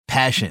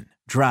Passion,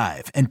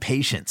 drive, and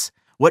patience.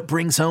 What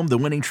brings home the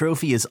winning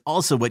trophy is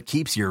also what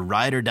keeps your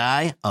ride or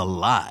die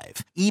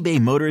alive. eBay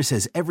Motors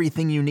has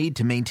everything you need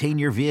to maintain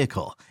your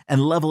vehicle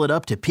and level it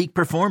up to peak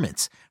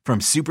performance, from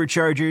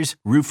superchargers,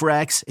 roof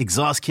racks,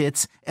 exhaust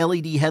kits,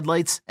 LED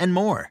headlights, and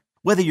more.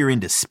 Whether you're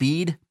into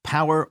speed,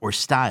 power, or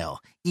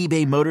style,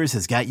 eBay Motors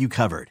has got you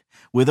covered.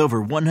 With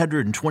over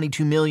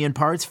 122 million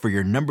parts for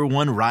your number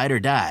one ride or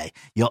die,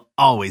 you'll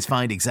always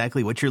find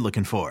exactly what you're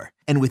looking for.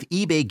 And with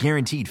eBay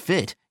Guaranteed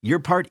Fit, your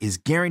part is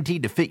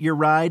guaranteed to fit your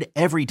ride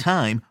every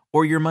time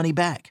or your money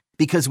back.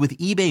 Because with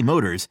eBay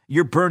Motors,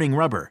 you're burning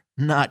rubber,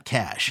 not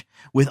cash.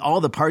 With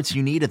all the parts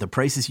you need at the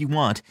prices you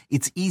want,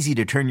 it's easy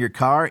to turn your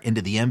car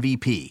into the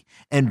MVP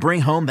and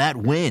bring home that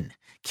win.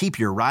 Keep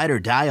your ride or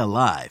die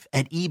alive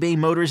at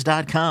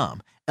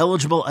ebaymotors.com.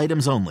 Eligible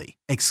items only.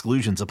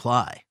 Exclusions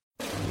apply.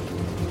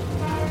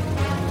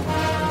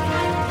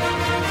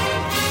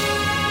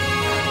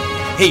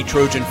 Hey,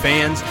 Trojan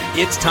fans,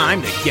 it's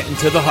time to get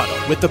into the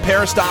huddle with the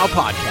Peristyle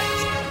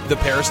Podcast. The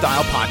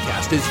Peristyle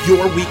Podcast is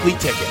your weekly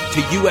ticket to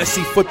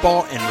USC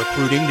football and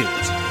recruiting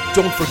news.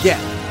 Don't forget,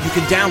 you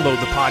can download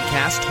the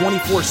podcast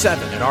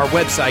 24/7 at our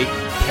website,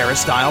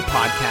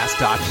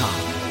 peristylepodcast.com.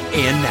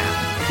 And now,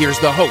 here's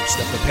the host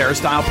of the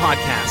Peristyle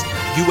Podcast,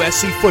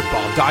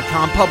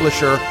 USCFootball.com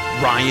publisher,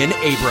 Ryan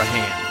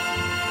Abraham.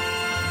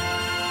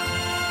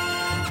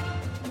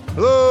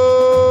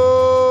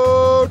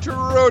 Hello,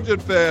 Trojan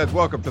fans.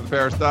 Welcome to the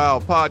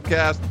Peristyle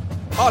Podcast.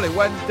 On a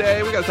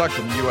Wednesday, we got to talk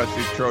some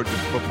USC Trojans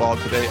football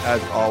today,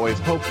 as always.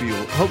 Hopefully,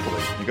 you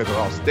guys are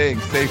all staying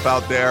safe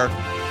out there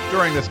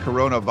during this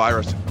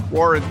coronavirus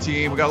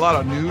quarantine. We got a lot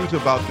of news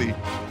about the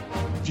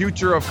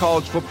future of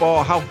college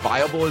football. How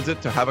viable is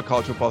it to have a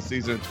college football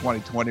season in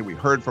 2020? We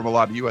heard from a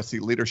lot of USC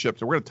leadership,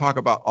 so we're going to talk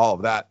about all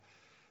of that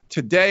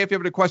today. If you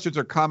have any questions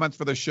or comments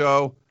for the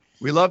show,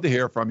 we love to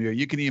hear from you.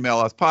 You can email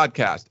us,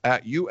 podcast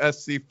at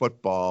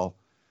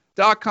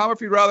uscfootball.com. If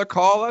you'd rather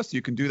call us,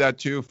 you can do that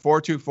too.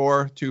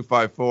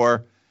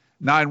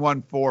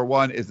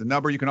 424-254-9141 is the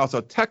number. You can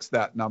also text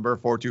that number,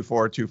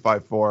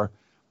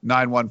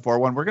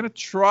 424-254-9141. We're going to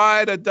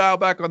try to dial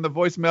back on the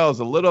voicemails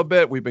a little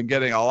bit. We've been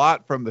getting a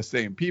lot from the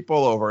same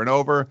people over and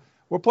over.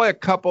 We'll play a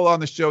couple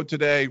on the show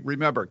today.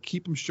 Remember,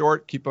 keep them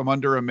short, keep them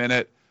under a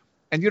minute.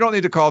 And you don't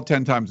need to call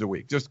 10 times a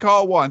week. Just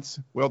call once.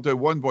 We'll do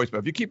one voicemail.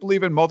 If you keep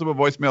leaving multiple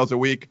voicemails a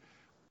week,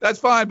 that's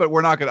fine, but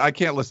I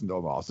can't listen to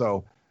them all.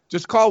 So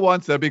just call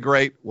once. That'd be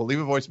great. We'll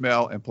leave a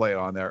voicemail and play it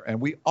on there. And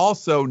we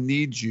also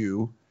need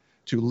you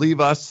to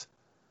leave us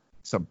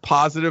some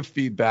positive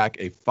feedback,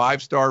 a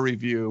 5-star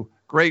review,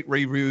 great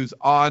reviews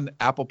on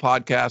Apple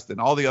Podcast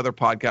and all the other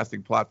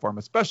podcasting platforms,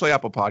 especially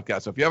Apple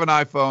Podcasts. So if you have an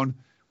iPhone,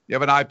 you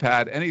have an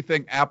iPad,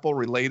 anything Apple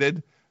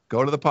related,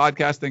 go to the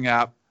podcasting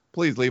app.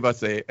 Please leave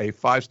us a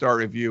 5-star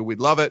review. We'd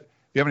love it. If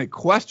you have any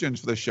questions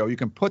for the show, you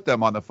can put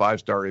them on the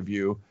 5-star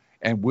review,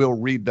 and we'll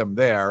read them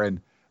there.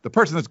 And the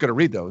person that's going to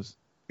read those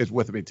is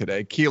with me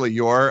today, Keely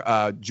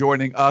Eure,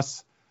 joining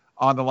us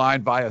on the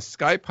line via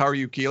Skype. How are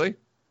you, Keely?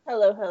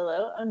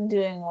 Hello. I'm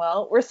doing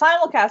well. We're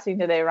simulcasting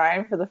today,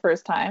 Ryan, for the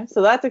first time,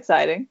 so that's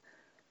exciting.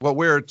 Well,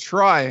 we're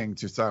trying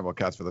to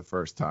simulcast for the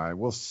first time.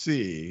 We'll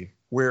see.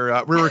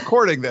 We're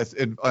recording this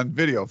on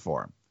video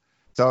form.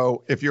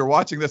 So if you're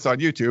watching this on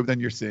YouTube,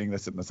 then you're seeing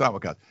this in the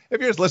simulcast. If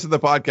you're just listening to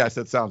the podcast,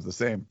 it sounds the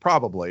same,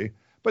 probably.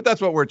 But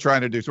that's what we're trying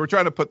to do. So we're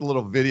trying to put a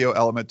little video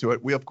element to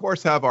it. We, of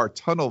course, have our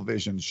Tunnel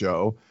Vision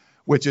show,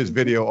 which is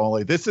video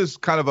only. This is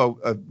kind of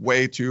a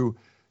way to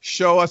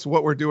show us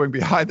what we're doing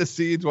behind the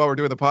scenes while we're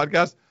doing the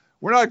podcast.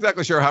 We're not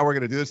exactly sure how we're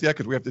going to do this yet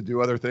because we have to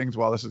do other things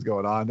while this is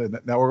going on. And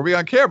now we're going to be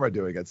on camera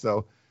doing it.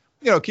 So,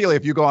 Keely,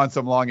 if you go on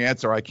some long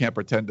answer, I can't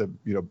pretend to,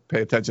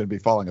 pay attention and be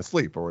falling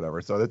asleep or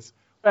whatever. So that's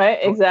right.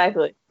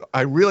 Exactly.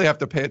 I really have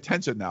to pay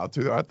attention now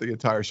throughout the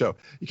entire show.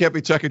 You can't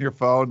be checking your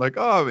phone like,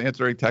 I'm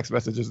answering text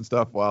messages and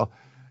stuff while,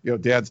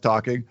 Dan's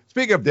talking.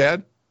 Speaking of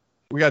Dan,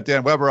 we got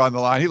Dan Weber on the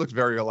line. He looks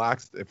very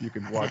relaxed if you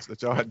can watch the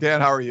show. Dan,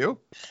 how are you?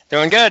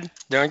 Doing good.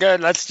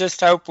 Let's just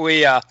hope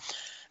we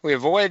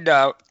avoid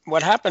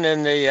what happened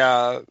in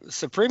the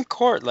Supreme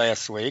Court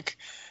last week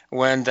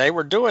when they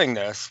were doing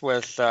this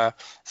with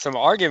some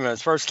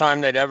arguments. First time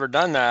they'd ever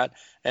done that.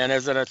 And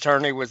as an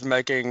attorney was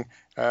making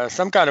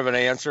some kind of an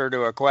answer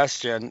to a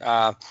question,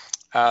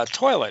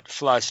 toilet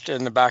flushed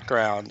in the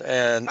background.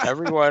 And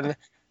everyone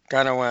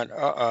kind of went,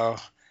 uh-oh,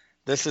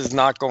 this is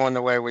not going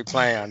the way we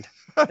planned.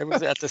 It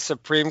was at the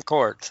Supreme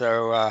Court.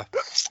 So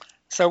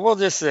we'll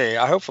just see.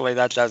 Hopefully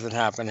that doesn't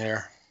happen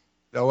here.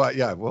 No,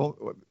 yeah.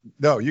 Well,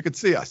 no, you can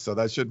see us, so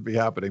that shouldn't be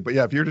happening. But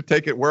yeah, if you're to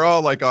take it, we're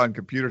all like on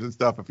computers and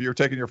stuff. If you're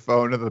taking your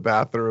phone into the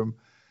bathroom,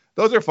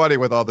 those are funny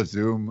with all the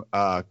Zoom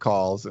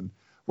calls. And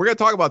we're going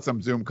to talk about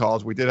some Zoom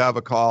calls. We did have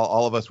a call.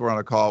 All of us were on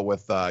a call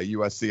with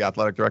USC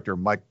Athletic Director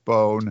Mike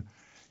Bone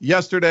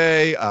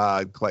yesterday.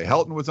 Clay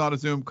Helton was on a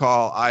Zoom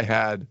call. I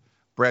had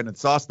Brandon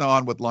Sosna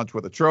on with Lunch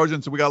with the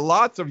Trojans. So we got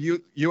lots of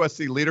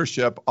USC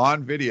leadership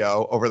on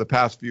video over the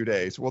past few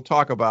days. We'll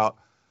talk about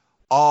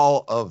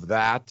all of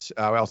that.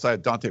 We also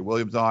had Dante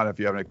Williams on. If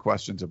you have any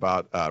questions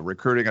about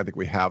recruiting, I think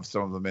we have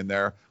some of them in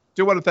there.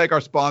 Do want to thank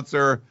our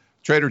sponsor,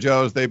 Trader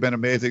Joe's, they've been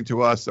amazing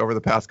to us over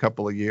the past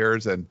couple of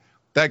years. And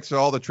thanks to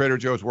all the Trader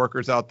Joe's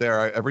workers out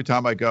there. Every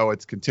time I go,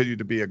 it's continued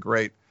to be a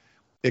great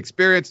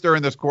experience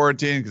during this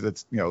quarantine because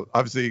it's,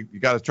 obviously you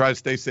got to try to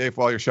stay safe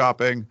while you're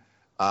shopping.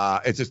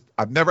 It's just,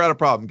 I've never had a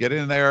problem. Get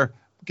in there,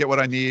 get what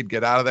I need,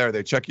 get out of there.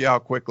 They check you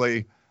out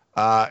quickly.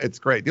 It's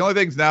great. The only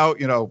things now,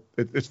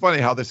 it's funny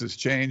how this has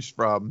changed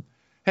from,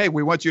 hey,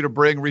 we want you to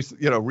bring,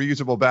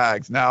 reusable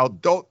bags. Now,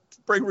 don't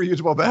bring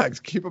reusable bags.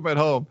 Keep them at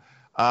home.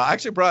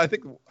 Actually,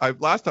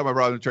 last time I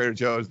brought them to Trader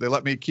Joe's, they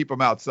let me keep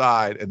them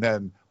outside, and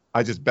then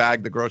I just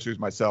bagged the groceries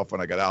myself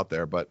when I got out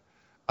there. But,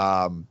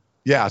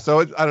 yeah, so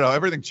I don't know.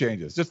 Everything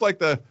changes. Just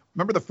like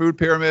remember the food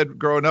pyramid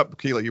growing up?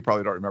 Keely, you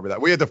probably don't remember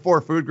that. We had the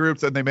 4 food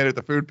groups, and they made it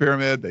the food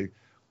pyramid.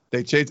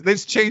 They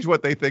just change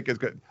what they think is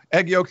good.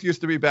 Egg yolks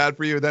used to be bad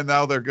for you, then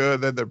now they're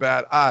good, then they're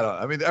bad. I don't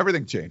know. I mean,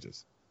 everything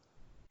changes.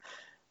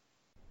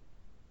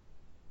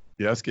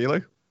 Yes,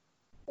 Keely?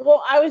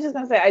 Well, I was just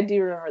gonna say I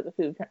do remember the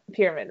food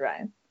pyramid,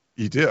 Ryan.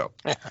 You do.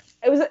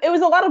 It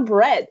was a lot of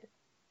bread.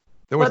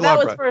 There was but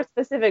that was for a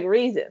specific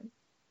reason.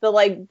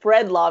 The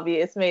bread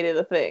lobbyists made it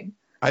a thing.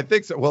 I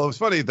think so. Well, it was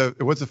funny.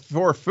 It was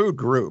 4 food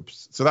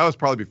groups, so that was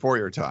probably before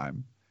your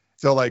time.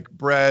 So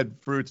bread,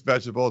 fruits,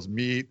 vegetables,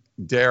 meat,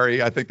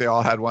 dairy. I think they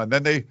all had one.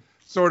 Then they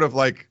sort of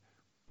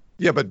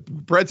but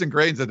breads and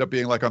grains end up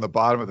being on the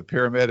bottom of the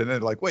pyramid, and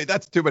then wait,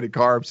 that's too many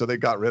carbs, so they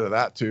got rid of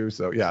that too.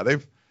 So yeah,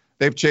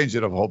 they've changed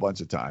it a whole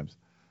bunch of times.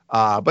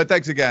 But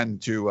thanks again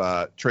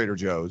to Trader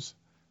Joe's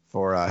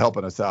for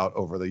helping us out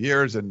over the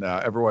years, and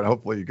everyone,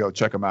 hopefully you go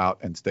check them out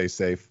and stay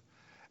safe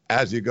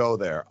as you go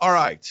there. All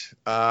right.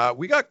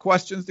 We got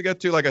questions to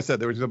get to. Like I said,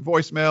 there was some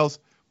voicemails.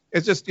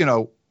 It's just,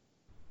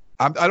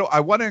 I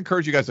want to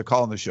encourage you guys to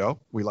call in the show.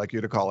 We like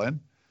you to call in.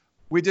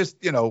 We just,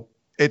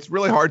 it's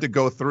really hard to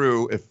go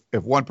through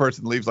if one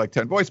person leaves 10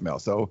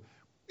 voicemails. So,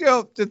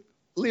 just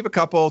leave a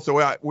couple.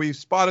 So we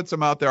spotted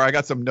some out there. I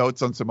got some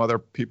notes on some other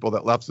people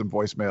that left some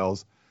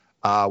voicemails.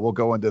 We'll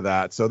go into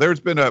that. So there's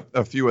been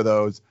a few of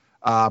those.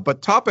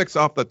 But topics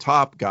off the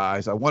top,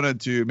 guys, I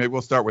wanted to, maybe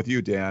we'll start with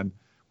you, Dan.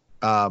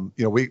 I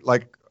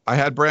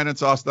had Brandon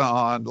Sosta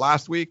on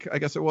last week, I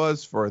guess it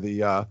was, for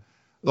the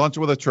Lunch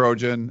with a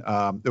Trojan.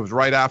 It was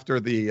right after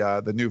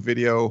the new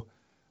video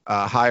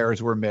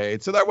hires were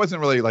made. So that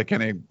wasn't really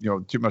any,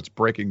 too much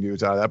breaking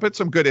news out of that, but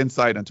some good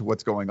insight into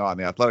what's going on in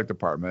the athletic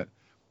department.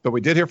 But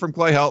we did hear from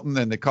Clay Helton,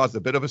 and it caused a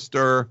bit of a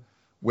stir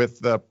with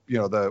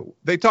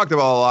they talked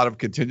about a lot of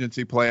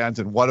contingency plans,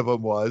 and one of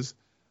them was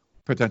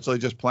potentially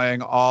just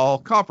playing all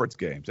conference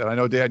games. And I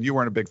know, Dan, you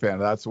weren't a big fan of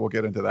that, so we'll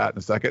get into that in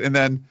a second. And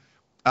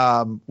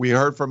then we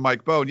heard from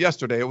Mike Bohn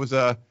yesterday. It was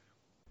I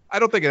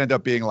don't think it ended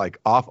up being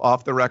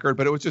off the record,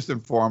 but it was just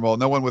informal.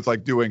 No one was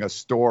doing a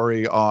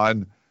story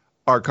on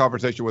our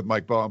conversation with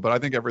Mike Bohn, but I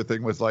think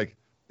everything was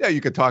yeah,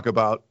 you could talk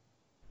about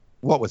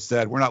what was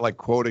said. We're not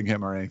quoting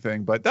him or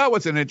anything, but that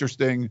was an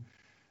interesting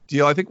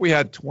deal. I think we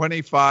had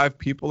 25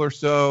 people or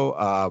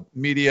so,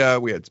 media.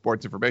 We had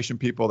sports information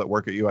people that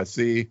work at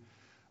USC.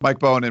 Mike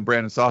Bohn and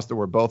Brandon Sosta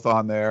were both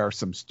on there.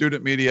 Some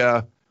student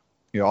media,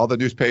 all the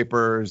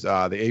newspapers,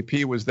 the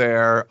AP was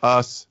there,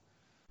 us,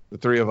 the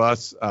 3 of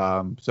us.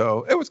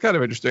 So it was kind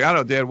of interesting. I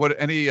don't know, Dan,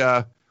 any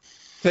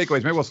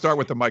takeaways? Maybe we'll start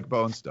with the Mike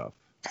Bohn stuff.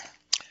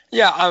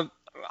 Yeah,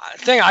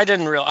 thing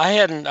I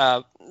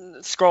hadn't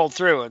scrolled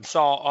through and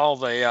saw all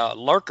the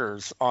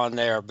lurkers on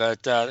there,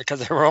 but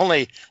because there were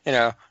only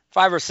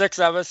 5 or 6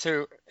 of us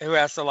who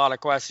asked a lot of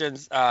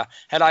questions.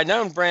 Had I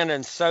known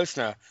Brandon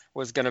Sosta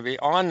was going to be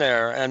on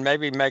there and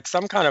maybe make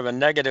some kind of a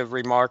negative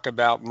remark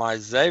about my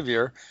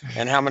Xavier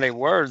and how many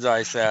words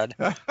I said,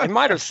 he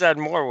might have said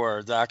more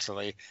words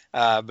actually,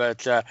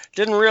 but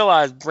didn't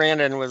realize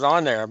Brandon was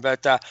on there.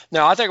 But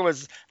no, I think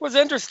it was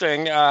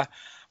interesting.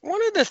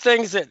 One of the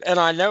things and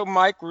I know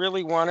Mike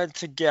really wanted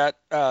to get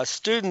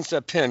students'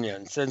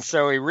 opinions, and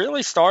so he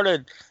really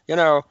started,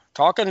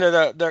 talking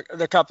to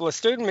the couple of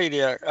student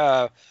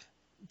media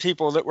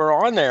people that were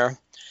on there.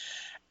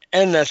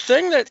 And the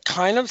thing that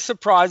kind of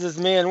surprises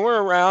me, and we're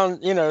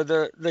around,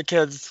 the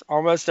kids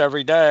almost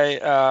every day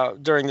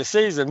during the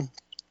season,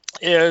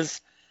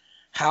 is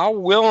how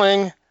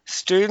willing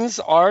students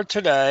are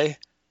today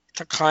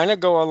to kind of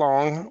go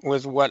along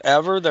with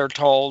whatever they're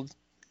told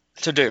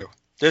to do.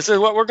 This is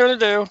what we're going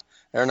to do.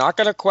 They're not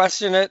going to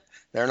question it.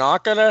 They're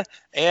not going to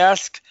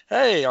ask,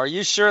 hey, are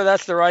you sure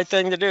that's the right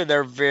thing to do?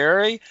 They're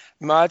very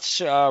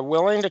much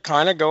willing to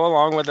kind of go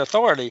along with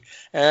authority.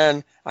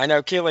 And I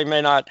know Keely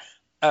may not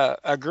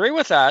agree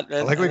with that.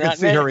 And, we can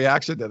see her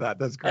reaction to that.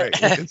 That's great.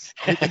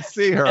 We can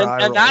see her.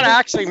 And that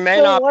actually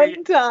may not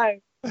be.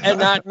 Time.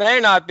 And that may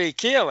not be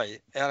Keely.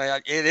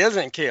 And it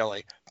isn't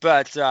Keely.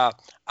 But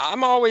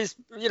I'm always,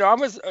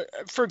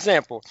 for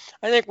example,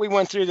 I think we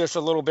went through this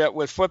a little bit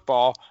with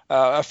football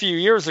a few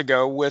years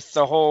ago with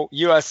the whole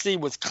USC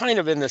was kind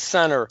of in the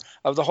center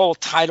of the whole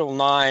Title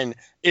IX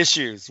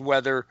issues,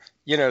 whether,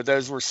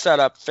 those were set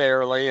up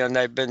fairly and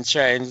they've been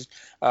changed,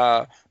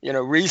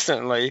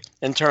 recently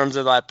in terms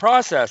of that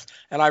process.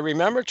 And I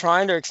remember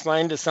trying to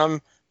explain to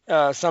some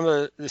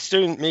of the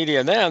student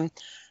media then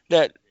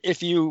that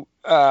if you,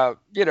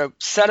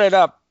 set it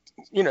up,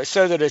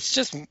 so that it's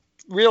just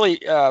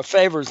really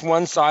favors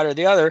one side or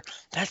the other,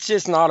 that's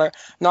just not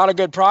a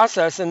good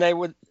process. And they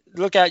would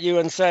look at you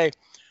and say,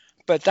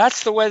 but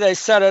that's the way they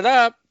set it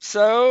up.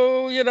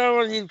 So,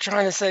 and you're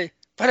trying to say,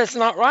 but it's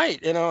not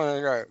right. And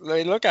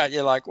they look at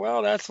you like,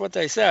 well, that's what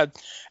they said.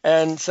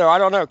 And so I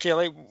don't know,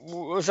 Keely,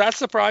 was that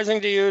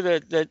surprising to you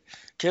that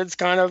kids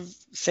kind of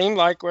seem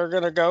like we're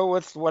going to go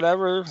with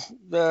whatever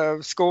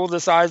the school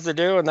decides to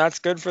do, and that's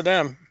good for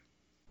them?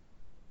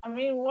 I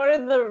mean, what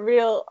are the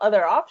real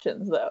other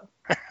options, though?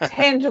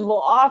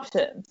 Tangible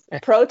options.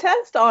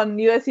 Protest on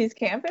USC's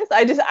campus?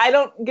 I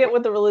don't get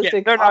what the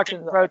realistic they're not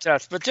options are.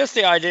 Protest, but just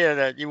the idea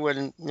that you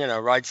wouldn't,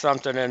 write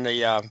something in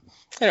the,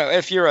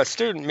 if you're a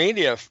student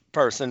media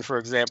person, for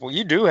example,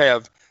 you do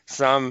have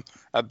some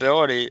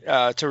ability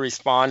to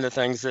respond to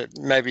things that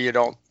maybe you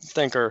don't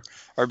think are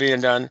being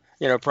done,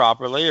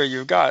 properly. Or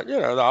you've got,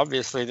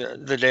 obviously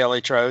the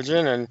Daily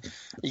Trojan, and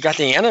you got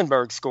the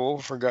Annenberg School,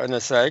 for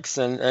goodness sakes,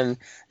 and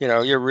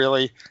you're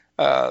really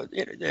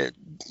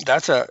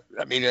that's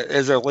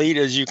as elite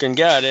as you can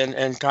get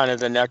in kind of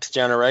the next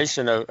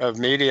generation of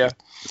media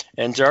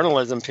and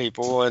journalism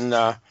people. And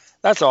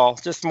that's all,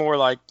 just more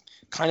like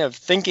kind of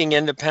thinking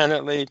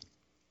independently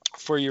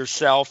for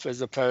yourself,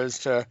 as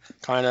opposed to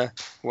kind of,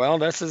 well,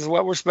 this is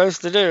what we're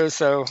supposed to do,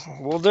 so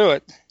we'll do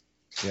it.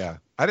 Yeah.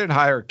 I didn't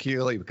hire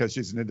Keely because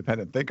she's an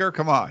independent thinker.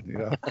 Come on,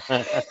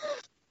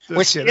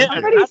 Which is,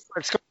 that's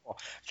what's cool.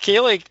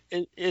 Keely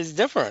is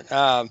different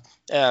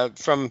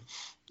from,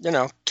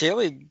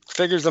 Keely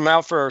figures them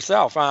out for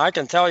herself. I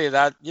can tell you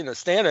that,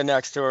 standing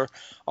next to her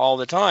all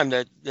the time,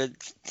 that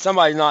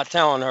somebody's not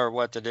telling her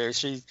what to do.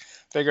 She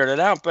figured it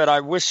out, but I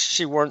wish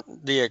she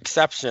weren't the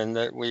exception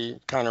that we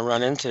kind of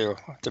run into,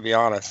 to be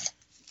honest.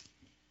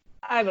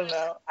 I don't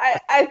know.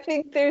 I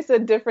think there's a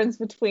difference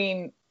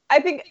between,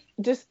 I think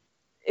just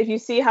if you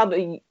see how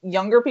the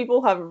younger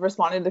people have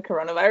responded to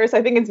coronavirus,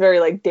 I think it's very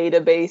like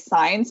database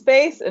science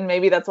based, and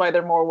maybe that's why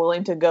they're more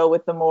willing to go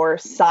with the more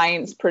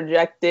science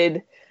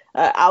projected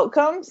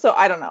outcome. So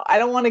I don't know. I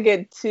don't want to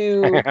get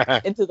too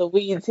into the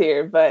weeds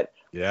here, but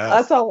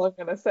that's all I'm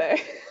going to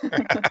say.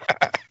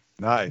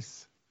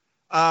 Nice.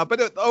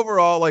 But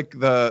overall, like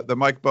the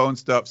Mike Bohn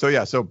stuff.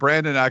 So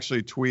Brandon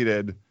actually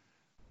tweeted,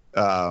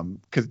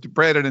 because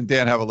Brandon and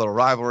Dan have a little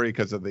rivalry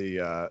because of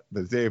the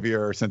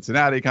Xavier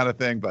Cincinnati kind of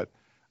thing, but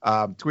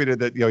tweeted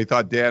that, he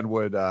thought Dan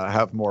would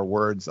have more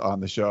words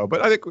on the show.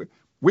 But I think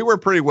we were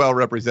pretty well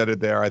represented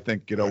there. I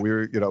think, we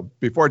were,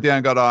 before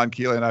Dan got on,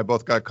 Keely and I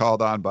both got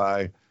called on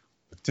by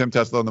Tim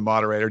Teslow, the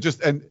moderator.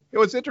 And it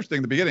was interesting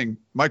in the beginning.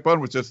 Mike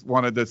Bohn just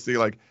wanted to see,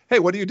 like, hey,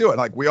 what are you doing?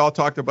 Like, we all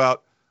talked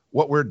about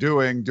what we're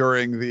doing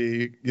during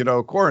the,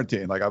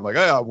 quarantine. Like, I'm like,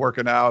 hey, I'm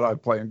working out, I'm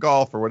playing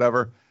golf or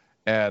whatever.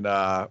 And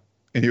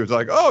he was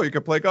like, oh, you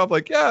can play golf?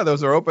 Like, yeah,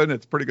 those are open.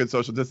 It's pretty good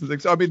social distancing.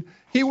 So, I mean,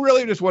 he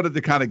really just wanted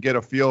to kind of get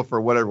a feel for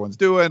what everyone's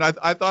doing. I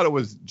thought it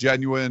was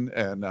genuine.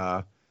 And,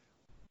 I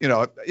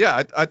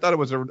thought it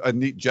was a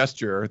neat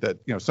gesture that,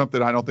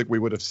 something I don't think we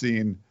would have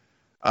seen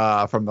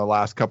from the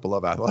last couple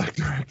of athletic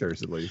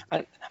directors, at least.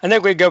 I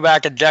think we'd go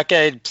back a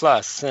decade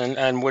plus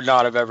and would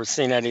not have ever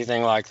seen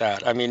anything like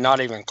that. I mean,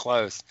 not even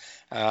close.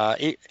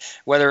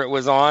 Whether it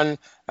was on,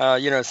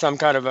 some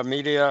kind of a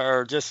media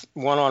or just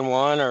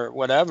one-on-one or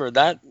whatever,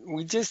 that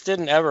we just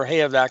didn't ever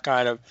have that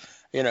kind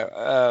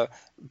of,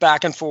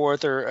 back and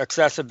forth or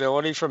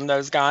accessibility from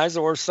those guys,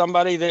 or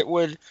somebody that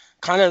would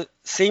kind of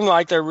seem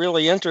like they're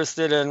really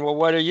interested in, well,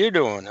 what are you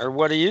doing? Or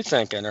what are you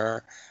thinking?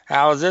 Or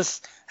how's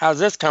this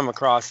come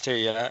across to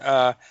you?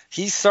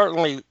 He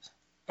certainly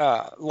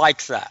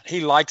likes that.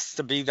 He likes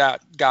to be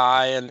that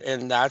guy,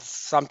 and that's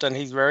something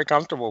he's very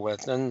comfortable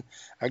with. And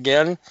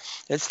again,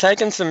 it's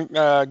taken some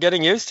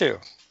getting used to.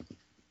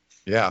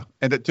 Yeah.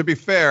 And to be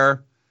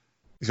fair,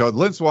 so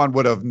Lynn Swann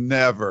would have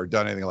never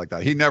done anything like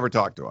that. He never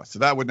talked to us. So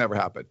that would never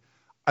happen.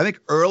 I think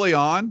early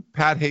on,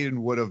 Pat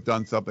Hayden would have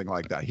done something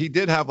like that. He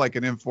did have like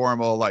an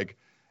informal, like,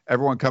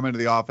 everyone come into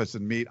the office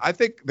and meet. I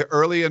think the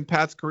early in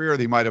Pat's career,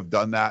 he might have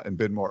done that and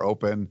been more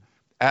open.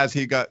 As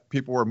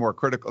people were more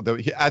critical,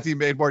 as he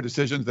made more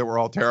decisions that were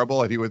all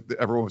terrible and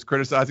everyone was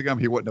criticizing him,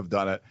 he wouldn't have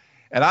done it.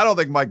 And I don't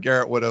think Mike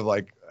Garrett would have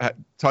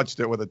touched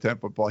it with a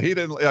 10-foot pole. He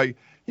didn't.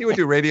 He would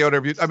do radio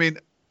interviews. I mean,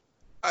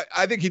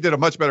 I think he did a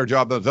much better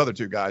job than those other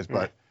two guys,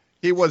 but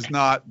he was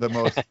not the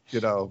most,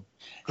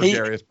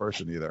 gregarious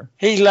person either.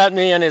 He let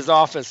me in his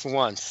office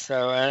once,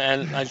 so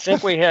and I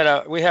think we had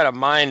a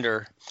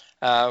minder.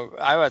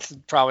 I was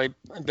probably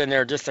been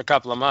there just a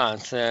couple of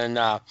months, and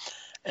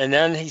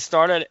then he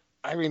started.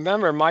 I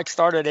remember Mike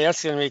started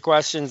asking me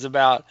questions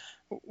about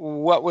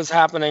what was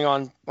happening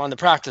on the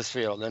practice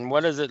field and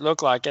what does it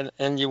look like,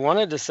 and you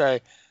wanted to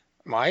say,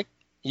 Mike,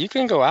 you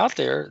can go out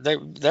there.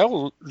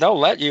 They'll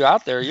let you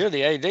out there. You're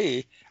the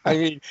AD. I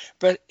mean,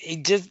 but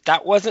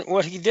that wasn't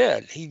what he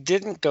did. He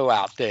didn't go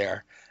out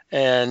there,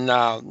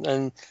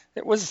 and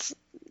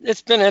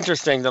it's been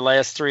interesting. The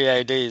last three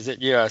ADs at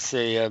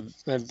USC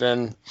have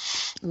been,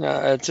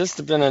 it's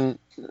just been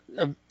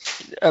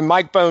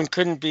Mike Bohn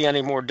couldn't be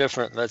any more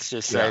different. Let's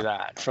just say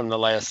that from the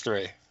last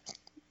three.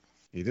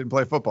 He didn't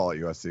play football at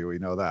USC. We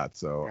know that.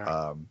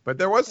 So, but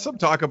there was some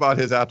talk about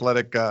his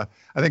athletic. I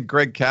think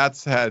Greg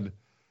Katz had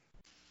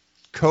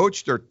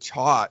coached or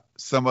taught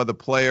some of the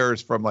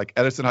players from like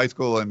Edison High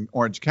School in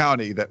Orange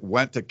County that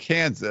went to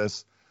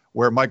Kansas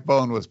where Mike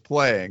Bohn was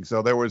playing.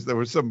 So there was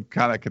some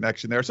kind of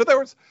connection there. So there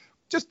was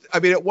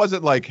it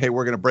wasn't like, hey,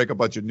 we're going to break a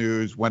bunch of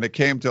news. When it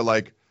came to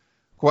like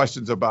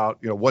questions about,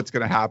 what's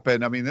going to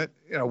happen. I mean,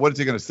 what is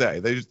he going to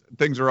say?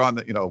 Things are on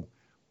the,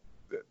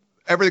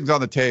 everything's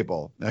on the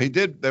table. Now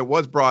that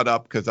was brought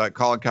up because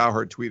Colin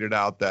Cowherd tweeted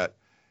out that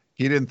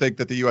he didn't think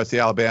that the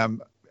USC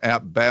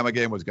Alabama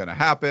game was going to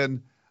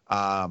happen.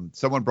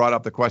 Someone brought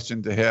up the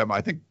question to him,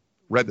 I think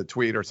read the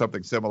tweet or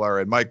something similar,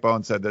 and Mike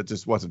Bohn said that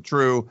just wasn't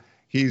true.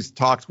 He's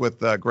talked with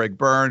Greg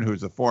Byrne,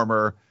 who's the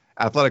former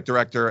athletic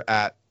director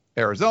at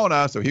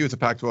Arizona, so he was a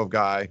Pac-12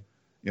 guy.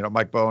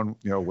 Mike Bohn,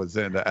 was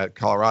at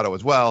Colorado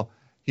as well.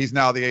 He's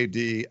now the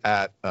AD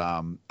at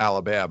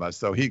Alabama,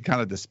 so he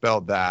kind of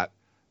dispelled that.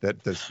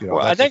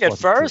 Well, I think at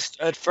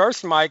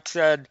first Mike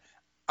said,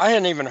 I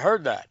hadn't even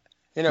heard that.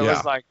 It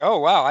was like, oh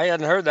wow, I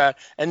hadn't heard that.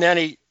 And then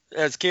he,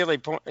 as Keely,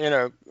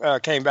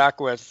 came back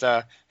with,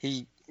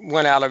 he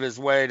went out of his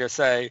way to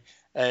say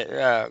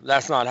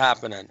that's not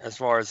happening as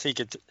far as he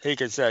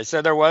could say.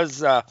 So there was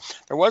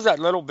that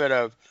little bit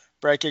of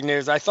breaking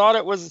news. I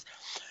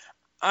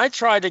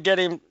tried to get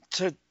him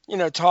to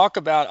talk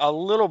about a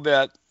little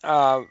bit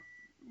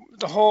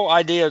the whole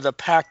idea of the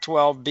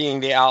Pac-12 being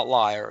the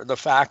outlier, the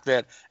fact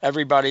that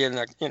everybody in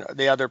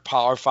the other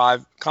Power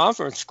 5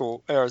 conference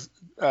school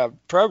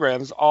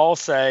programs all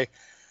say,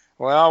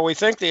 well, we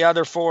think the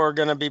other four are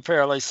going to be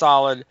fairly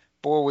solid.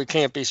 Boy, we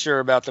can't be sure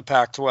about the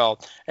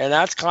Pac-12. And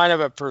that's kind of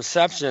a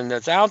perception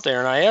that's out there.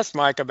 And I asked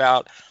Mike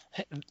about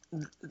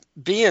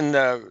being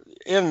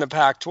in the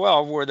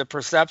Pac-12 where the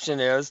perception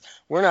is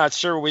we're not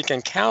sure we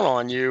can count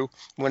on you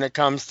when it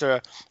comes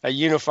to a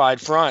unified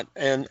front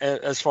and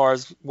as far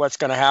as what's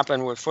going to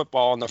happen with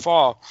football in the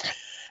fall.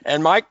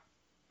 And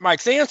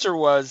Mike's answer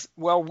was,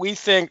 well, we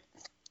think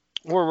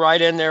we're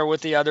right in there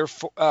with the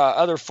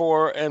other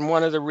four, and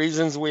one of the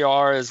reasons we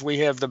are is we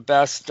have the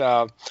best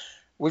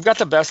we've got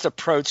the best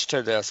approach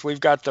to this. We've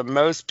got the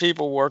most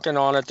people working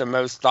on it, the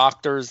most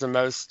doctors, the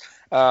most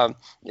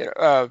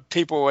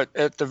people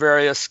at the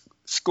various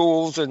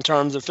schools in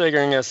terms of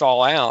figuring this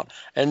all out,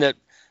 and that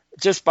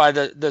just by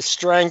the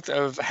strength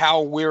of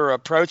how we're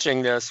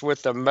approaching this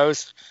with the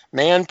most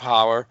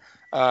manpower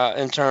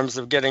in terms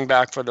of getting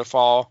back for the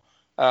fall,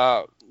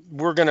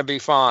 we're going to be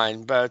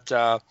fine. But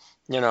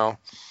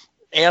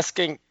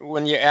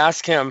when you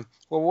ask him,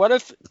 well, what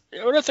if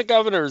the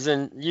governors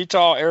in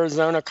Utah,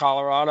 Arizona,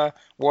 Colorado,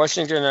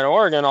 Washington, and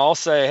Oregon all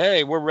say,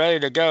 hey, we're ready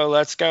to go,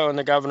 let's go, and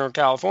the governor of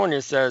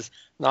California says,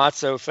 not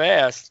so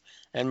fast.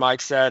 And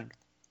Mike said,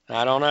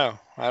 I don't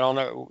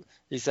know.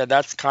 He said,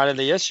 that's kind of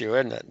the issue,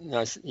 isn't it? And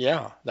I said,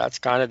 yeah, that's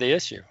kind of the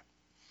issue.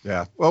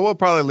 Yeah. Well, we'll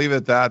probably leave it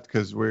at that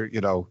because we're,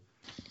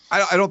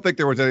 I don't think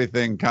there was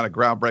anything kind of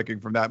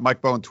groundbreaking from that.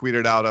 Mike Bohn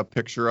tweeted out a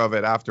picture of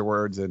it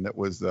afterwards, and it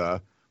was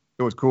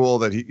cool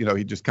that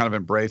he just kind of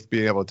embraced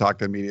being able to talk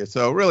to the media.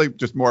 So really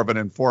just more of an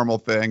informal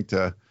thing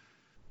to,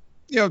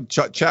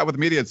 chat with the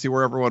media and see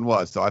where everyone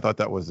was. So I thought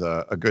that was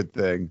a good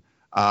thing.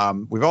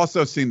 We've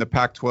also seen the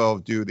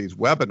Pac-12 do these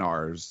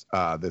webinars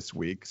this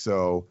week.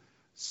 So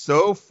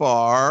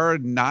far,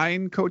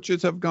 9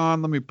 coaches have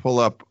gone. Let me pull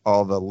up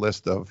all the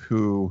list of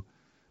who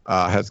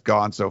has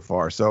gone so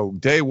far. So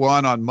day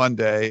 1 on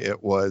Monday,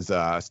 it was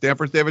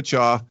Stanford's David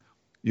Shaw,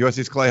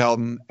 USC's Clay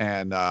Helton,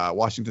 and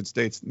Washington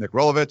State's Nick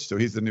Rolovich. So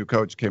he's the new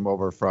coach, came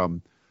over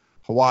from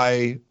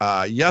Hawaii.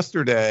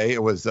 Yesterday,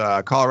 it was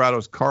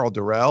Colorado's Carl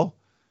Durrell.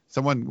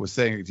 Someone was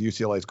saying it's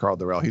UCLA's Carl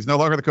Durrell. He's no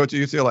longer the coach at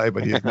UCLA,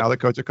 but he is now the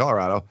coach at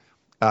Colorado.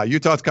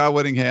 Utah's Kyle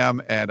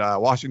Whittingham, and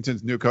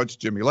Washington's new coach,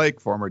 Jimmy Lake,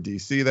 former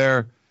DC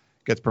there,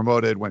 gets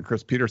promoted when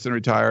Chris Peterson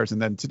retires.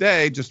 And then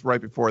today, just right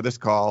before this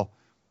call,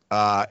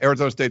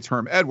 Arizona State's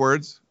Herm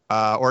Edwards,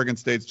 Oregon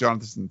State's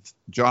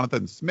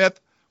Jonathan Smith,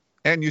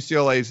 and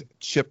UCLA's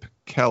Chip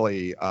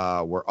Kelly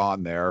were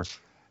on there.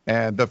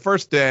 And the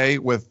first day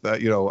with, I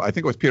think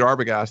it was Peter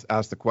Arbogast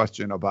asked the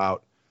question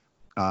about,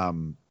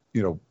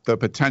 the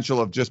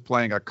potential of just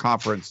playing a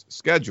conference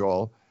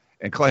schedule.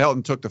 And Clay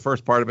Helton took the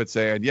first part of it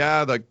saying,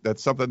 yeah,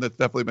 that's something that's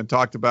definitely been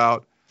talked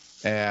about.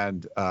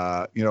 And,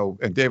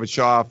 and David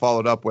Shaw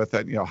followed up with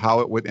it, how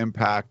it would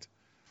impact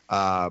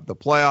the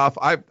playoff.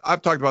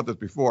 I've talked about this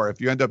before.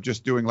 If you end up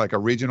just doing like a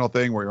regional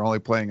thing where you're only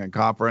playing in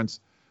conference,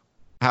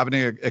 having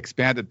an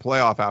expanded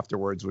playoff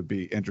afterwards would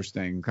be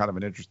interesting, kind of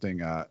an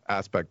interesting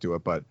aspect to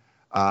it. But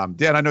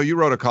Dan, I know you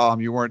wrote a column.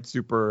 You weren't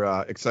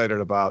super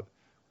excited about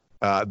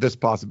this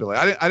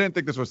possibility. I didn't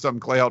think this was something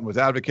Clay Helton was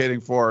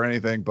advocating for or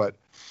anything, but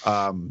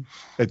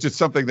it's just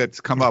something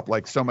that's come up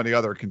like so many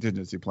other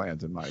contingency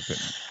plans, in my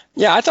opinion.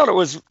 Yeah, I thought it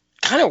was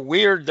kind of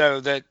weird,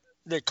 though, that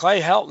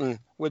Clay Helton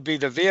would be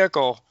the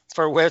vehicle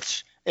for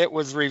which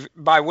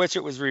by which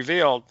it was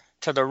revealed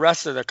to the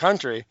rest of the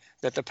country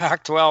that the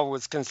Pac-12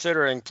 was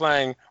considering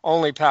playing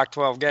only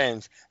Pac-12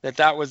 games,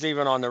 that was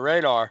even on the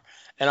radar.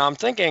 And I'm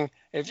thinking,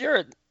 if you're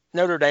at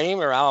Notre Dame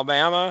or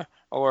Alabama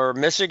or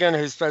Michigan,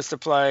 who's supposed to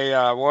play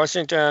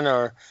Washington,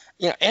 or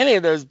any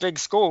of those big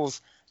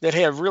schools that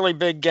have really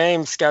big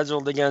games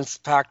scheduled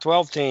against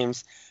Pac-12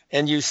 teams,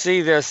 and you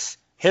see this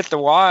hit the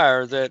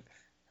wire that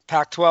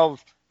Pac-12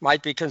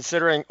 might be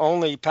considering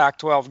only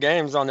Pac-12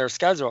 games on their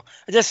schedule.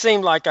 It just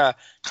seemed like a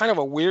kind of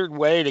a weird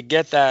way to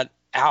get that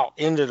out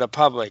into the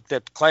public,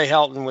 that Clay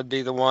Helton would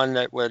be the one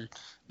that would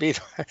be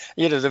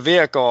the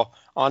vehicle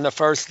on the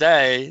first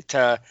day,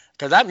 because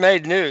that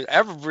made news.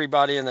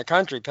 Everybody in the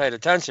country paid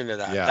attention to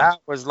that. Yeah. That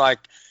was like,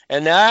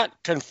 and that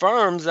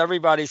confirms,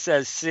 everybody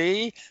says,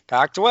 see,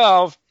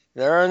 Pac-12,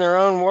 they're in their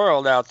own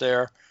world out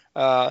there.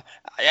 I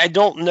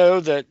don't know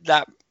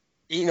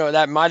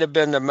that might have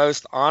been the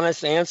most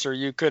honest answer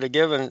you could have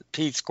given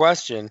Pete's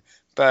question,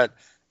 but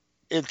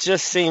it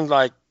just seemed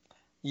like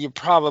you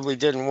probably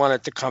didn't want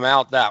it to come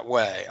out that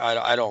way.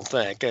 I don't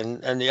think.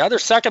 And the other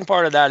second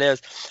part of that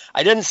is,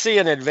 I didn't see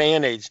an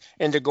advantage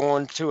into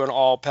going to an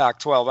all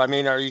Pac-12. I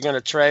mean, are you going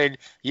to trade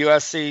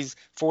USC's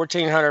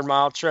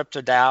 1,400-mile trip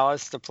to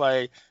Dallas to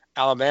play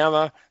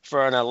Alabama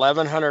for an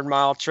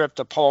 1,100-mile trip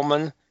to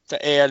Pullman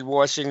to add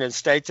Washington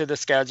State to the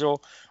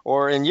schedule?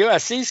 Or in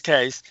USC's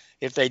case,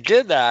 if they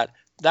did that,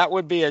 that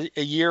would be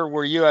a year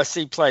where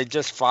USC played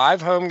just 5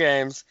 home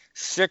games,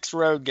 6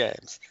 road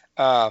games.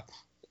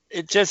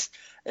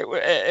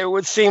 It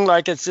would seem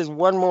like it's just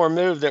one more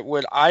move that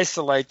would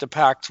isolate the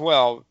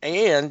Pac-12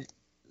 and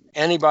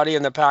anybody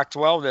in the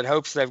Pac-12 that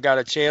hopes they've got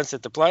a chance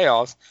at the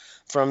playoffs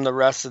from the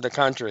rest of the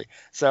country.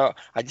 So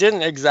I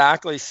didn't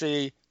exactly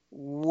see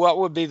what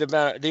would be the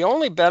benefit. The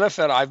only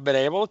benefit I've been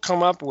able to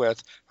come up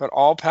with for an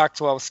all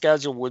Pac-12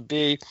 schedule would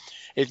be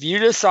if you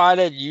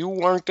decided you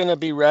weren't going to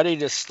be ready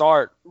to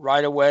start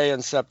right away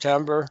in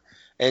September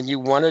and you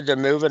wanted to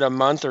move it a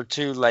month or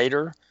 2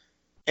 later,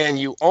 and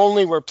you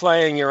only were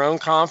playing your own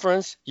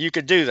conference, you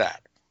could do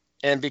that.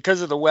 And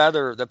because of the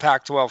weather, the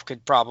Pac-12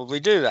 could probably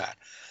do that.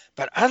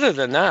 But other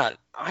than that,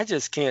 I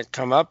just can't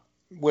come up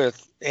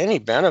with any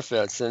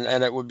benefits.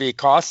 And it would be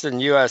costing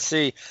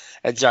USC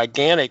a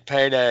gigantic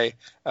payday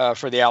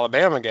for the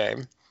Alabama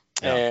game.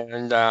 Yeah.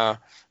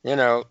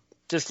 And,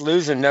 just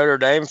losing Notre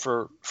Dame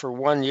for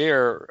 1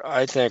 year,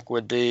 I think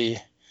would be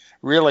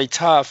really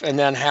tough. And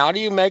then how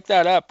do you make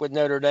that up with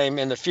Notre Dame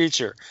in the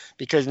future?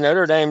 Because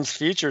Notre Dame's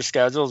future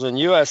schedules and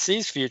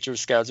USC's future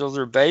schedules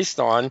are based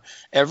on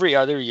every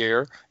other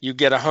year you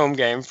get a home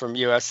game from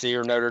USC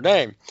or Notre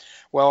Dame.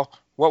 Well,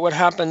 what would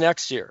happen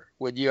next year?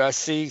 Would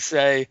USC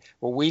say,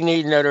 well, we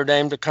need Notre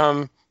Dame to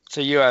come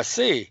to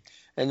USC?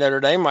 And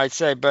Notre Dame might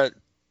say, but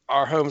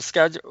our home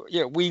schedule,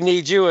 we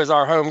need you as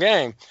our home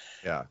game.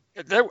 Yeah.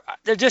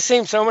 There just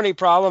seems so many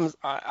problems.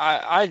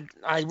 I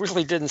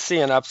really didn't see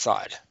an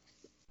upside.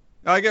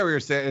 I get what you're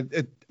saying.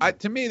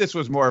 To me, this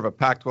was more of a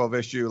Pac-12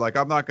 issue. Like,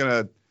 I'm not going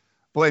to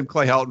blame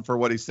Clay Helton for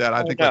what he said.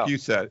 I think, like you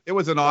said, it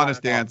was an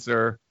honest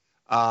answer.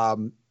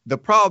 The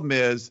problem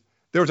is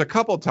there was a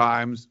couple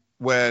times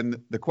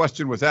when the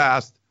question was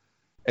asked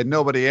and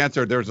nobody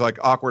answered. There's like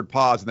awkward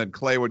pause, and then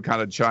Clay would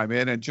kind of chime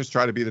in and just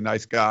try to be the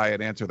nice guy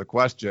and answer the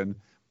question.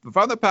 If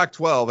I'm the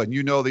Pac-12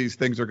 and these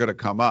things are going to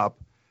come up,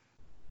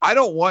 I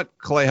don't want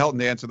Clay Helton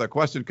to answer that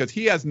question because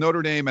he has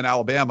Notre Dame and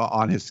Alabama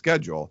on his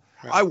schedule.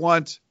 Right. I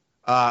want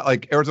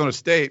like Arizona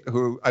State,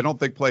 who I don't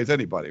think plays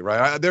anybody,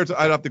 right? I'd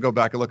have to go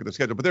back and look at the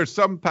schedule, but there's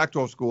some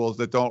Pac-12 schools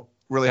that don't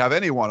really have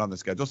anyone on the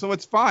schedule. So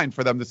it's fine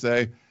for them to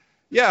say,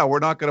 yeah, we're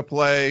not going to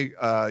play,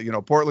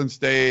 Portland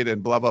State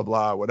and blah, blah,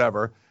 blah,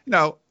 whatever.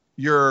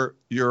 You're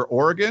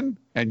Oregon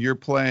and you're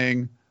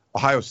playing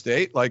Ohio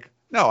State. Like,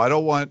 no, I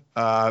don't want,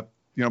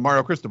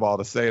 Mario Cristobal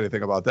to say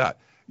anything about that.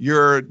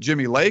 You're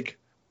Jimmy Lake.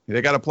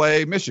 They got to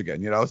play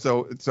Michigan,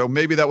 so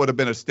maybe that would have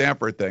been a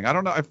Stanford thing. I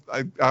don't know.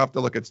 I'll have to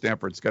look at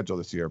Stanford's schedule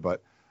this year,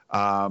 but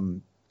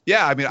they've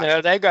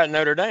got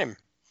Notre Dame.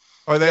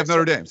 Oh, they have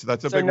Notre Dame, so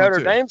that's a big one too.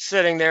 Notre Dame's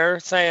sitting there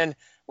saying,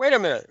 "Wait a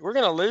minute, we're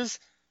going to lose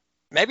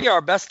maybe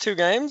our best 2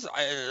 games."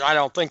 I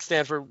don't think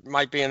Stanford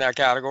might be in that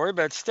category,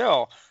 but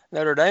still,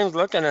 Notre Dame's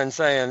looking and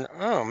saying,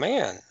 "Oh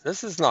man,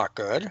 this is not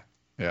good."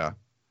 Yeah,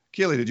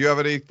 Keely, did you have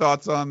any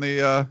thoughts on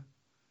the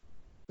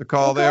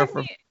call there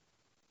from?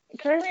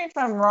 Correct me if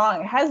I'm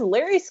wrong. Has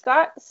Larry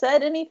Scott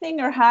said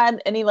anything or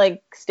had any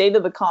state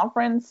of the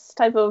conference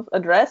type of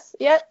address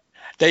yet?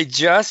 They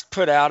just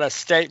put out a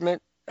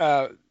statement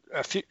not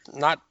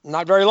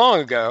very long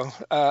ago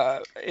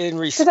in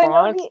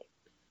response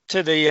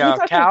to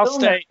the Cal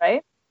State.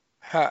 Right?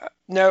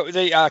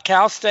 The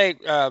Cal State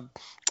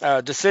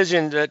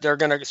decision that they're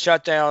going to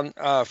shut down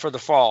for the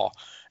fall,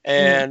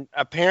 and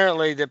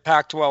apparently the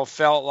Pac-12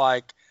 felt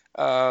like.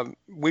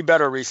 We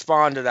better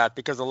respond to that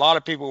because a lot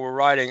of people were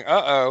writing,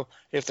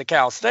 if the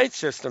Cal State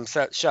system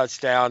shuts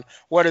down,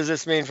 what does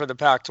this mean for the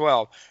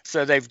Pac-12?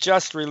 So they've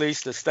just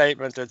released a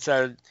statement that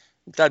said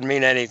it doesn't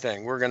mean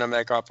anything. We're going to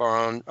make up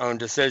our own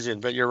decision.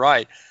 But you're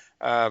right.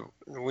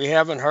 We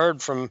haven't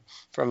heard from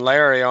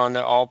Larry on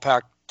the all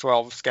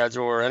Pac-12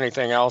 schedule or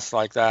anything else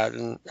like that.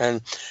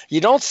 And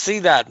you don't see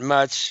that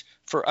much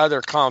for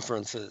other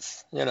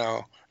conferences.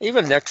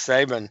 Even Nick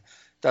Saban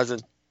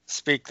doesn't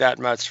speak that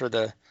much for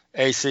the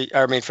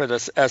for the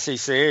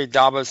SEC.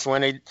 Dabo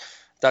Swinney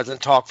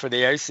doesn't talk for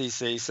the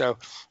ACC. So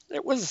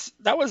that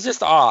was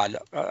just odd.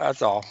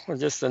 That's all.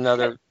 Just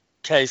another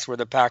case where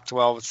the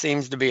Pac-12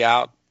 seems to be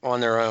out on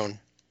their own.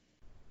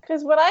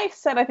 Because what I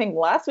said, I think,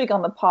 last week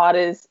on the pod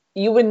is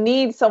you would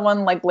need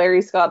someone like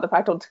Larry Scott, the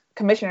Pac-12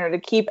 commissioner, to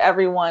keep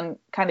everyone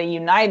kind of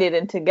united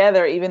and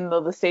together, even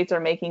though the states are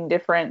making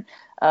different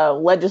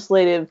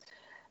legislative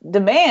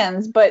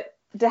demands. But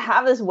to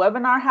have this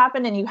webinar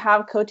happen and you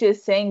have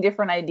coaches saying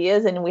different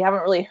ideas, and we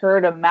haven't really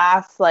heard a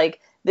mass like,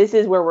 this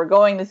is where we're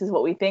going, this is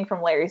what we think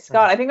from Larry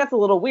Scott, I think that's a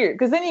little weird.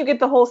 Because then you get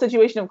the whole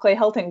situation of Clay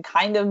Helton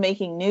kind of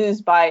making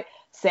news by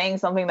saying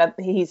something that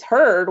he's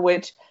heard,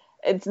 which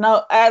it's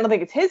not, I don't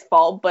think it's his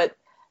fault, but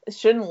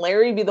shouldn't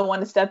Larry be the one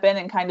to step in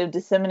and kind of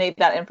disseminate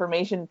that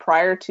information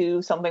prior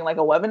to something like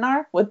a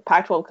webinar with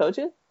Pac-12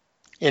 coaches?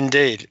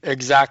 Indeed,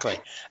 exactly.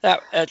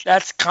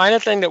 That's kind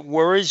of thing that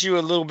worries you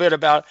a little bit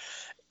about,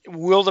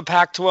 will the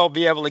Pac-12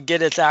 be able to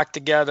get its act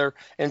together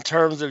in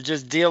terms of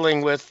just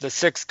dealing with the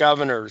 6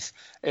 governors,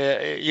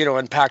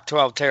 in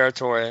Pac-12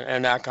 territory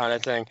and that kind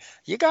of thing?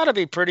 You got to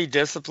be pretty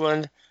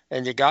disciplined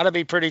and you got to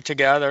be pretty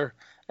together.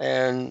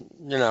 And,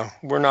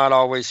 we're not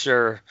always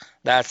sure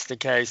that's the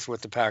case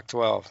with the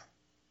Pac-12.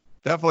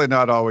 Definitely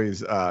not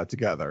always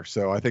together.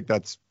 So I think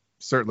that's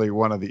certainly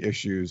one of the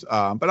issues.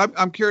 But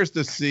I'm curious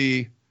to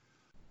see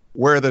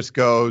where this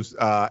goes.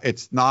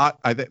 It's not,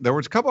 I think there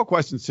was a couple of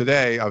questions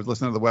today. I was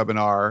listening to the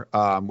webinar.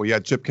 We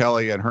had Chip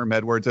Kelly and Herm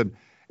Edwards, and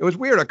it was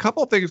weird. A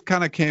couple of things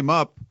kind of came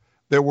up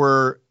that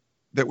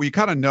we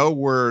kind of know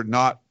were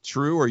not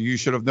true, or you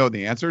should have known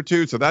the answer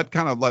to. So that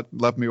kind of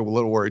left me a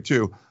little worried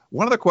too.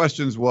 One of the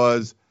questions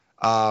was,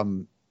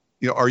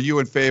 are you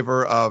in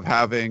favor of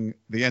having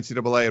the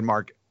NCAA and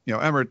Mark,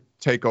 Emmert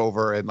take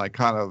over and like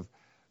kind of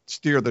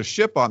steer the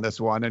ship on this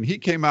one? And he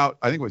came out,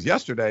 I think it was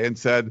yesterday, and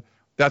said,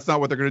 that's not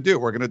what they're going to do.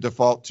 We're going to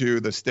default to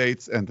the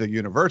states and the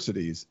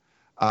universities.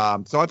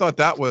 So I thought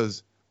that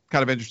was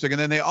kind of interesting. And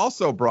then they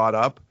also brought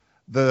up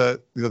the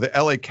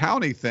LA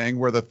County thing,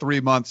 where the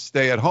 3-month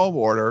stay-at-home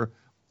order,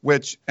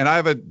 which, and I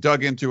haven't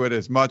dug into it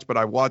as much, but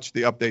I watched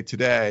the update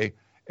today.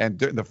 And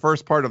the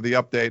first part of the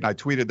update, and I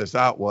tweeted this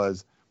out,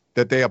 was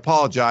that they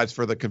apologized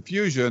for the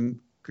confusion,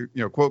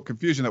 quote,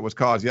 confusion that was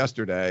caused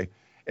yesterday.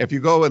 If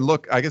you go and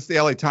look, I guess the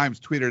LA Times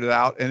tweeted it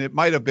out, and it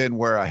might have been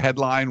where a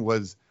headline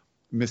was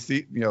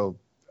deceiving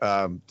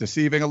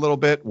a little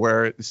bit,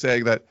 where it's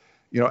saying that,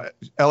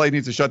 LA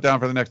needs to shut down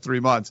for the next 3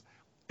 months.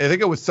 I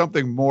think it was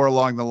something more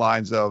along the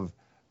lines of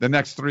the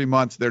next 3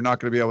 months, they're not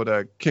going to be able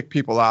to kick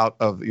people out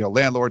of,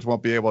 landlords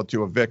won't be able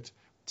to evict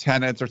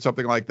tenants or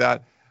something like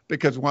that.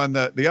 Because when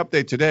the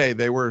update today,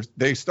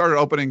 they started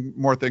opening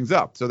more things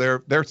up. So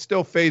they're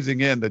still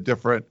phasing in the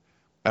different,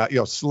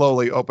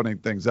 slowly opening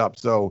things up.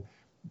 So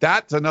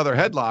that's another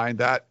headline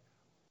that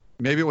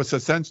maybe it was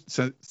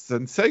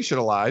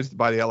sensationalized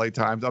by the LA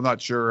Times. I'm not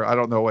sure. I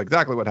don't know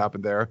exactly what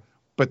happened there,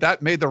 but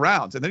that made the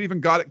rounds. And then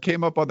even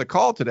came up on the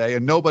call today,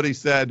 and nobody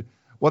said,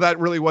 well, that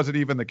really wasn't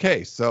even the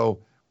case. So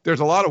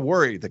there's a lot of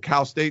worry. The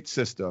Cal State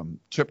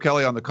system, Chip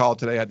Kelly on the call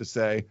today had to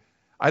say,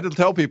 I had to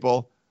tell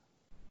people,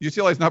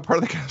 UCLA is not part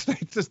of the Cal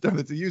State system.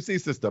 It's a UC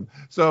system.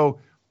 So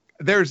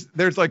there's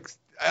like,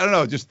 I don't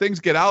know, just things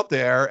get out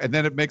there and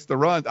then it makes the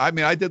run. I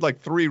mean, I did like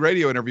 3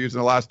 radio interviews in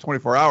the last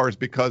 24 hours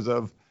because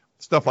of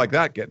stuff like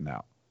that getting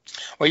out.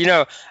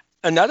 Well,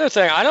 another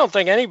thing, I don't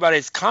think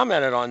anybody's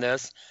commented on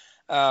this.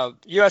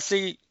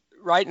 USC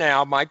right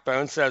now, Mike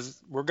Bones says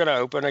we're going to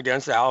open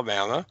against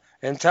Alabama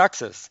and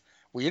Texas.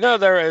 Well,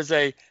 there is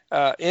a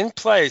in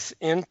place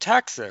in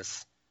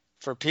Texas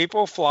for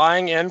people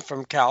flying in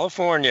from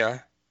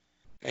California,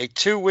 a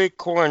 2-week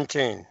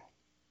quarantine.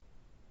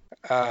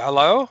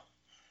 Hello?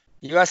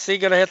 USC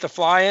going to have to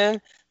fly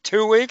in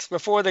 2 weeks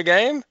before the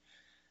game?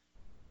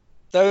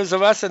 Those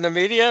of us in the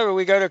media,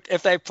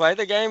 if they play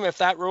the game, if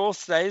that rule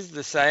stays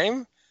the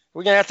same,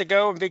 we're going to have to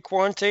go and be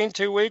quarantined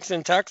 2 weeks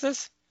in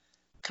Texas?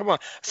 Come on.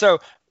 So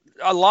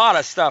a lot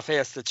of stuff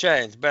has to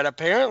change, but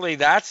apparently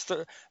that's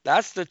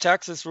the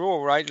Texas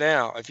rule right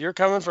now. If you're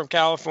coming from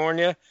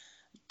California,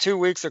 2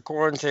 weeks of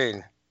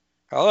quarantine.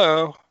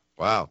 Hello.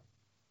 Wow.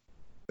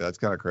 That's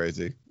kind of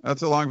crazy.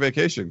 That's a long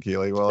vacation,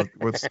 Keely. Well,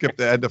 we'll skip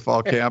the end of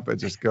fall camp and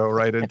just go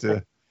right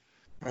into.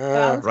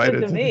 Sounds right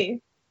good to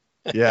me.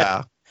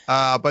 Yeah.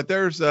 But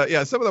there's, some of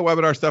the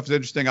webinar stuff is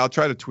interesting. I'll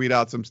try to tweet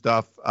out some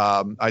stuff.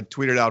 I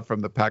tweeted out from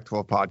the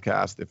Pac-12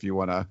 podcast if you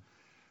want to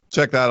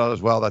check that out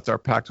as well. That's our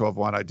Pac-12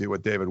 one I do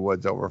with David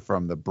Woods over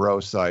from the Bro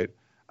site.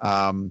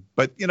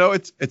 But,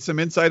 it's some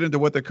insight into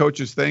what the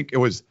coaches think. It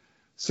was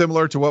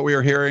similar to what we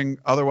were hearing.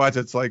 Otherwise,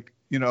 it's like,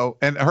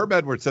 and Herm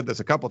Edwards said this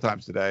a couple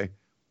times today.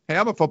 Hey,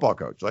 I'm a football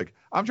coach. Like,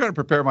 I'm trying to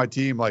prepare my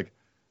team. Like,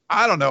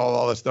 I don't know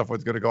all this stuff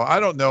was going to go. I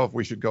don't know if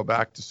we should go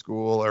back to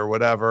school or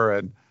whatever.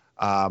 And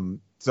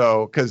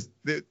so because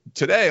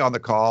today on the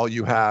call,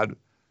 you had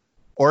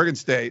Oregon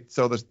State.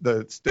 So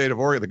the state of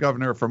Oregon, the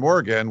governor from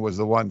Oregon was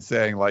the one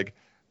saying, like,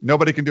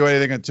 nobody can do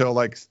anything until,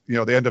 like,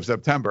 the end of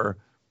September.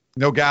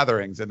 No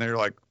gatherings. And they're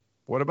like,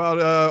 what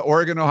about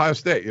Oregon, Ohio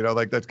State?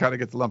 Like that kind of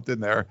gets lumped in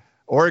there.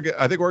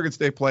 I think Oregon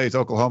State plays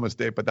Oklahoma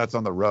State, but that's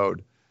on the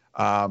road.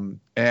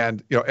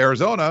 And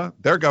Arizona,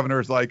 their governor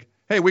is like,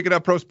 hey, we could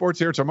have pro sports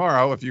here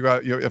tomorrow if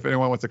if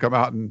anyone wants to come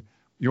out and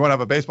you want to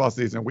have a baseball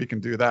season, we can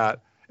do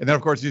that. And then,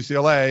 of course,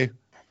 UCLA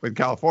in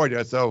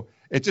California. So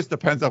it just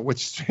depends on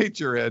which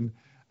state you're in.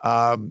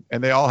 And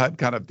they all had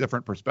kind of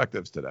different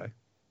perspectives today.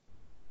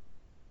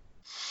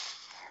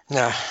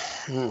 Yeah.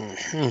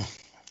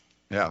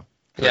 Yeah.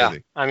 Crazy. Yeah.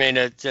 I mean,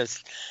 it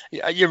just,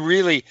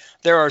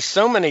 there are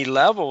so many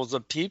levels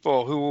of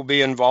people who will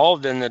be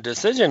involved in the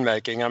decision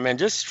making. I mean,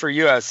 just for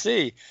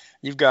USC,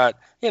 you've got,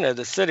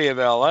 the city of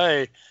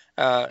LA,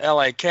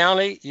 LA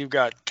County, you've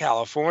got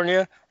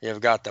California,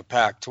 you've got the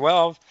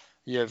Pac-12,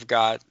 you've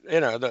got,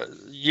 the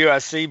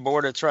USC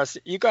Board of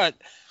Trustees. You got,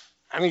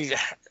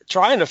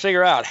 trying to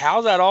figure out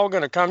how's that all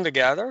going to come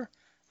together.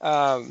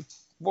 I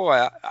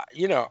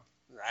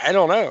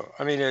don't know.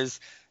 I mean,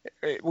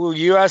 will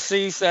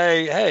USC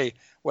say, hey,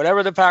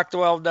 whatever the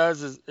Pac-12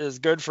 does is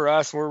good for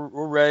us.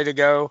 We're ready to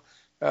go.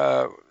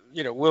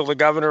 Will the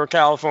governor of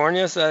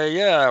California say,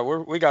 yeah,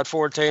 we got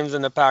 4 teams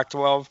in the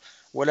Pac-12.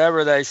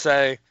 Whatever they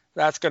say,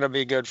 that's going to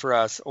be good for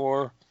us.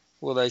 Or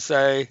will they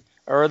say,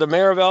 or the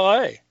mayor of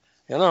LA,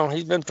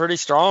 he's been pretty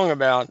strong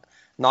about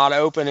not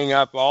opening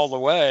up all the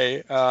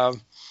way.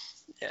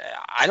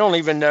 I don't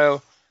even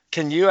know,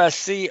 can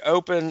USC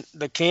open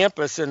the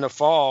campus in the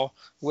fall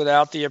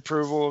without the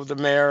approval of the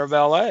mayor of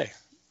LA?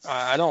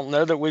 I don't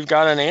know that we've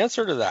got an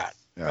answer to that.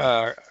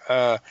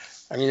 Yeah.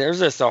 There's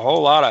just a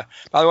whole lot of,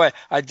 by the way,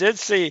 I did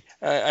see,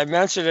 I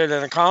mentioned it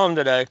in a column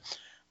today,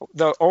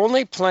 the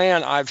only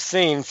plan I've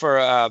seen for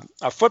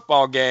a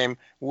football game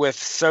with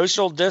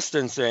social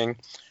distancing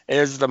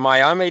is the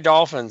Miami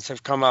Dolphins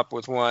have come up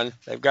with one.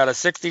 They've got a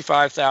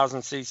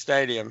 65,000 seat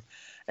stadium,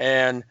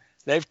 and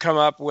they've come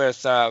up with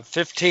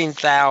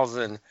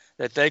 15,000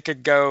 that they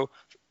could go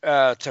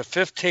to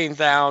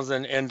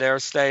 15,000 in their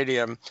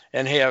stadium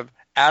and have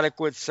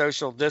adequate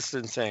social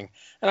distancing.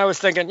 And I was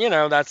thinking,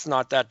 that's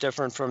not that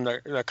different from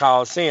the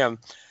Coliseum.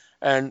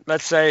 And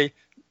let's say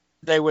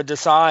they would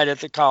decide at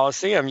the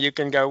Coliseum, you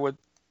can go with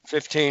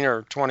 15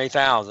 or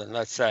 20,000,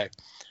 let's say.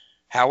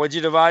 How would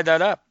you divide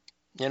that up?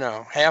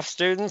 Half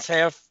students,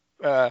 half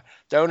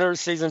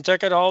donors, season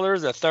ticket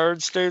holders, a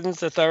third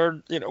students, a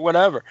third,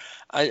 whatever.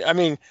 I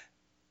mean,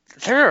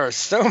 there are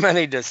so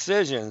many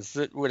decisions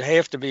that would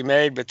have to be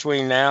made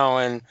between now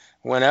and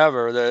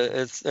whenever.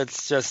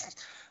 It's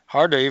just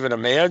hard to even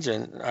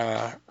imagine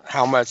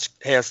how much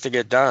has to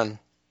get done.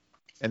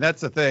 And that's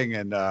the thing.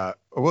 And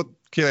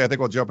Keely, I think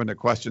we'll jump into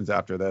questions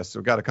after this.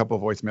 We've got a couple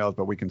of voicemails,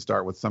 but we can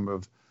start with some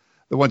of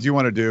the ones you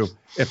want to do.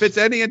 If it's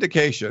any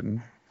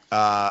indication,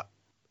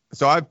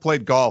 so I've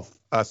played golf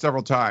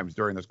several times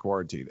during this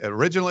quarantine.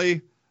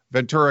 Originally,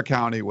 Ventura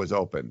County was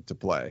open to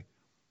play.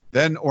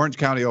 Then Orange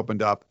County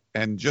opened up,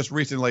 and just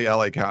recently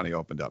LA County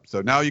opened up.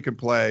 So now you can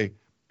play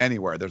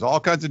anywhere. There's all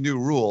kinds of new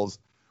rules.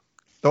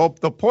 The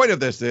point of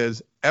this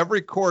is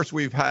every course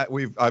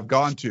I've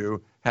gone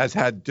to has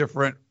had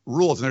different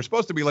rules, and they're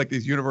supposed to be like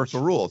these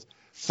universal rules.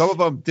 Some of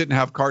them didn't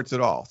have carts at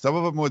all. Some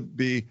of them would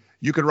be,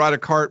 you could ride a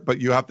cart,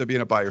 but you have to be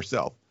in it by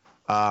yourself.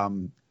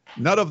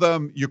 None of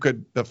them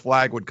the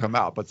flag would come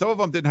out, but some of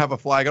them didn't have a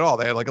flag at all.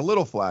 They had like a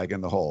little flag in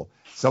the hole.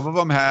 Some of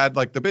them had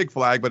like the big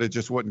flag, but it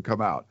just wouldn't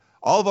come out.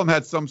 All of them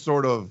had some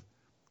sort of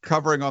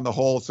covering on the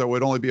hole, so it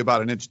would only be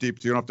about an inch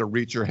deep, so you don't have to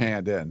reach your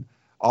hand in.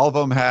 All of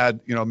them had,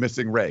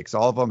 missing rakes.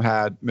 All of them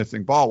had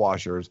missing ball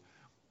washers,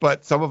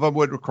 but some of them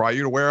would require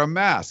you to wear a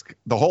mask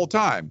the whole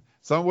time.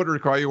 Some would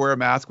require you to wear a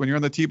mask when you're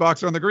in the tee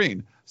box or on the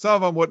green.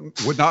 Some of them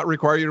would not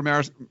require you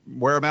to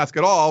wear a mask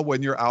at all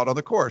when you're out on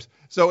the course.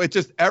 So it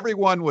just,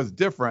 everyone was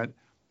different.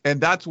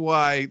 And that's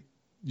why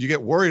you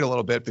get worried a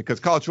little bit, because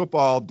college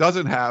football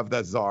doesn't have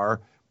that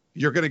czar.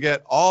 You're going to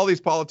get all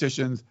these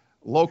politicians,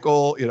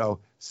 local,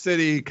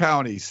 city,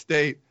 county,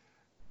 state,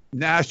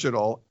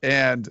 national,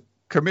 and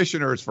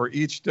commissioners for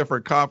each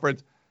different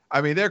conference.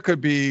 I mean, there could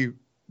be,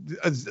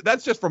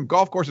 that's just from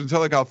golf courses in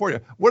Southern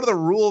California. What are the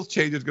rules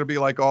changes going to be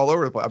like all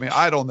over the place? I mean,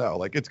 I don't know.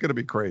 Like, it's going to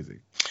be crazy.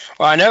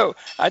 Well, I know.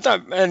 I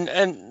thought,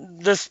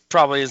 and this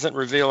probably isn't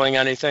revealing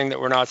anything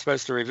that we're not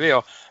supposed to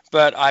reveal,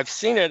 but I've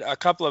seen it a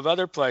couple of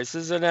other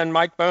places, and then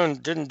Mike Bone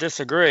didn't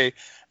disagree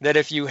that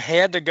if you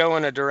had to go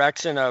in a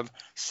direction of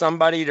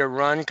somebody to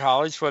run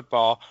college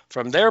football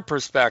from their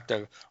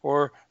perspective,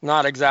 or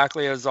not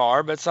exactly a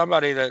czar, but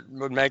somebody that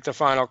would make the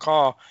final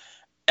call,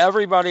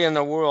 everybody in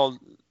the world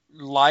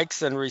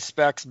likes and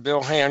respects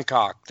Bill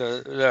Hancock,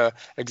 the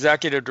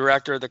executive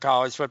director of the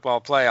college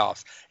football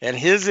playoffs. And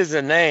his is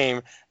a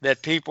name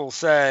that people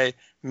say,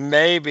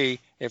 maybe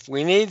if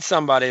we need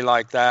somebody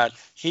like that,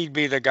 he'd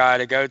be the guy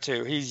to go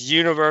to. He's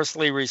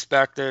universally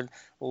respected,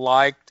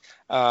 liked,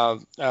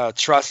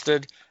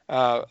 trusted,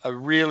 a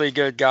really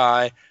good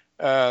guy.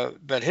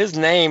 But his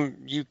name,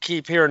 you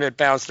keep hearing it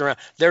bounced around.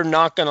 They're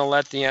not going to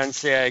let the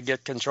NCAA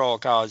get control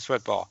of college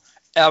football,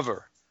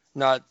 ever.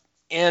 Not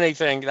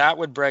anything. That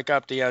would break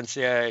up the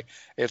NCAA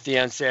if the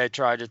NCAA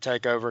tried to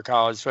take over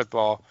college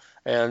football,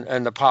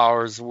 and the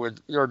powers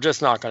are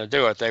just not going to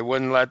do it. They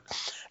wouldn't let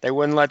the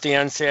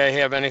NCAA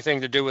have anything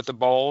to do with the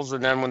bowls.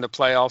 And then when the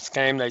playoffs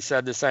came, they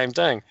said the same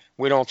thing.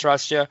 We don't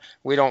trust you.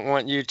 We don't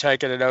want you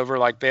taking it over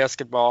like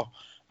basketball.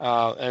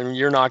 and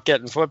you're not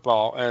getting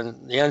football.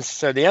 And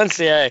so the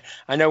NCAA,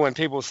 I know when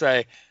people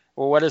say,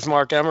 well, what does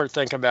Mark Emmert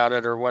think about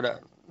it, or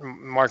what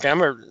Mark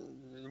Emmert,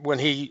 when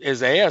he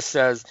is asked,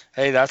 says,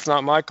 hey, that's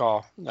not my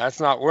call.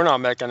 We're not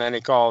making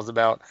any calls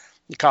about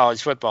the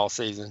college football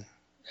season.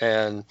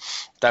 And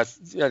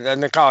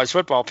the college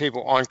football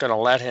people aren't going to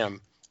let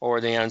him or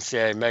the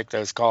NCAA make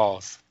those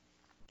calls.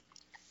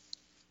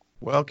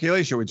 Well,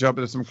 Keely, should we jump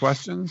into some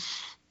questions?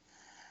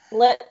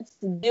 Let's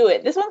do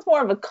it. This one's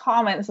more of a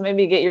comment, so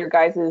maybe get your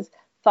guys'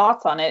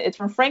 thoughts on it. It's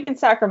from Frank in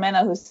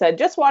Sacramento, who said,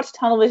 just watch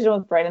Tunnel Vision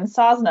with Brandon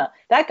Sosna.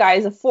 That guy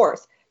is a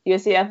force.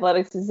 USC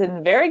Athletics is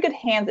in very good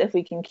hands if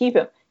we can keep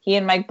him. He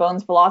and Mike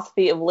Bohn's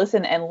philosophy of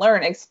listen and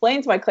learn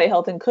explains why Clay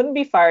Helton couldn't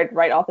be fired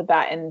right off the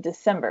bat in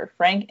December.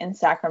 Frank in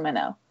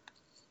Sacramento.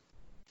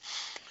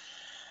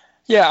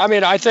 Yeah, I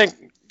mean, I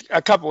think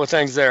a couple of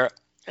things there.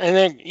 I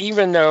think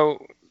even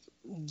though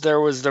there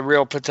was the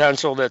real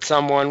potential that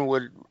someone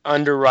would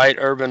underwrite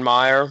Urban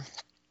Meyer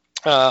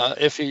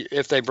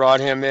if they brought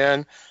him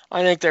in,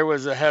 I think there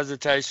was a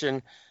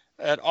hesitation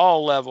at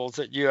all levels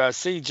at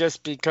USC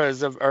just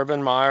because of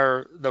Urban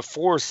Meyer, the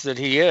force that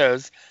he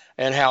is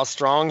and how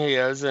strong he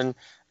is, and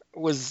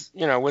was,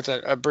 with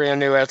a brand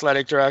new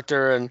athletic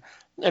director and,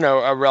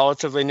 a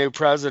relatively new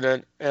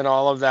president and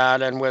all of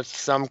that, and with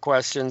some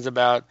questions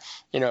about,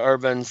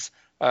 Urban's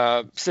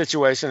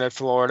situation at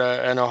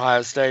Florida and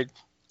Ohio State.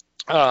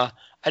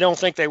 I don't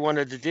think they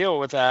wanted to deal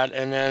with that.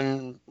 And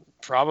then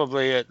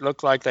probably it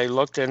looked like they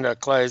looked into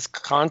Clay's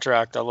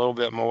contract a little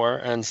bit more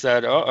and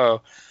said,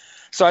 uh-oh.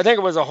 So I think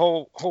it was a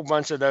whole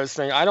bunch of those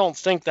things. I don't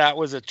think that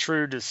was a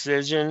true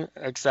decision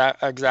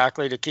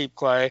exactly to keep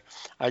Clay.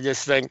 I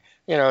just think,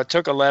 it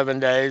took 11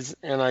 days,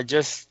 and I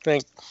just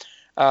think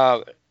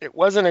it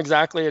wasn't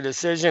exactly a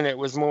decision. It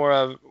was more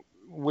of,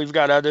 we've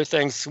got other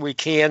things we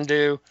can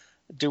do.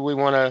 Do we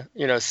want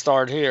to,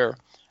 start here?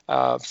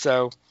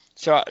 So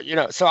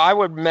I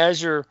would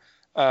measure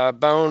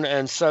Bohn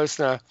and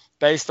Sosna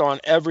based on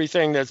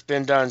everything that's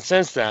been done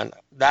since then.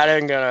 That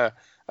ain't gonna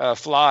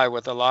fly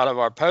with a lot of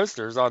our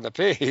posters on the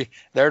P.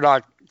 They're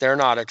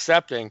not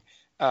accepting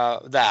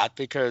that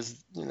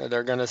because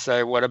they're going to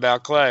say, what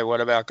about Clay? What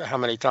about, how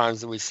many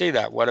times do we see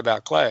that? What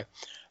about Clay?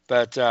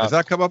 But does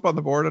that come up on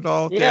the board at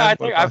all? Yeah, I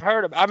think I've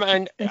heard of.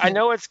 I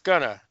know it's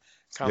gonna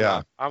come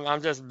up.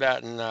 I'm just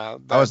betting. I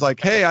was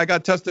like, hey, I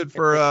got tested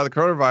for the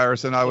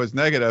coronavirus and I was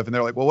negative, and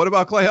they're like, well, what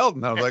about Clay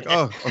Helton? I was like,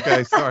 oh,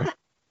 okay, sorry.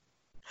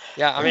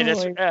 Yeah, I mean,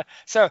 it's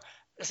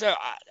so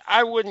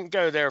I wouldn't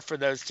go there for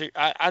those two.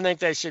 I think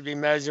they should be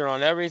measured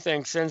on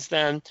everything since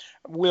then.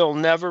 We'll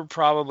never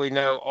probably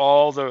know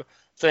all the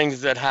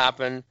things that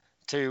happened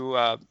to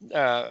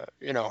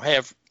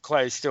have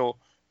Clay still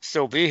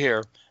be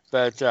here,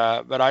 but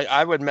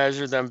I would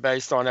measure them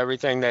based on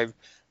everything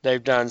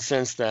they've done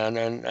since then,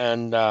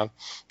 and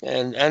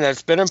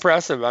it's been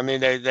impressive. I mean,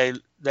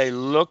 they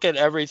look at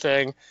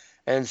everything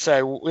and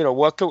say,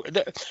 what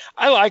could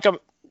I like them.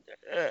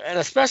 And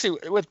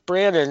especially with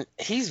Brandon,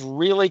 he's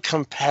really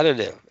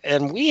competitive,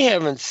 and we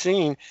haven't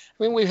seen.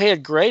 I mean, we've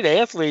had great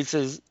athletes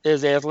as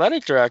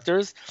athletic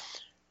directors,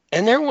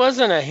 and there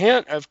wasn't a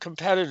hint of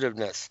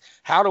competitiveness.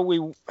 How do we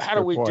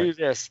do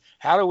this?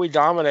 How do we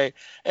dominate?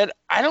 And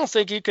I don't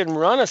think you can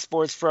run a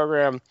sports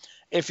program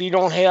if you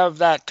don't have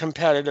that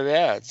competitive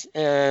edge.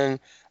 And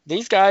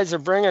these guys are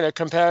bringing a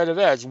competitive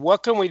edge.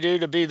 What can we do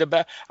to be the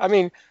best? I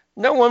mean,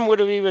 no one would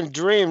have even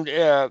dreamed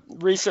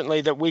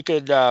recently that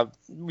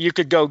you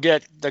could go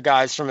get the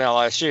guys from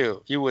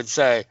LSU. You would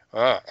say,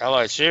 oh,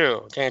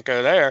 LSU, can't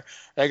go there.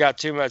 They got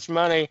too much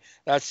money.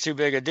 That's too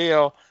big a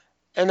deal.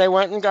 And they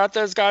went and got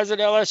those guys at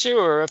LSU.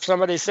 Or if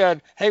somebody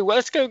said, hey, well,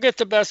 let's go get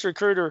the best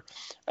recruiter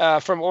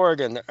from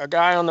Oregon. A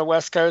guy on the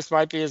West Coast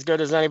might be as good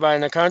as anybody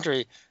in the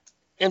country.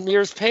 In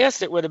years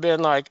past, it would have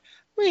been like,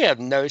 we have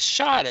no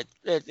shot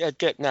at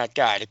getting that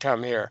guy to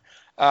come here.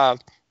 And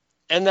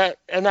that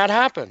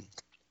happened.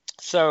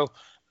 So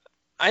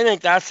I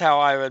think that's how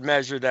I would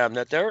measure them,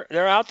 that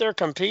they're out there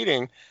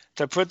competing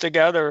to put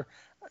together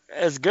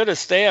as good a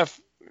staff,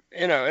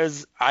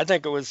 as I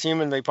think it was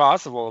humanly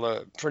possible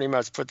to pretty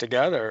much put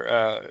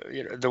together,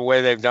 the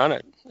way they've done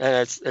it.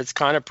 And it's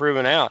kind of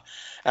proven out.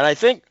 And I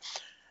think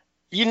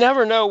you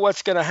never know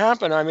what's going to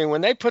happen. I mean,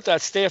 when they put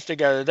that staff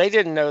together, they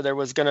didn't know there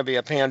was going to be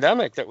a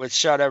pandemic that would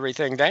shut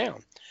everything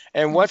down.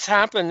 And what's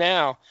happened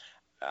now,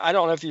 I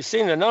don't know if you've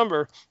seen the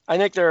number, I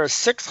think there are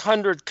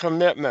 600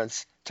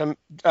 commitments to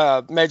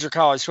major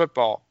college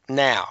football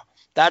now.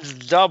 That's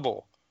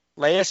double.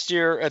 Last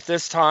year at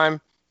this time,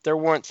 there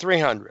weren't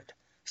 300.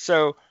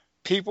 So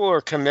people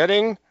are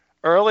committing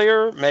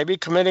earlier, maybe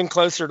committing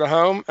closer to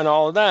home and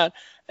all of that.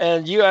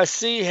 And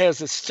USC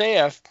has a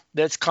staff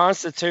that's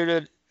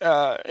constituted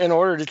in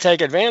order to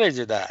take advantage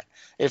of that.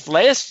 If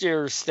last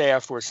year's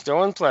staff were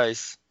still in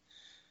place,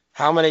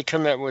 how many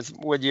commitments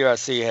would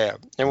USC have?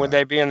 And would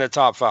they be in the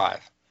top 5?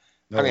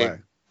 No way.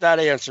 That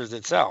answers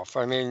itself.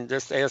 I mean,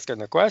 just asking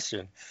the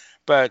question.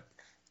 But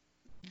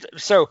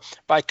so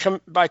by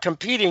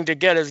competing to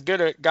get as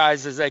good a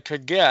guys as they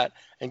could get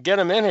and get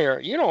them in here,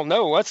 you don't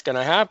know what's going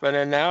to happen.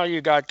 And now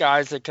you got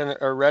guys that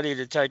are ready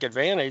to take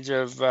advantage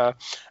of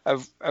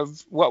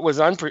what was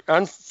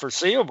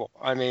unforeseeable.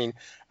 I mean,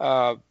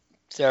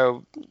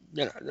 so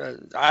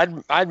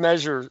I'd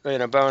measure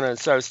Bona and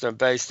Sosa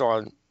based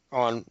on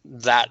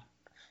that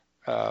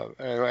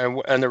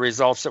and the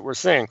results that we're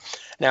seeing.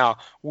 Now,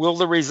 will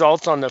the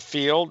results on the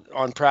field,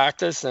 on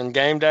practice and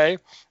game day,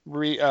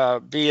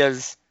 be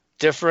as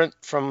different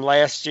from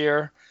last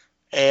year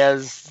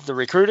as the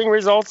recruiting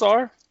results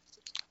are?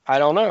 I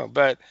don't know,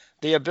 but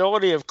the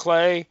ability of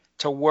Clay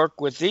to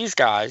work with these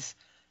guys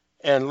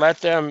and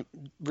let them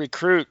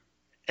recruit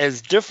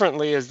as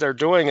differently as they're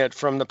doing it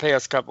from the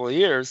past couple of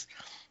years,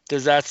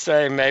 does that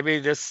say maybe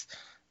this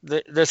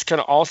can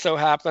also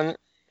happen,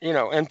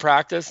 in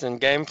practice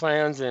and game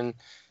plans and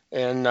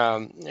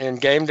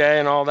game day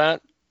and all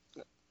that?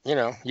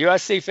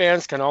 USC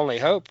fans can only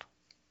hope.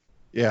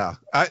 Yeah,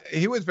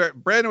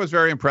 Brandon was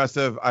very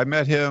impressive. I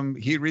met him.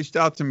 He reached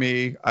out to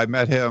me. I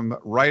met him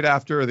right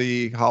after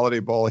the Holiday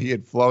Bowl. He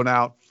had flown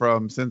out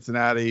from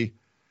Cincinnati,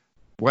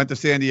 went to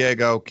San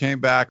Diego, came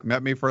back,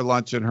 met me for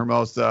lunch in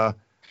Hermosa.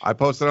 I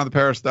posted on the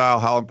Peristyle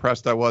how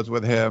impressed I was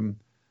with him.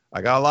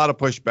 I got a lot of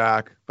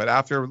pushback, but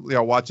after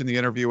watching the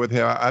interview with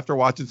him, after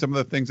watching some of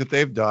the things that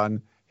they've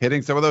done,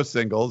 hitting some of those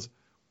singles,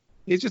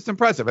 he's just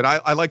impressive. And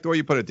I like the way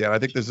you put it, Dan. I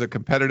think this is a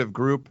competitive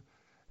group.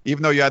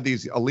 Even though you had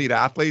these elite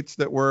athletes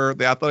that were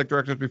the athletic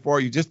directors before,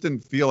 you just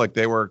didn't feel like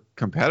they were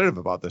competitive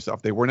about this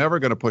stuff. They were never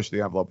going to push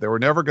the envelope. They were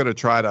never going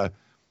to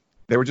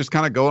they were just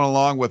kind of going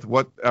along with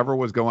whatever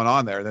was going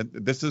on there. And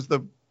this is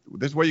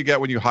what you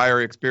get when you hire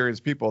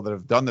experienced people that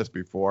have done this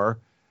before.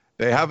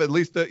 They have at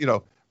least,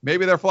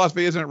 maybe their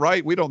philosophy isn't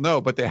right. We don't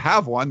know, but they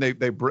have one.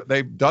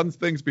 They've done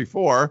things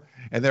before,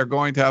 and they're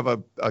going to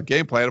have a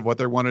game plan of what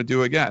they want to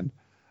do again.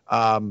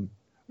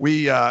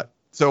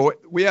 So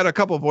we had a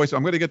couple of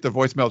I'm going to get the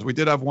voicemails. We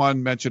did have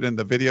one mentioned in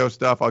the video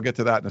stuff. I'll get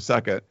to that in a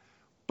second.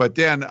 But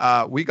Dan,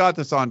 we got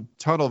this on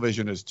Tunnel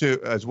Vision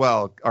as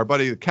well. Our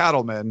buddy the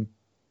Cattleman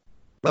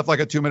left like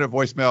a 2-minute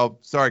voicemail.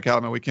 Sorry,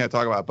 Cattleman, we can't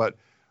talk about it. But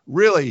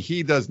really,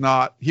 he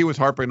was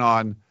harping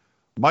on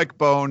Mike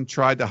Bohn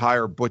tried to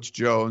hire Butch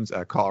Jones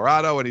at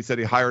Colorado, and he said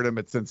he hired him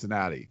at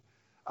Cincinnati.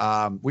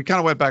 We kind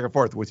of went back and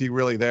forth. Was he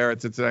really there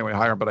at Cincinnati when he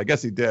hired him? But I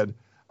guess he did.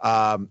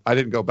 I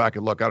didn't go back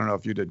and look. I don't know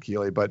if you did,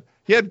 Keely, but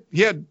he had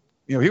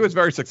he was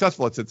very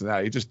successful at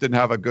Cincinnati. He just didn't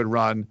have a good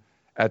run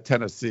at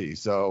Tennessee.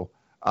 So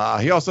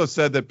he also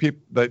said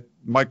that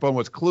Mike Bohn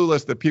was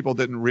clueless, that people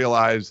didn't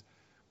realize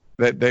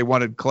that they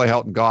wanted Clay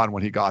Helton gone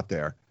when he got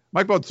there.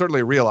 Mike Bohn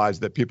certainly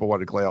realized that people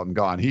wanted Clay Helton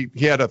gone. He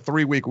had a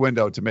 3-week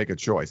window to make a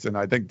choice, and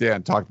I think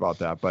Dan talked about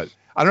that. But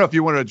I don't know if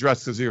you want to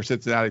address, because of your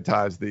Cincinnati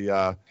ties,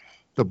 the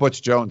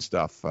Butch Jones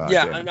stuff.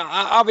 Yeah, no,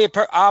 I'll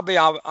be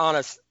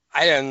honest.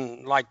 I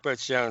didn't like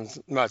Butch Jones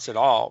much at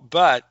all,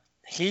 but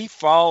he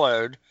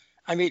followed.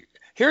 I mean,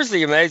 here's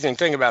the amazing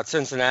thing about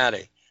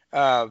Cincinnati.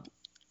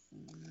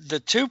 The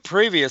 2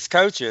 previous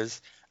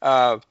coaches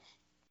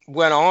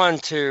went on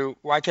to,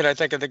 why can't I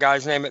think of the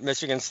guy's name at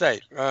Michigan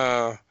State?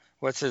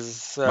 What's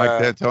his?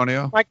 Mike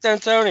D'Antonio. Mike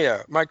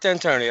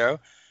D'Antonio,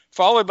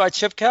 followed by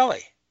Chip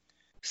Kelly.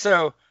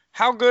 So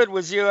how good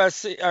was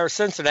USC or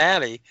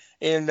Cincinnati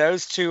in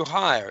those 2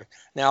 hires?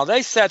 Now,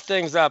 they set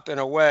things up in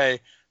a way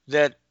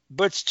that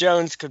Butch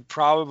Jones could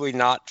probably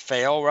not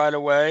fail right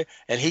away,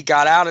 and he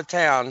got out of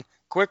town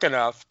quick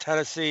enough.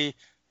 Tennessee,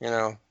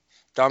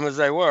 dumb as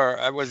they were,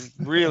 it was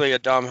really a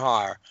dumb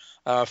hire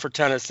for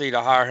Tennessee to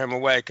hire him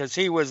away, because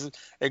he was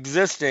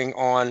existing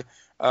on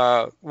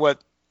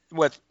what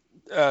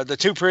the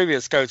 2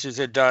 previous coaches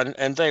had done,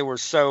 and they were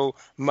so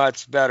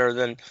much better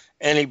than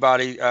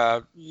anybody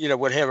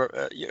would have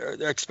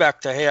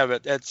expect to have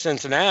at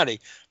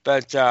Cincinnati.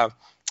 But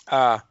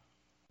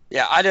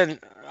yeah, I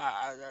didn't.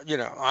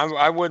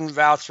 I wouldn't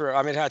vouch for.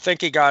 I mean, I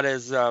think he got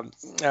his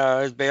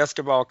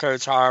basketball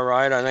coach hire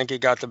right. I think he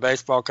got the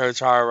baseball coach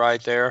hire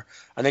right there.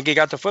 I think he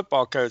got the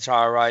football coach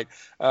hire right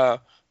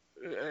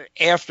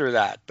after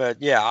that.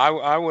 But yeah,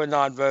 I would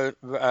not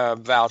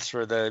vouch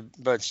for the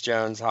Butch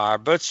Jones hire.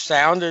 Butch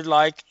sounded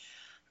like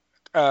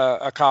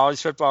a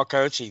college football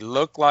coach. He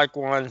looked like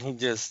one.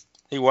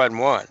 He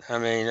wasn't one. I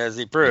mean, as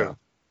he proved. Yeah.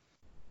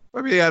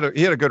 I mean, he had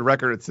a good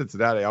record at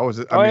Cincinnati.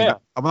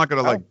 I'm not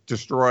going to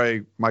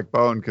destroy Mike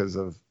Bohn because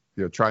of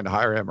trying to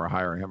hire him or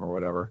hiring him or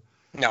whatever.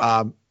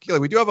 No. Keely,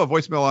 we do have a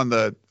voicemail on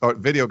the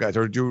video, guys.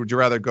 Or would you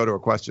rather go to a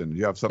question? Do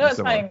you have something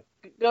similar? Fine.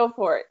 Go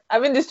for it.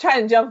 I've been just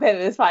trying to jump in.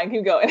 It's fine.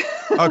 Keep going.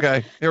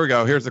 Okay, here we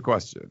go. Here's the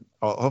question.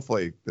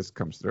 Hopefully this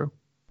comes through.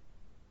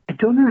 I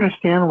don't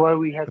understand why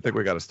we had. I think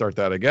we got to start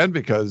that again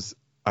because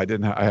I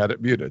had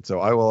it muted.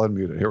 So I will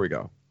unmute it. Here we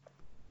go.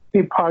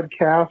 Hey,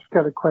 podcast.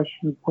 Got a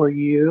question for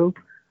you.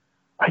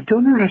 I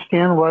don't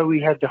understand why we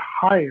had to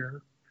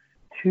hire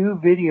 2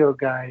 video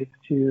guys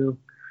to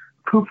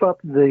proof up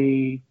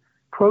the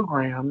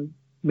program,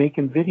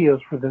 making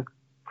videos for the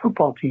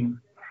football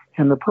team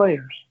and the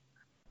players.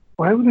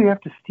 Why would we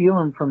have to steal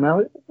them from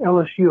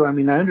LSU? I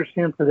mean, I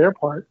understand for their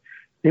part,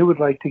 they would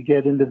like to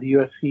get into the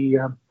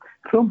USC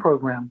film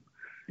program,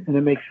 and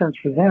it makes sense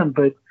for them.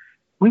 But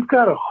we've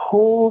got a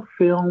whole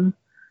film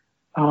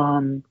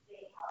section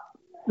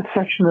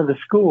of the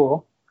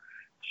school,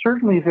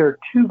 certainly there are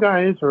 2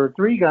 guys or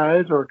 3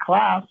 guys or a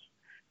class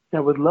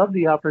that would love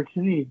the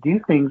opportunity to do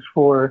things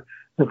for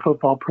the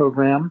football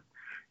program.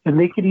 And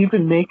they could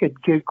even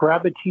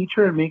grab a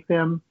teacher and make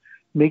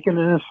it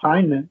an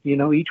assignment,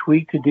 each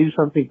week to do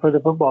something for the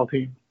football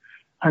team.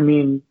 I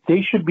mean,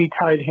 they should be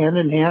tied hand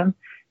in hand.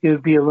 It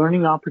would be a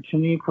learning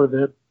opportunity for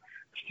the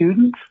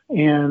students.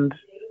 And,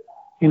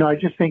 I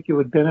just think it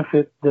would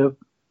benefit the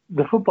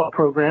football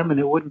program and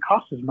it wouldn't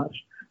cost as much.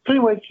 So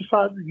anyway, just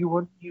thought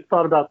you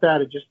thought about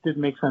that. It just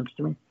didn't make sense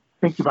to me.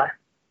 Thank you. Bye.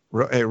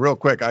 Hey, real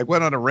quick. I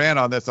went on a rant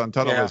on this on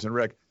Tunnel Vision,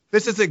 Rick.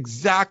 This is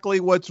exactly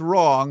what's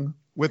wrong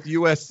with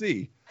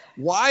USC.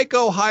 Why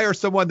go hire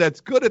someone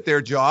that's good at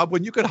their job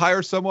when you could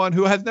hire someone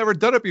who has never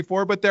done it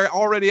before, but they're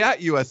already at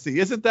USC?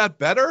 Isn't that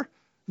better?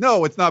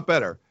 No, it's not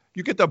better.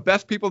 You get the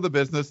best people in the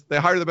business. They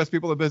hire the best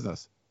people in the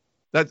business.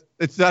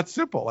 It's that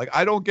simple. Like,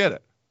 I don't get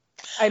it.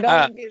 I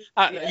don't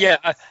get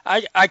it.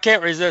 I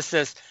can't resist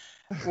this.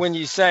 When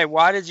you say,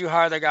 why did you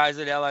hire the guys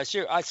at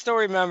LSU? I still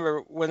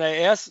remember when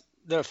they asked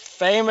the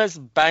famous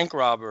bank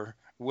robber,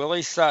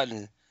 Willie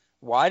Sutton,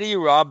 why do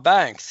you rob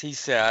banks? He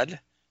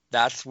said,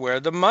 that's where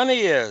the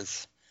money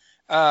is.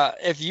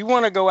 If you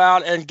want to go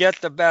out and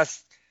get the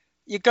best,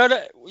 you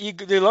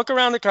look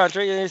around the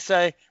country and you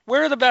say,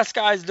 where are the best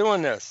guys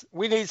doing this?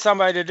 We need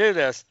somebody to do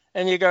this.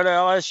 And you go to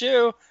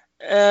LSU,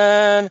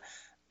 and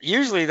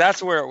usually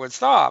that's where it would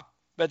stop.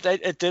 But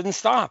it didn't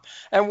stop.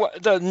 And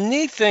the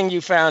neat thing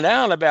you found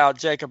out about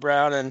Jacob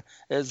Brown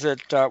is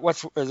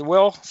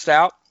Will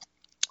Stout,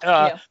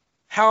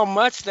 how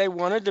much they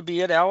wanted to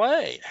be at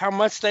LA, how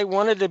much they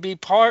wanted to be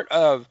part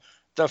of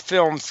the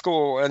film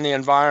school and the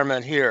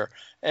environment here.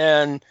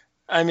 And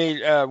I mean,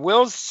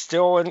 Will's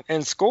still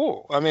in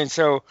school. I mean,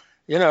 so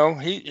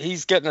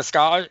he's getting a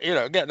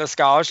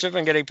scholarship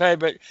and getting paid.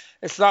 But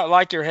it's not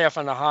like you're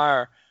having to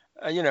hire,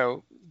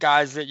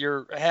 guys that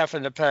you're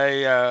having to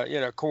pay,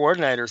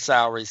 coordinator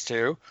salaries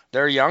to.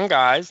 They're young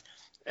guys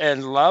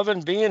and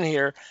loving being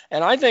here.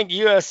 And I think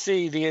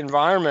USC, the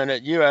environment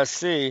at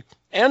USC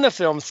and the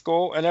film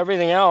school and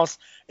everything else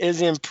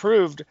is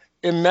improved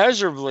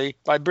immeasurably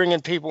by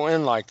bringing people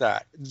in like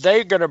that.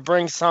 They're going to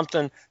bring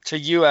something to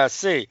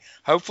USC.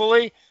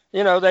 Hopefully,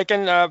 they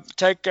can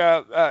take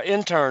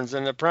interns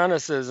and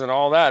apprentices and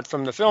all that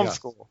from the film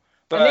school.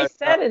 But and they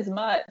said as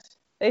much.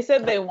 They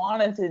said they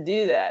wanted to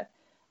do that.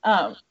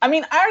 I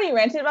mean, I already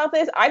ranted about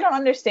this. I don't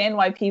understand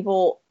why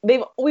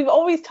we've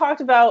always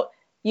talked about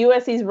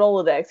USC's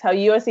Rolodex, how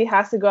USC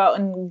has to go out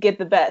and get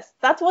the best.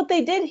 That's what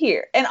they did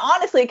here. And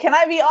honestly, can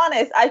I be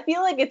honest? I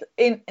feel like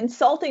it's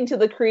insulting to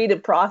the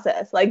creative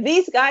process. Like,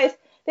 these guys,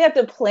 they have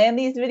to plan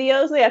these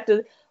videos. They have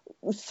to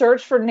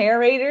search for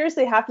narrators.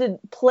 They have to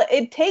play.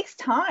 It takes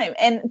time.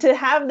 And to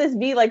have this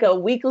be like a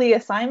weekly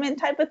assignment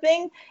type of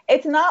thing,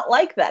 it's not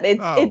like that.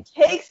 It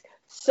takes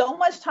so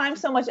much time,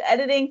 so much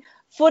editing,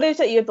 footage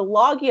that you have to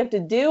log, you have to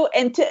do,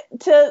 and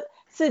to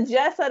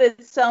suggest that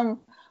it's some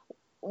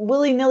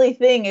willy-nilly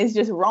thing is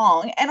just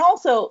wrong. And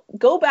also,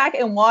 go back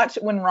and watch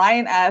when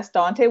Ryan asked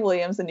Dante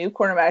Williams, the new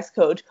cornerbacks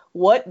coach,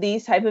 what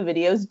these type of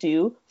videos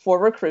do for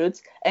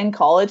recruits and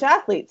college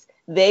athletes.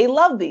 They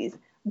love these.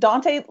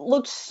 Dante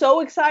looked so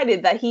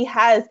excited that he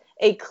has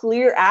a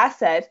clear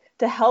asset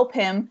to help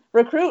him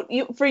recruit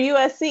for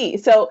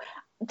USC. So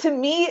to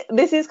me,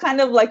 this is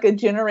kind of like a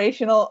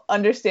generational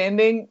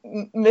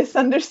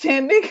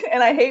misunderstanding.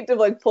 And I hate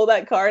to pull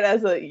that card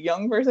as a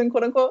young person,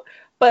 quote unquote.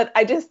 But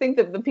I just think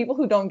that the people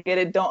who don't get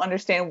it don't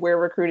understand where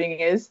recruiting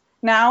is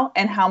now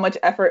and how much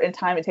effort and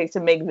time it takes to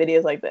make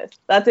videos like this.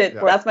 That's it.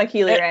 Yeah. That's my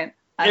Keely rant.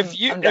 If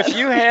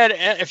you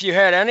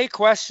had any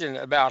question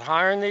about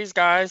hiring these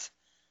guys,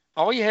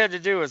 all you had to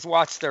do is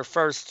watch the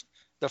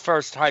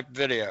first hype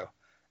video,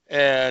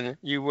 and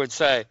you would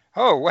say,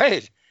 "Oh,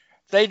 wait,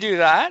 they do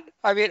that?"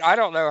 I mean, I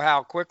don't know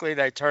how quickly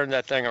they turned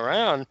that thing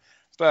around,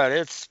 but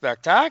it's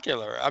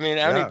spectacular. I mean,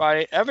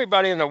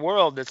 everybody in the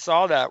world that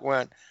saw that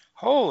went,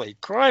 holy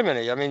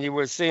criminy. I mean, you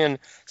were seeing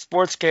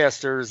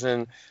sportscasters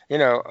and,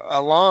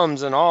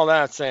 alums and all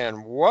that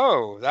saying,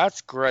 whoa,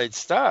 that's great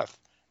stuff.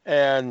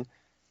 And,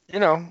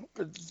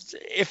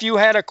 if you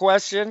had a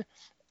question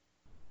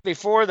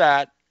before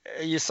that,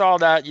 you saw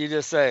that, you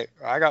just say,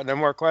 I got no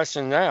more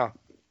questions now.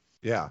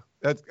 Yeah,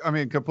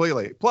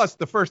 completely. Plus,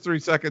 the first 3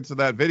 seconds of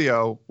that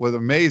video was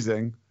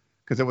amazing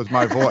because it was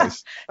my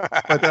voice.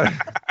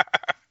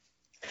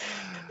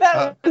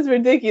 That was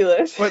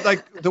ridiculous. But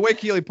the way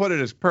Keely put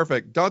it is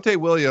perfect. Dante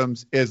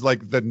Williams is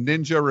like the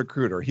ninja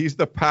recruiter. He's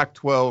the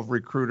Pac-12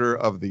 recruiter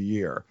of the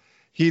year.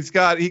 He's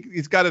got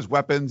his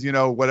weapons,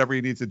 whatever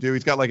he needs to do.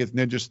 He's got his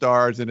ninja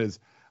stars and his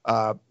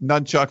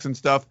nunchucks and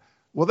stuff.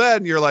 Well,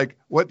 then you're like,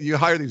 what? You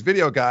hire these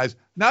video guys.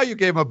 Now you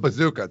gave him a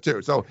bazooka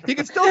too. So he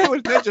can still do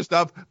his ninja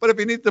stuff, but if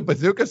he needs to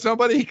bazooka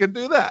somebody, he can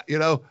do that.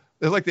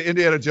 There's the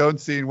Indiana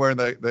Jones scene where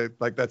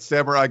that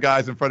samurai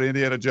guy's in front of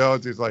Indiana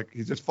Jones.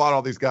 He's just fought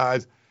all these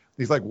guys.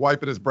 He's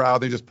wiping his brow.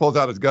 And he just pulls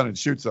out his gun and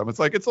shoots them. It's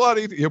a lot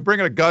easier. You're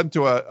bringing a gun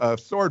to a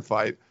sword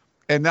fight.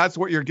 And that's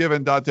what you're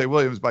giving Dante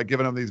Williams by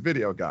giving him these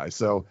video guys.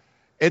 So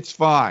it's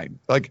fine.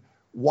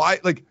 Why?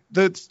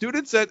 the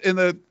students in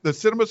the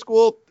cinema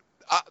school,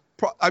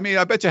 I mean,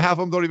 I bet you half of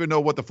them don't even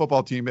know what the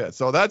football team is.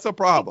 So that's a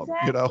problem.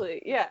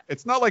 Exactly. Yeah.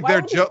 It's not like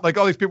Why like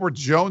all these people were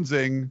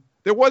jonesing.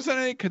 There wasn't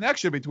any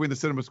connection between the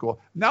cinema school.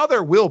 Now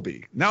there will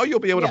be. Now you'll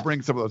be able to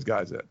bring some of those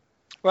guys in.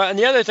 Well, and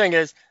the other thing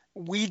is,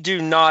 we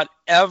do not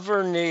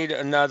ever need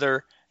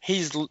another.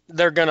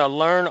 They're going to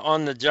learn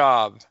on the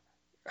job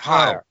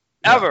hire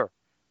ever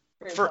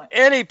for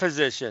any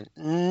position.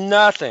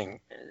 Nothing.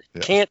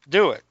 Can't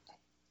do it.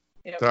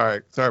 Yep.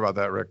 Sorry about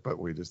that, Rick, but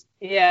we just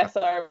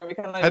sorry. We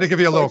kind of had to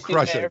give you a little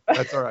crushing.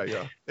 That's all right.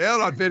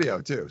 And on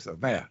video too. So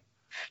man,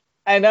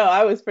 I know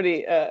I was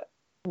pretty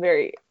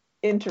very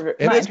introvert.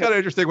 It is kind of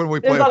interesting when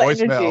we play a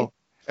voicemail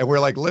and we're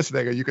like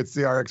listening and you can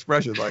see our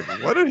expressions like,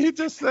 what did he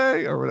just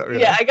say? Or whatever.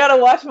 Yeah, I gotta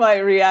watch my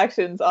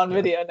reactions on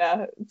video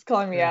now. It's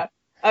calling me out.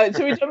 Should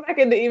we jump back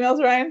into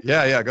emails, Ryan?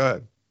 Yeah, go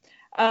ahead.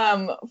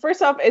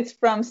 First off, it's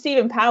from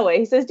Stephen Poway.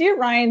 He says, Dear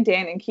Ryan,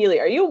 Dan, and Keely,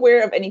 are you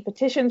aware of any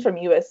petitions from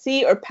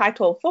USC or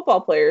Pac-12 football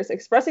players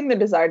expressing their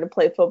desire to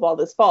play football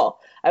this fall?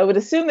 I would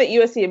assume that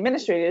USC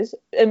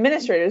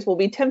administrators will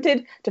be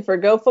tempted to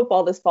forgo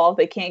football this fall if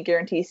they can't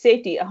guarantee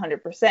safety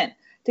 100%.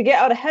 To get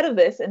out ahead of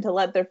this and to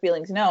let their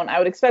feelings known, I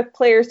would expect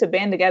players to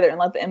band together and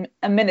let the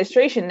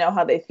administration know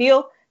how they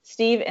feel.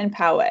 Steve and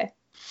Poway.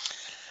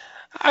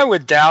 I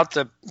would doubt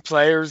that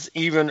players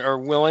even are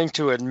willing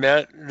to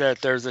admit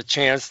that there's a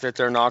chance that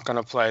they're not going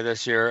to play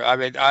this year. I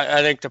mean,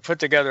 I think to put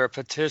together a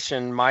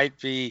petition might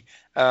be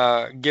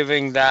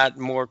giving that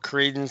more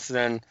credence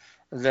than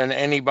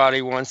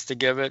anybody wants to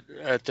give it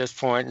at this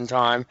point in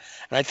time.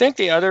 And I think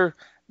the other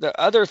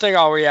thing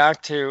I'll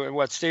react to and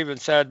what Stephen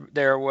said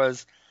there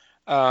was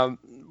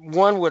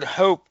one would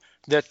hope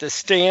that the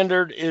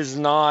standard is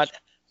not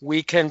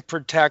we can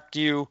protect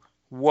you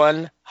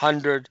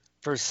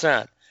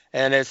 100%.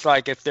 And it's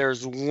like if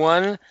there's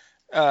one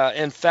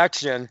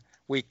infection,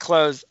 we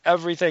close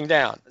everything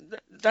down.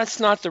 That's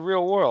not the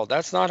real world.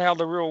 That's not how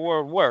the real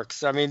world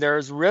works. I mean,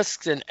 there's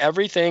risks in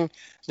everything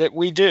that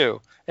we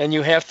do, and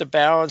you have to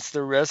balance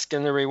the risk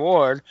and the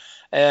reward.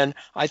 And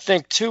I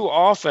think too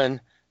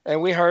often,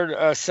 and we heard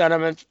a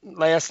sentiment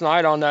last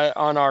night on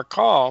our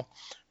call,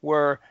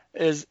 where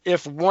is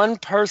if one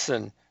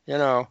person,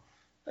 and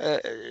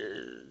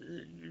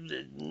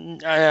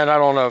I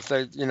don't know if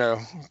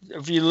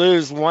if you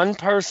lose one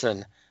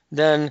person,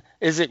 then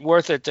is it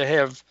worth it to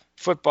have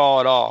football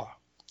at all?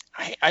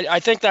 I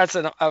think that's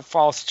a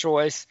false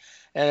choice,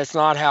 and it's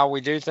not how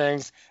we do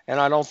things. And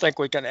I don't think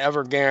we can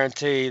ever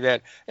guarantee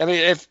that. I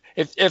mean,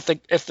 if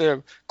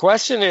the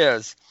question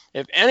is,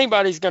 if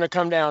anybody's going to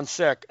come down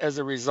sick as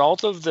a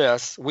result of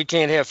this, we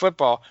can't have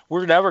football.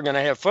 We're never going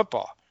to have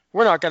football.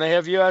 We're not going to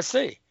have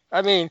USC.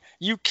 I mean,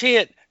 you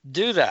can't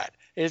do that.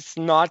 It's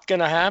not going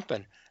to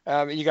happen.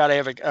 You got to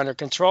have it under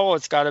control.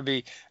 It's got to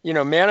be,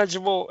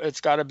 manageable.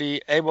 It's got to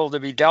be able to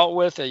be dealt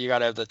with. You got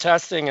to have the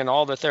testing and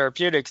all the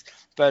therapeutics,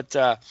 but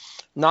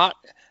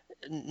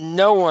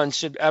no one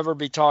should ever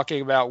be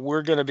talking about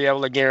we're going to be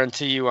able to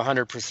guarantee you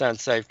 100%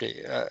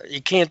 safety.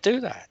 You can't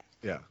do that.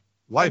 Yeah.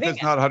 Life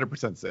is not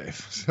 100%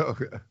 safe. So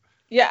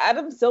yeah,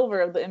 Adam Silver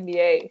of the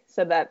NBA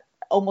said that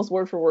almost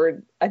word for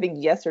word, I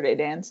think yesterday,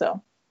 Dan.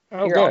 So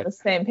you're on the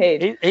same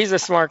page. He's a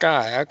smart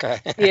guy. Okay.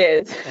 He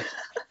is.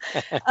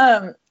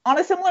 On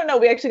a similar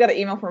note, we actually got an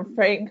email from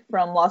Frank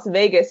from Las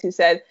Vegas who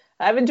said,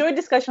 I've enjoyed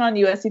discussion on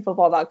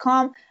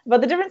USCfootball.com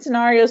about the different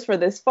scenarios for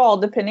this fall,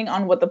 depending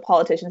on what the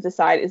politicians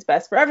decide is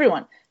best for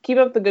everyone. Keep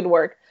up the good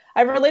work. I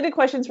have related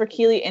questions for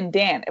Keely and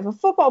Dan. If a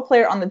football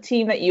player on the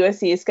team that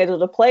USC is scheduled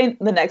to play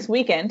the next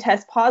weekend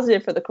tests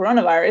positive for the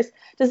coronavirus,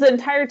 does the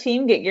entire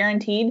team get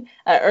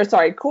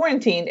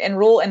quarantined and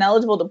rule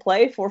ineligible to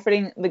play,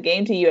 forfeiting the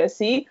game to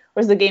USC,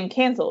 or is the game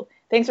canceled?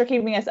 Thanks for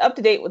keeping us up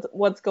to date with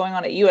what's going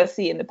on at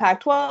USC and the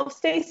Pac-12.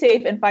 Stay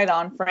safe and fight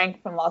on.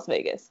 Frank from Las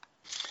Vegas.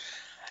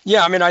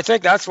 Yeah, I mean, I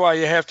think that's why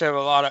you have to have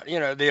a lot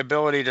of, the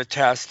ability to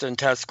test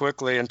test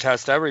quickly and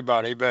test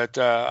everybody. But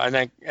I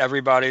think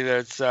everybody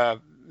that's,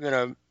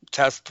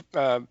 test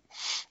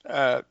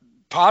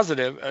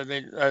positive,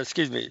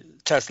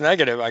 test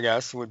negative, I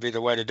guess, would be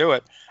the way to do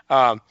it,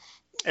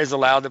 is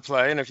allowed to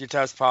play. And if you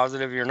test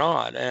positive, you're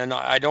not. And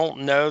I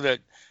don't know that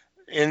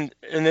in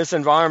this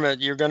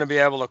environment, you're going to be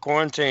able to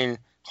quarantine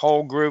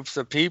whole groups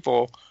of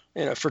people,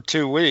 for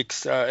 2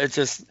 weeks.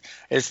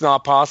 It's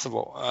not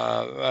possible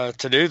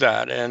to do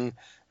that. And,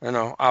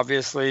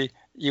 obviously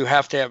you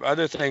have to have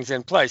other things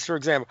in place. For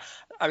example,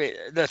 I mean,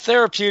 the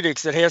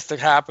therapeutics that has to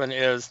happen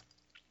is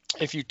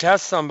if you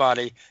test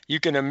somebody, you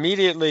can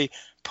immediately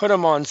put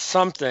them on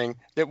something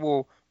that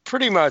will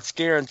pretty much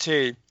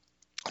guarantee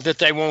that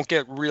they won't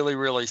get really,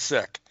 really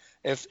sick.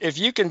 If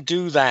you can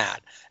do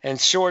that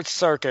and short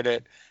circuit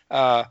it,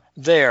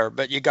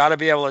 but you got to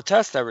be able to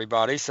test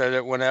everybody so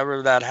that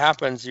whenever that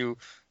happens, you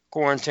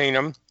quarantine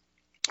them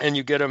and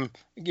you get them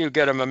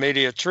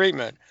immediate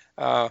treatment.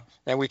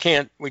 And we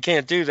can't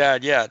do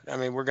that yet. I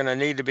mean, we're going to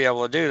need to be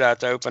able to do that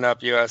to open up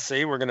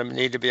USC. We're going to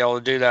need to be able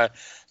to do that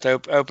to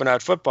open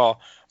up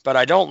football. But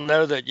I don't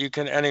know that you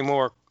can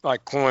anymore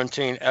like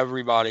quarantine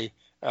everybody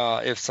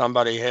if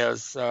somebody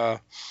has, a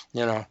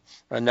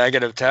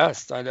negative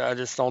test. I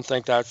just don't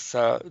think that's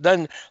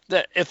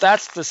if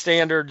that's the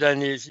standard,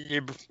 then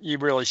you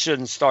really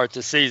shouldn't start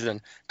the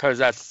season, because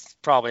that's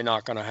probably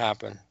not going to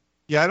happen.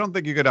 Yeah, I don't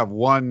think you could have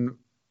one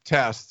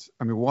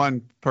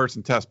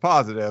person test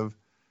positive,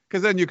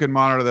 because then you can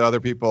monitor the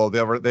other people.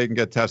 They can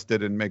get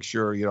tested and make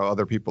sure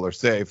other people are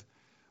safe.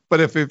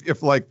 But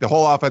if like the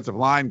whole offensive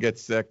line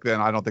gets sick,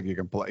 then I don't think you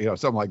can play.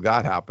 Something like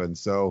that happens.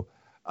 So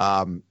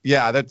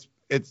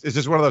it's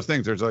just one of those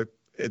things.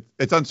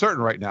 It's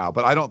uncertain right now,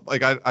 but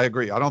I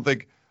agree. I don't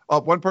think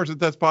one person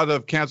tests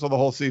positive, cancel the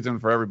whole season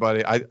for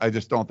everybody. I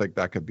just don't think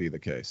that could be the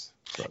case.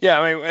 So. Yeah,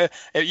 I mean,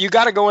 you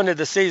got to go into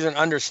the season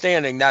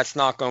understanding that's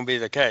not going to be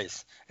the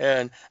case.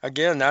 And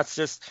again, that's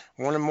just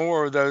one or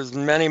more of those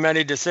many,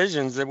 many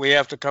decisions that we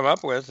have to come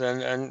up with.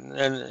 And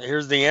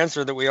here's the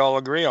answer that we all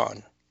agree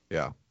on.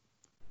 Yeah.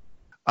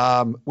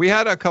 We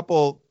had a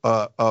couple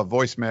of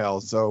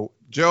voicemails. So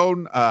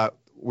Joan,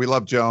 we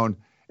love Joan.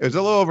 It was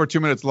a little over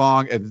 2 minutes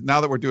long, and now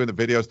that we're doing the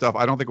video stuff,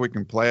 I don't think we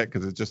can play it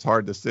because it's just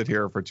hard to sit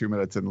here for 2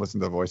 minutes and listen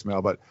to the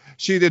voicemail. But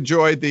she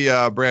enjoyed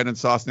the Brandon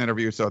Sawson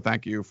interview, so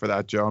thank you for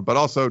that, Joan. But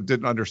also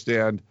didn't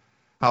understand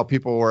how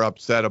people were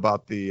upset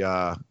about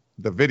the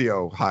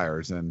video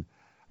hires, and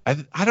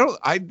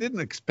I didn't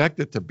expect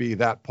it to be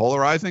that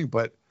polarizing.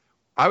 But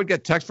I would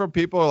get texts from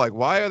people like,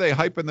 "Why are they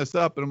hyping this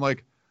up?" And I'm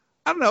like,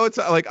 I don't know. It's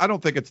like I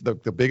don't think it's the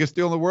biggest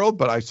deal in the world,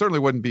 but I certainly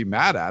wouldn't be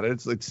mad at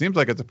it. It seems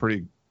like it's a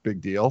pretty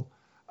big deal.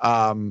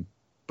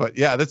 But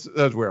yeah, that's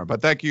weird.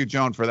 But thank you,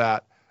 Joan, for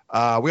that.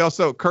 We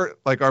also,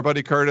 our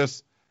buddy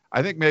Curtis,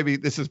 I think maybe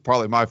this is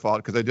probably my fault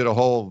because I did a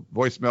whole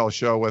voicemail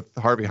show with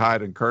Harvey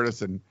Hyde and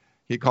Curtis, and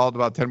he called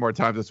about 10 more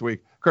times this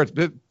week.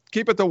 Curtis,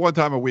 keep it to one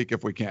time a week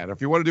if we can.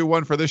 If you want to do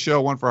one for this show,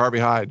 one for Harvey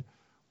Hyde,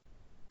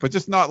 but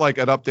just not like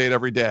an update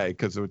every day,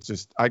 because it's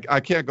just,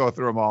 I can't go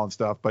through them all and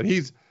stuff. But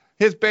his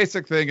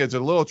basic thing is a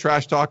little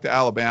trash talk to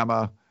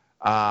Alabama,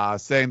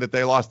 saying that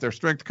they lost their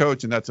strength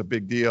coach, and that's a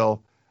big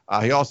deal.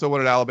 He also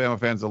wanted Alabama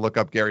fans to look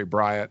up Gary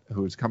Bryant,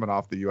 who's coming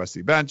off the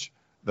USC bench,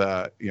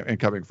 the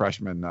incoming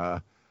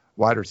freshman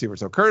wide receiver.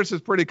 So Curtis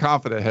is pretty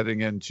confident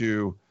heading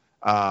into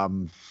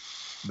the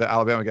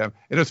Alabama game. And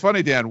it was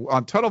funny, Dan,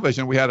 on Tunnel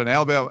Vision, we had an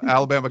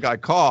Alabama guy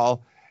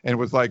call and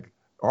was like,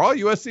 "Are all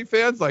USC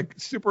fans like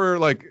super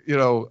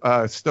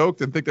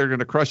stoked and think they're going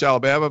to crush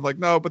Alabama?" I'm like,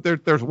 "No, but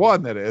there's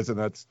one that is, and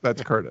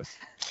that's Curtis."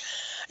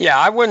 Yeah,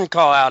 I wouldn't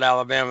call out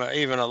Alabama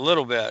even a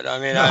little bit. I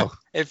mean, no.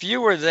 If you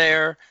were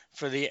there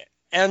for the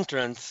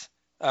entrance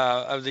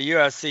of the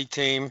USC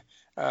team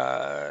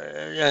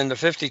in the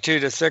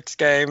 52-6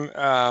 game,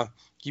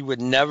 you would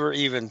never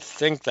even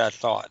think that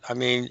thought. I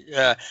mean,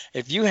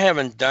 if you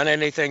haven't done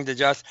anything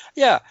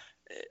to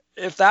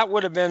if that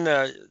would have been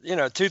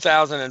the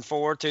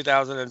 2004,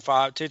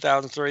 2005,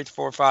 2003,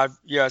 4, 5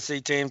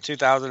 USC team,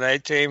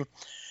 2008 team,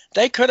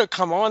 they could have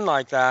come on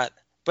like that,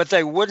 but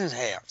they wouldn't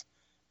have,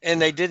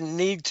 and they didn't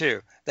need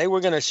to. They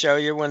were going to show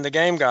you when the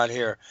game got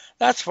here.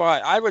 That's why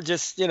I would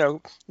just,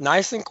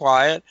 nice and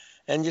quiet,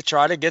 and you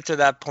try to get to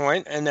that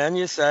point, and then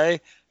you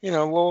say,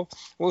 we'll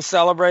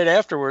celebrate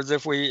afterwards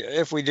if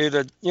we do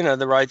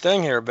the right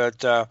thing here.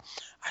 But I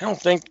don't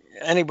think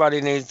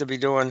anybody needs to be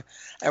doing.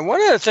 And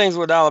one of the things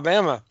with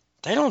Alabama,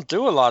 they don't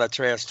do a lot of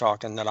trash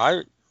talking that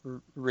I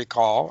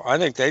recall. I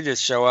think they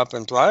just show up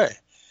and play,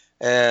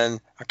 and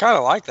I kind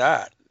of like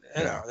that.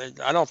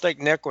 I don't think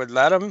Nick would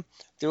let them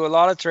do a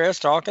lot of trash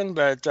talking,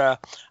 but I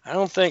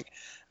don't think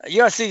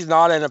USC's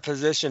not in a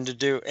position to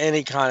do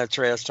any kind of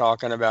trash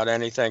talking about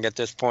anything at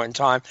this point in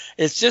time.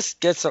 It's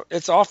just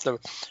it's off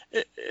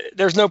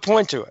there's no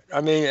point to it.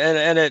 I mean,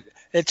 and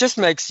it just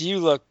makes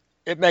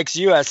it makes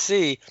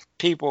USC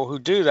people who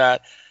do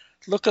that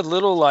look a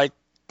little like,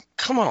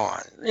 come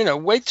on,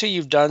 wait till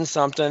you've done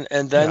something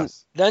and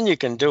then you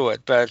can do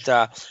it. But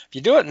if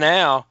you do it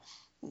now,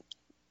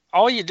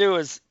 all you do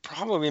is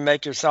probably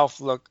make yourself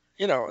look,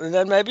 and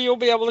then maybe you'll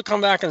be able to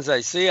come back and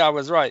say, see, I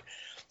was right.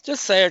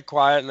 Just say it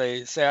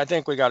quietly. Say, I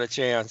think we got a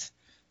chance.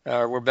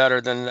 We're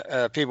better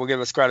than people give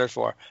us credit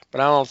for.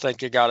 But I don't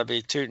think you got to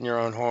be tooting your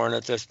own horn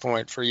at this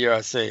point for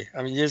USC.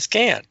 I mean, you just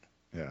can't.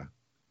 Yeah.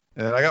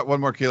 And I got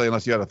one more, Keely,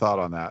 unless you had a thought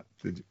on that.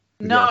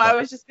 No, I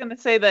was just going to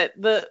say that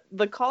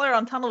the caller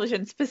on Tunnel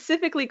Vision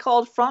specifically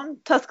called from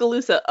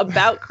Tuscaloosa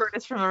about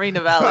Curtis from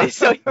Moreno Valley.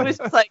 So he was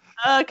just like,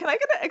 can I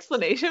get an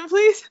explanation,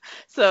 please?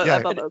 So yeah,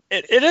 I thought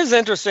it is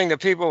interesting that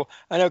people,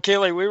 I know,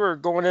 Keely, we were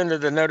going into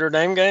the Notre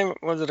Dame game,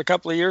 was it a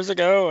couple of years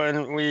ago?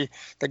 And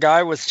the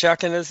guy was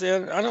checking us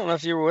in. I don't know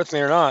if you were with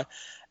me or not.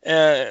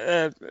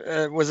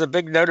 Was a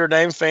big Notre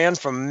Dame fan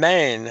from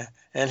Maine,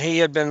 and he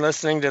had been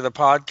listening to the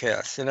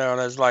podcast, and I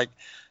was like,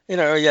 he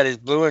had his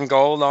blue and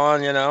gold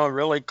on, a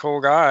really cool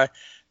guy.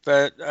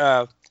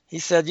 But he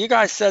said, you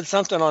guys said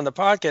something on the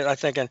podcast. I'm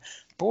thinking,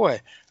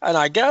 boy, and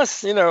I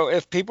guess,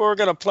 if people are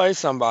going to play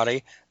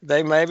somebody,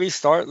 they maybe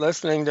start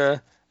listening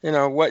to,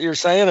 what you're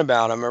saying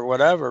about them or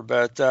whatever.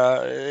 But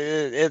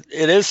it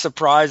is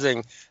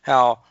surprising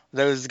how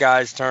those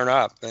guys turn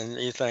up and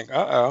you think,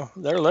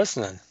 they're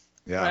listening.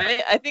 Yeah.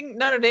 Right? I think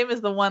Notre Dame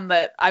is the one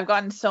that I've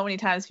gotten so many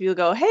times. People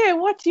go, "Hey, I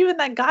watched you and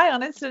that guy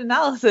on Instant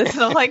Analysis,"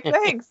 and I'm like,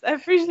 "Thanks, I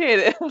appreciate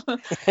it."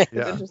 It's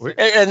Yeah. interesting.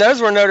 And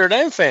those were Notre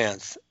Dame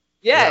fans.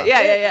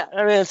 Yeah.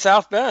 I mean,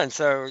 South Bend.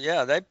 So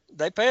yeah,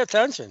 they pay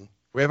attention.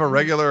 We have a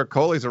regular,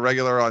 Coley's a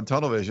regular on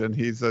Tunnel Vision.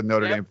 He's a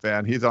Notre Dame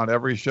fan. He's on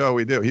every show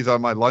we do. He's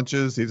on my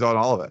lunches. He's on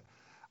all of it.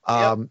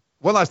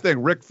 One last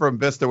thing, Rick from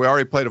Vista, we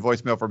already played a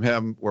voicemail from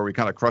him where we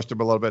kind of crushed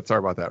him a little bit. Sorry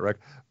about that, Rick.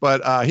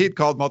 But he'd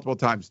called multiple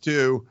times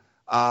too.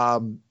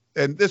 And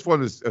this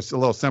one is a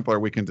little simpler.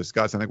 We can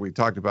discuss. I think we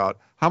talked about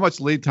how much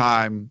lead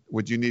time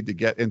would you need to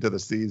get into the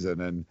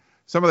season. And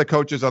some of the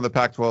coaches on the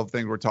Pac-12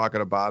 thing were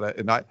talking about it.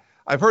 And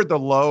I've heard the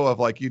low of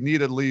like you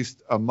need at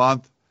least a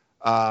month.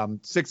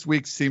 6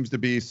 weeks seems to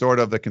be sort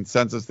of the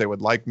consensus. They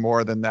would like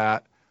more than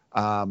that.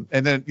 And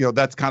then,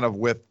 that's kind of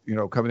with,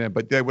 coming in,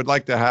 but they would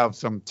like to have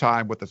some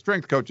time with the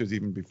strength coaches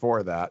even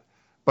before that.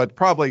 But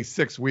probably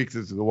 6 weeks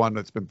is the one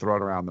that's been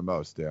thrown around the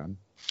most, Dan.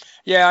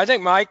 Yeah, I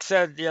think Mike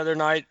said the other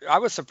night, I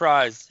was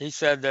surprised. He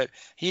said that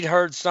he'd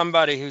heard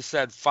somebody who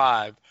said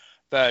 5,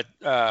 but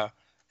I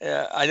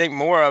think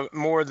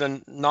more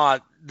than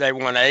not, they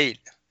want 8.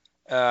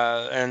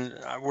 And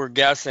we're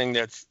guessing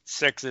that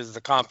 6 is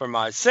the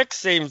compromise. 6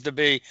 seems to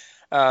be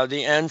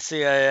the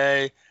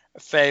NCAA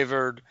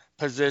favored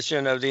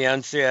position of the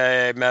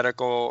NCAA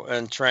medical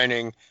and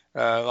training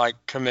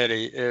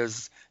committee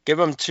is give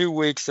them 2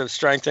 weeks of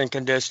strength and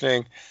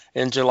conditioning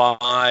in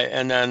July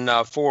and then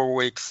 4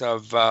 weeks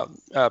of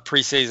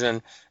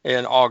preseason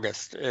in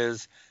August.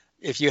 Is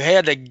if you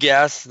had to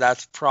guess,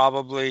 that's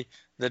probably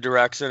the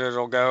direction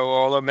it'll go.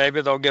 Although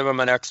maybe they'll give them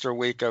an extra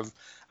week of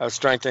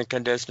strength and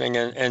conditioning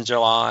in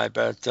July,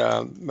 but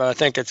I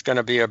think it's going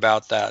to be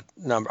about that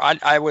number.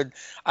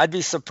 I'd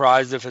be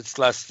surprised if it's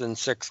less than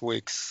 6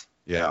 weeks.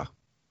 Yeah.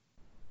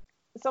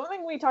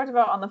 Something we talked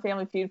about on the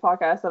Family Feud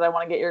podcast that I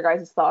want to get your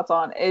guys' thoughts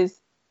on is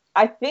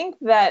I think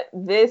that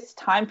this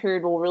time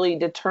period will really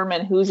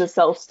determine who's a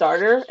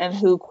self-starter and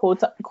who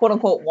quote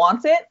unquote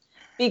wants it.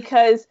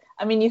 Because,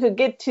 I mean, you could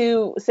get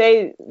to,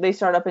 say they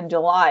start up in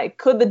July.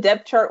 Could the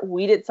depth chart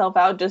weed itself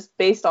out just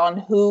based on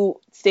who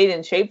stayed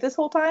in shape this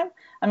whole time?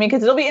 I mean,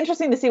 because it'll be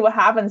interesting to see what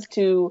happens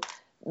to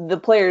the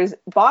players'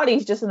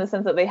 bodies just in the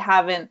sense that they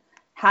haven't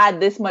had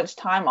this much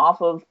time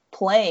off of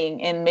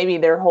playing in maybe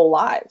their whole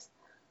lives.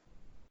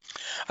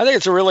 I think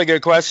it's a really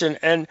good question.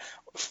 And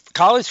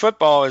college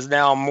football is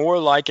now more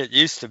like it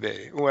used to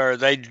be, where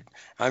if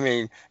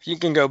you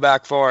can go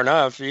back far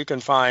enough, you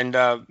can find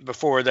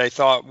before they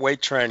thought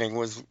weight training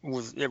was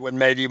it would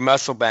made you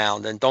muscle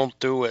bound and don't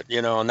do it,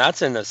 and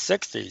that's in the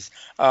 60s.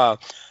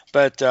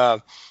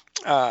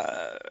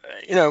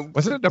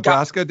 Wasn't it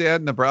Nebraska,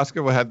 Dan?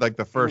 Nebraska had like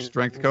the first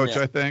strength coach,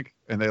 I think,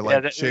 and they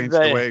changed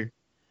the way.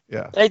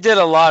 Yeah, they did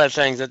a lot of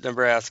things at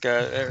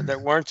Nebraska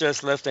that weren't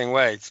just lifting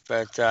weights.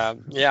 But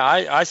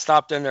I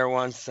stopped in there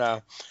once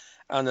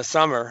on the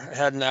summer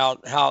heading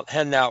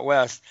out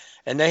west,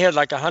 and they had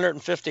like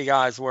 150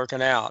 guys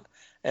working out,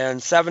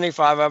 and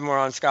 75 of them were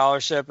on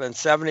scholarship, and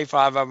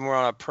 75 of them were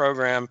on a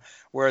program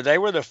where they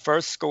were the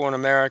first school in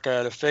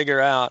America to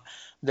figure out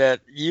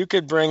that you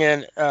could bring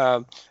in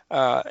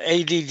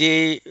ADD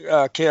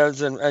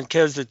kids and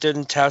kids that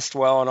didn't test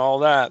well and all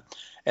that.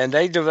 And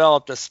they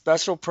developed a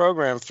special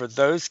program for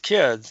those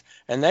kids,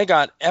 and they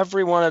got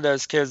every one of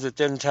those kids that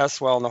didn't test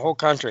well in the whole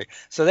country.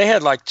 So they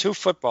had like 2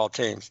 football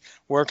teams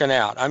working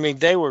out. I mean,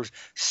 they were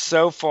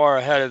so far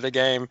ahead of the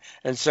game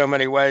in so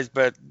many ways,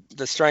 but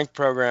the strength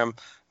program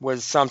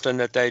was something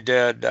that they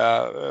did,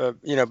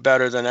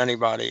 better than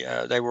anybody.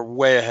 They were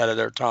way ahead of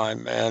their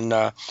time, and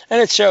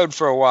it showed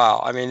for a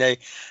while. I mean, they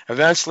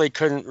eventually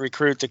couldn't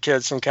recruit the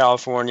kids from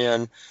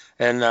California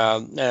and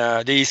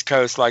the East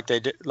Coast like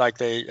they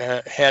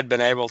had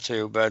been able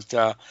to,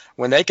 but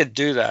when they could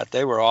do that,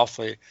 they were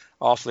awfully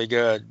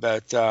good.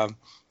 But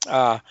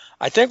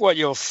I think what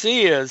you'll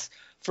see is,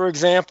 for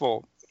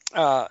example,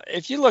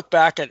 if you look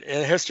back at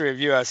the history of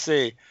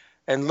USC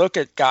and look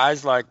at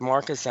guys like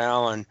Marcus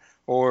Allen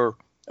or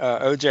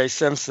O.J.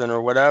 Simpson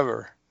or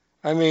whatever,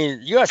 I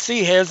mean,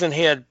 USC hasn't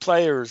had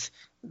players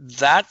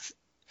that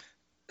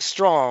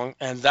strong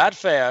and that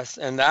fast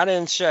and that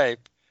in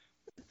shape,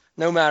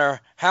 no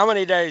matter how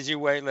many days you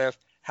weightlift,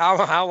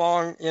 how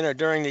long,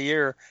 during the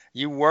year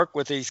you work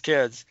with these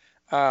kids.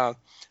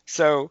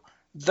 So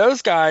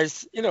those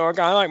guys, a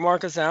guy like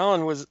Marcus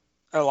Allen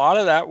a lot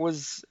of that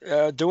was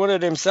doing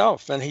it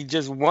himself, and he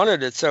just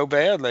wanted it so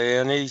badly,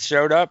 and he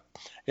showed up,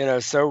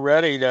 so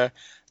ready to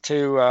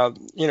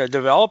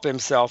develop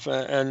himself.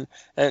 And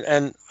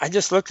I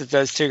just looked at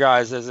those 2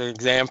 guys as an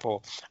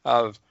example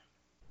of,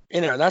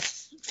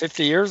 that's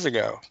 50 years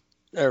ago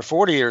or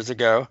 40 years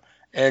ago.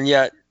 And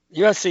yet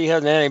USC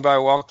hasn't had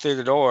anybody walk through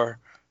the door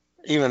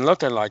even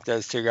looking like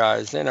those 2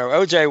 guys.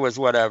 OJ was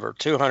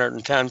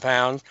 210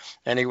 pounds,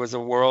 and he was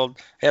world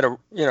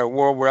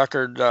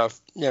record,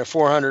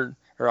 400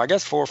 or I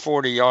guess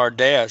 440 yard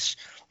dash,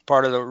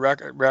 part of the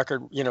record,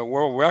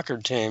 world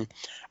record team.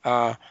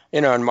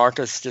 And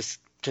Marcus just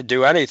could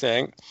do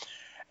anything.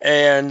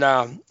 And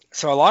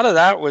so a lot of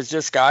that was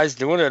just guys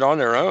doing it on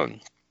their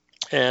own.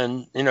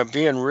 and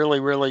being really,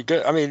 really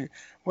good. I mean,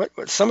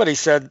 what somebody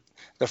said,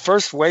 the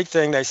first weight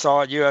thing they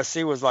saw at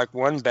USC was like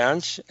one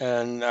bench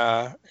and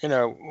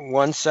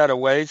one set of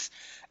weights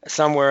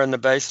somewhere in the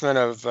basement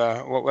of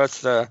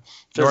what's the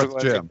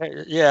North Gym.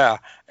 Yeah,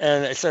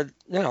 and they said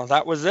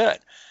that was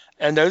it.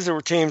 And those are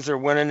teams that are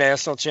winning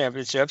national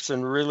championships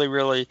and really,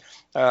 really,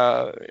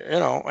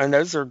 and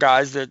those are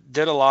guys that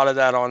did a lot of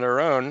that on their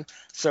own.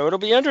 So it'll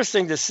be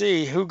interesting to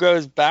see who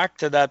goes back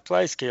to that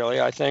place, Keely.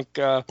 I think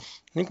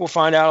we'll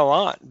find out a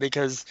lot,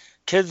 because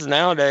kids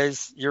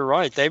nowadays, you're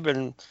right, they've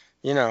been,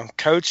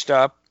 coached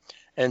up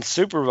and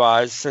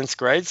supervised since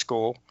grade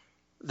school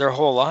their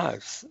whole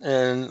lives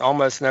and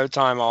almost no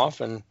time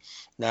off. And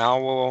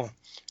now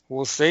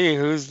we'll see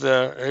who's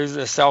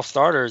the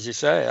self-starter, as you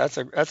say.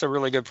 That's a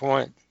really good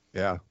point.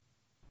 Yeah.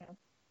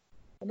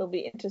 It'll be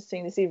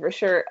interesting to see for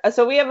sure.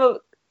 So we have an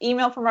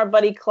email from our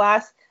buddy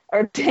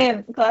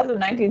Dan, class of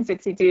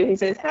 1962. He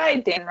says, "Hi,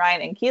 Dan,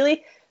 Ryan, and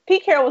Keely.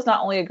 Pete Carroll was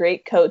not only a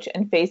great coach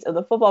and face of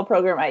the football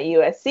program at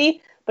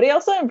USC, but he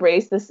also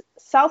embraced this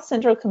South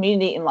Central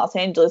community in Los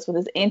Angeles with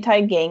his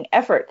anti-gang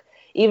effort.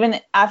 Even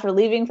after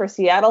leaving for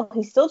Seattle,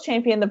 he still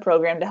championed the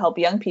program to help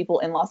young people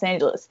in Los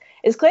Angeles.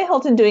 Is Clay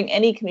Helton doing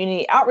any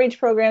community outreach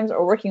programs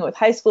or working with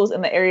high schools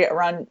in the area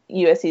around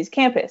USC's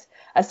campus?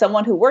 As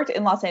someone who worked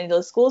in Los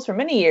Angeles schools for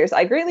many years,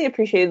 I greatly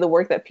appreciated the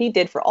work that Pete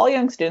did for all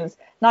young students,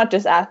 not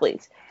just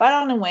athletes. Fight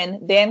on and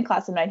win, Dan,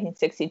 class of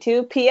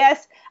 1962.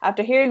 P.S.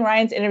 After hearing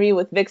Ryan's interview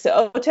with Vic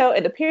So'oto,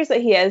 it appears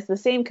that he has the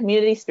same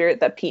community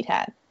spirit that Pete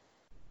had."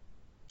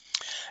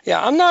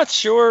 Yeah, I'm not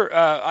sure.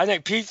 I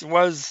think Pete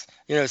was,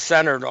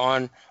 centered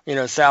on,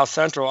 South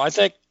Central. I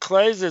think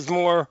Clay's is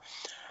more,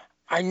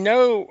 I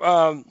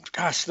know,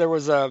 there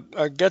was a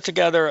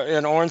get-together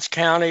in Orange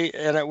County,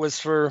 and it was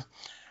for,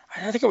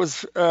 I think it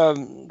was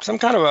some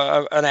kind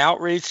of an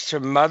outreach to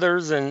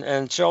mothers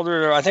and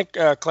children. I think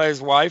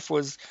Clay's wife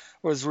was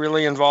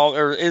really involved,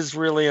 or is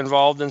really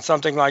involved in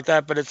something like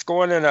that, but it's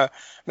going in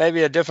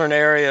maybe a different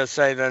area,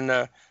 say, than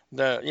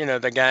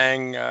the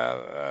gang,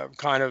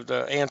 kind of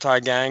the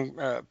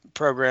anti-gang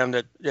program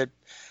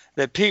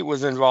that Pete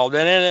was involved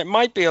in. And it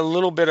might be a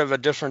little bit of a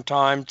different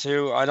time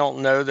too. I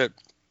don't know that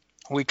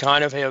we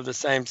kind of have the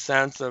same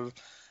sense of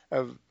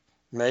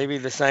maybe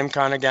the same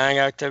kind of gang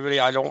activity.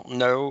 I don't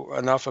know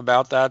enough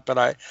about that,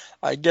 but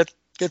I get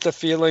the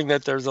feeling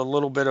that there's a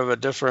little bit of a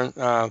different,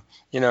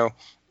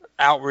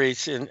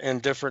 outreach in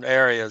different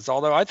areas.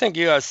 Although I think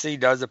USC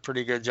does a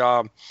pretty good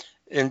job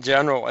in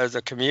general as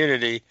a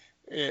community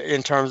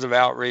in terms of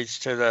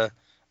outreach to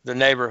the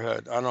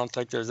neighborhood. I don't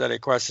think there's any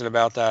question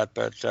about that.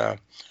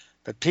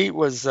 But Pete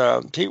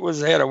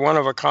had a one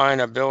of a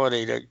kind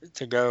ability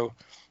to go,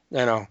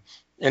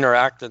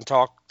 interact and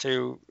talk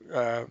to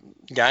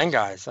gang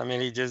guys. I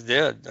mean, he just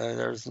did.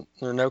 There's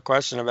no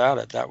question about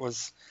it. That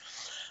was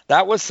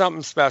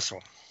something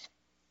special.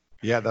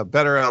 Yeah, the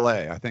Better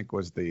LA, I think,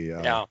 was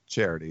the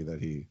charity that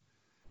he.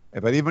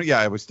 But even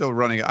it was still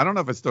running. I don't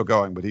know if it's still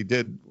going, but he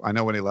did. I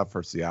know when he left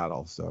for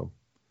Seattle. So.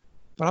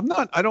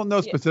 But I don't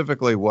know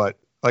specifically what,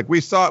 like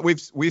we saw Clay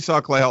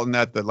Helton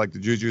at the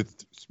Juju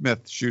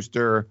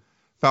Smith-Schuster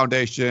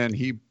Foundation.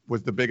 He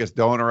was the biggest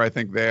donor, I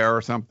think, there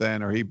or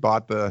something, or he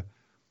bought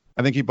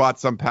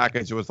some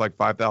package that was like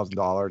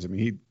 $5,000. I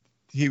mean,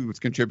 he was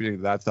contributing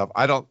to that stuff.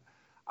 I don't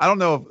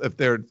know if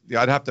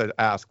I'd have to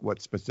ask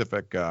what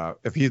specific,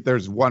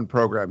 there's one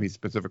program he's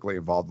specifically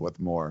involved with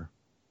more.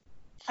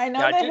 I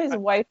know that his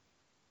wife,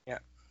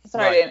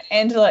 sorry, right.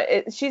 Angela,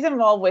 she's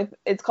involved with,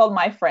 it's called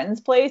My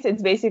Friend's Place.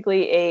 It's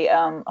basically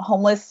a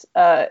homeless,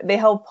 they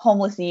help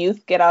homeless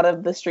youth get out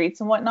of the streets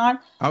and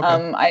whatnot.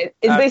 Okay.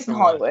 It's based in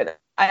Hollywood.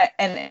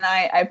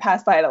 I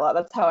pass by it a lot.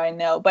 That's how I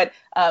know. But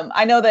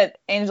I know that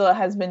Angela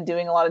has been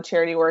doing a lot of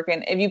charity work.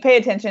 And if you pay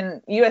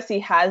attention,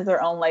 USC has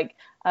their own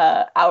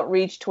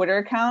outreach Twitter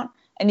account.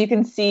 And you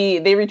can see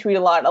they retweet a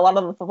lot. A lot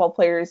of the football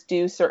players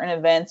do certain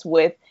events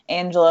with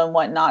Angela and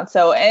whatnot.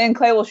 So, and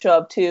Clay will show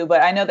up too.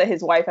 But I know that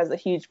his wife has a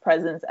huge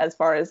presence as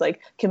far as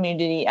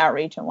community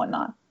outreach and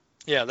whatnot.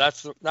 Yeah,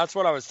 that's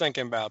what I was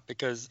thinking about,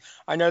 because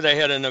I know they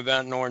had an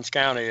event in Orange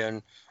County,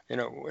 and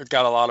it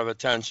got a lot of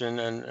attention,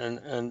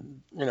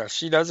 and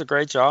she does a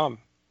great job.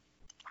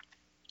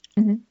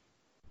 Mm-hmm.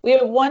 We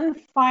have one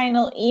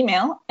final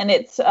email, and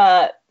it's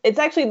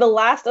actually the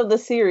last of the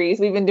series.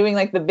 We've been doing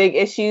the big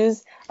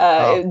issues.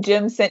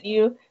 Jim sent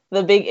you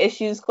the big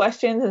issues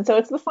questions, and so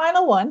it's the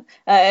final one.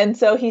 And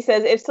so he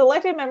says, if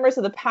selected members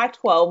of the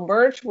Pac-12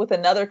 merge with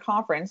another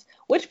conference,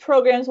 which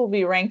programs will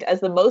be ranked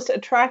as the most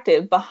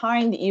attractive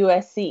behind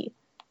USC?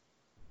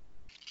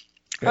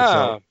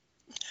 I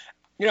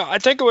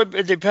think it would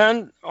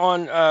depend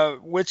on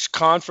which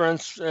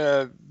conference.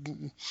 You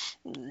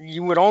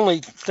would only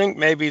think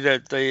maybe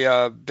that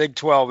the Big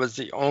 12 is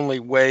the only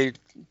way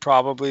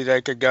probably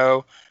they could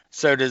go.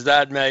 So does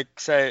that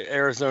make, say,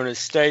 Arizona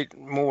State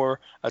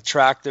more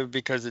attractive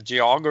because of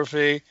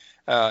geography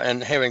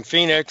and having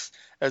Phoenix,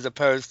 as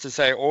opposed to,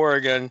 say,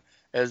 Oregon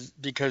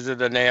because of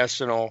the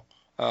national,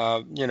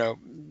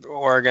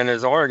 Oregon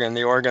is Oregon,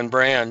 the Oregon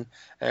brand,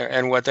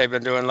 and what they've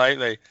been doing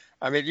lately?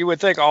 I mean, you would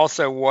think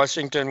also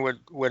Washington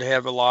would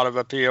have a lot of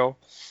appeal.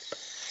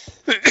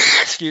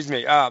 Excuse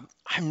me. I'm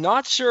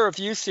not sure if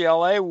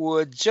UCLA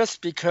would,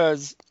 just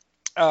because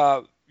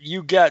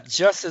you get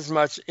just as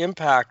much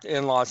impact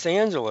in Los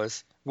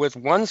Angeles with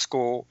one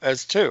school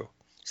as two.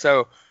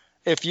 So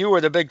if you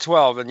were the Big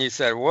 12 and you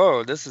said,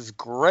 whoa, this is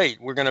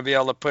great, we're going to be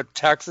able to put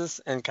Texas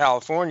and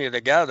California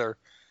together,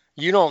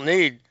 you don't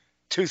need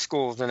two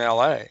schools in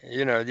LA.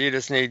 You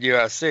just need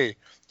USC.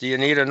 Do you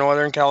need a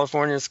Northern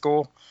California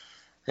school?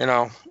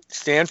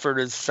 Stanford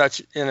is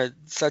such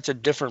a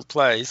different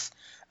place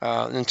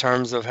in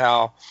terms of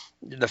how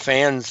the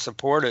fans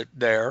support it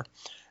there.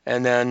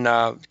 And then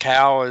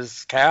Cal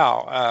is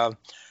Cal.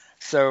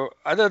 So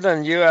other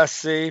than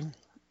USC,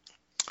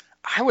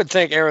 I would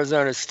think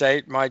Arizona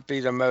State might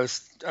be the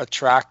most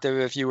attractive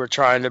if you were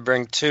trying to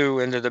bring two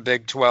into the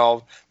Big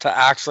 12 to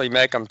actually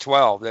make them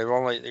 12. They've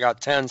only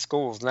got 10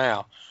 schools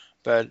now.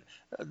 But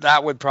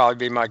that would probably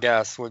be my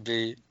guess, would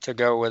be to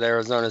go with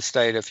Arizona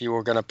State if you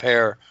were going to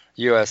pair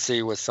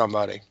USC with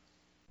somebody.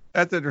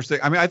 That's interesting.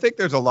 I mean, I think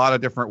there's a lot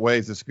of different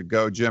ways this could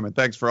go, Jim, and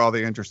thanks for all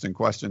the interesting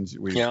questions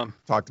we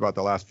talked about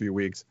the last few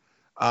weeks.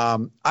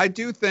 I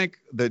do think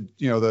that,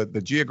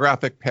 the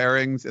geographic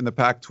pairings in the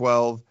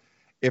Pac-12,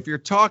 if you're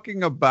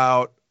talking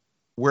about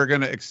we're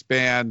going to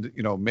expand,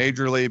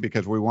 majorly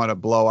because we want to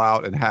blow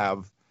out and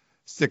have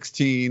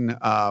 16,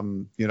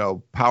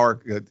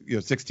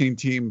 16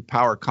 team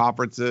power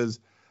conferences,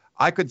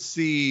 I could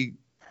see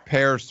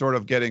pairs sort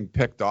of getting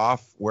picked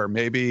off where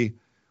maybe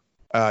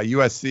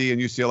USC and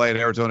UCLA and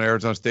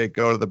Arizona State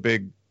go to the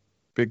Big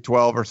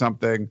 12 or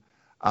something.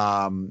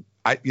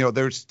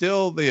 There's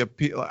still the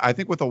appeal. I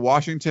think with a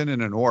Washington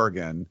and an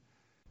Oregon,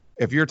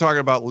 if you're talking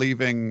about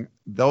leaving,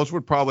 those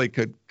would probably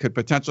could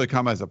potentially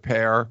come as a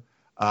pair.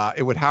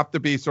 It would have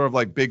to be sort of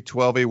like Big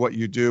 12-y, what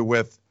you do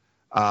with,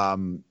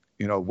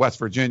 West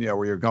Virginia,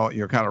 where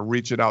you're kind of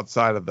reaching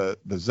outside of the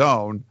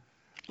zone.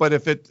 But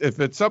if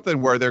it's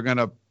something where they're going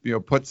to,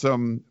 put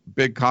some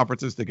big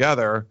conferences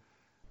together,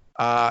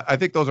 I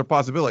think those are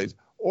possibilities.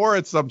 Or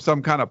it's some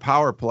kind of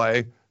power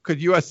play. Could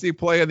USC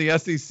play in the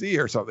SEC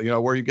or something,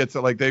 where you get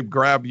to like they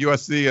grab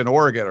USC and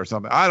Oregon or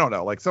something? I don't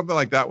know. Like something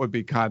like that would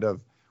be kind of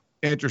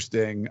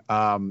interesting.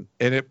 And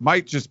it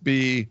might just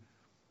be,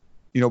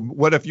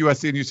 what if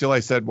USC and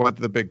UCLA said went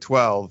to the Big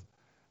 12?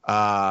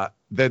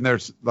 Then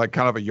there's like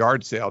kind of a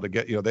yard sale to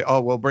get,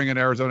 we'll bring in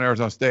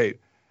Arizona State.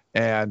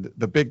 And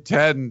the Big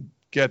 10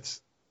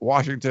 gets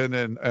Washington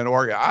and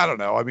Oregon. I don't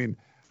know. I mean,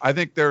 I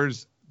think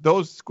those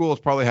schools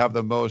probably have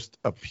the most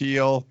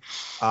appeal.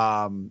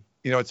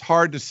 It's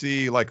hard to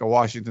see like a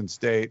Washington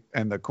State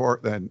and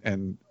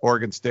and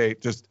Oregon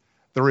State, just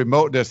the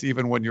remoteness,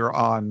 even when you're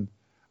on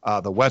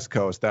the West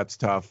Coast, that's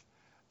tough.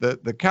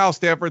 The Cal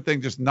Stanford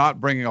thing, just not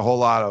bringing a whole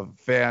lot of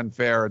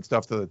fanfare and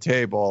stuff to the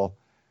table.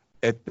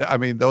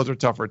 Those are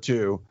tougher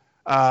too.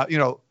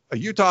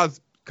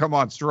 Utah's come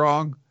on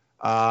strong.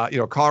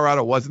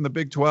 Colorado was in the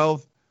Big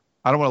 12.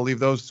 I don't want to leave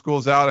those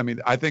schools out. I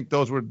mean, I think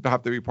those would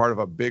have to be part of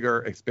a bigger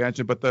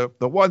expansion, but the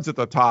ones at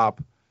the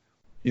top,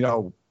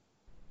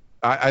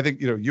 I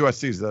think,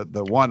 USC is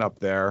the one up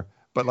there,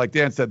 but like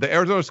Dan said, the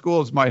Arizona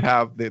schools might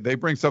have, they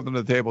bring something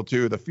to the table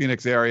too, the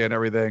Phoenix area and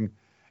everything.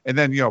 And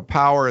then,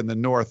 power in the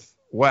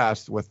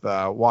Northwest with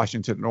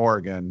Washington and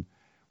Oregon.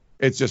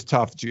 It's just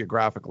tough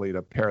geographically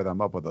to pair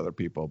them up with other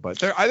people,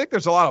 but I think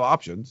there's a lot of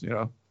options,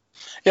 Yeah,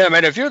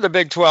 if you're the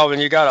Big 12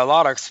 and you got a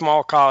lot of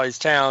small college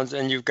towns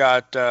and you've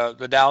got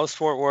the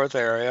Dallas-Fort Worth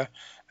area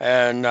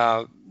and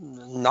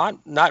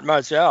not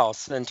much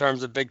else in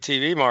terms of big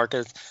TV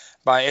markets,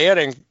 by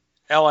adding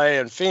LA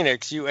and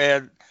Phoenix, you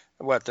add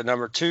the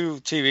number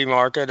 2 TV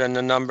market and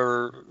the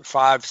number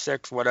 5,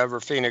 6, whatever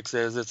Phoenix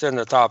is. It's in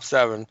the top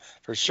 7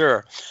 for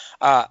sure.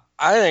 I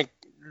think,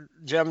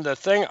 Jim, the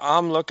thing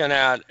I'm looking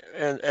at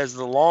as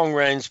the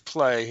long-range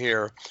play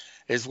here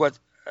is what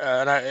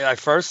and I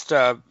first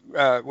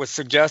was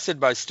suggested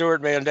by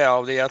Stuart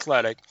Mandel of The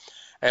Athletic,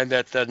 and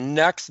that the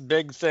next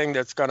big thing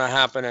that's going to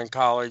happen in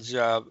college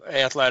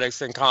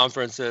athletics and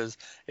conferences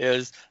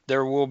is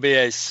there will be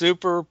a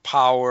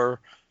superpower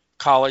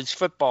college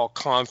football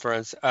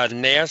conference, a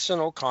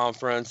national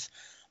conference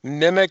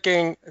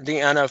mimicking the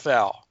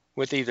NFL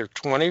with either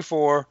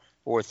 24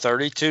 or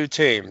 32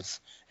 teams.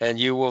 And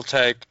you will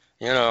take,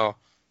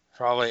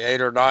 probably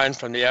 8 or 9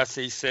 from the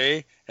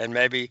SEC and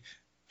maybe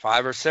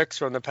 5 or 6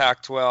 from the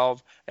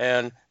Pac-12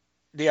 and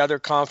the other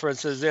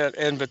conferences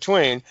in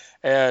between.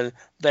 And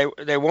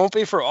they won't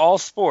be for all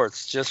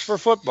sports, just for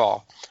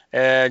football.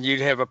 And you'd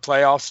have a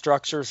playoff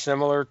structure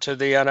similar to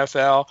the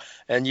NFL,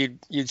 and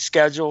you'd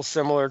schedule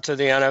similar to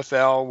the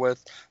NFL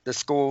with the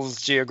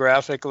schools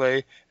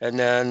geographically, and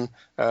then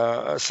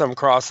some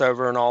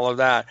crossover and all of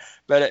that.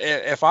 But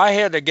if I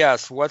had to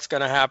guess what's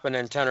going to happen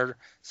in 10 or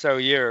so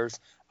years,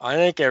 I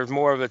think there's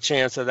more of a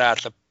chance of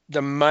that.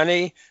 The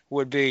money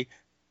would be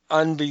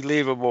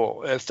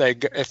unbelievable if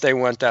they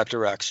went that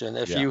direction.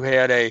 If you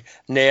had a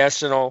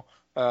national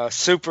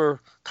super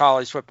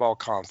college football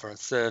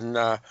conference, and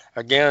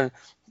again,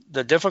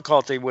 the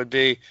difficulty would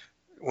be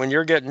when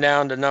you're getting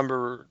down to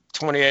number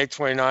 28,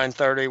 29,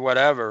 30,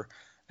 whatever,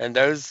 and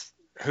those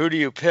who do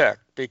you pick?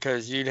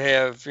 Because you'd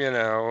have,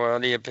 well,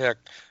 do you pick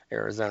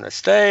Arizona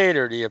State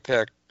or do you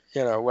pick,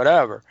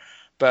 whatever?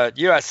 But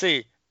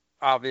USC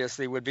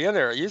obviously would be in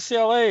there.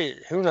 UCLA,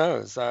 who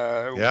knows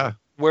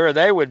where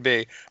they would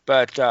be.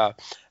 But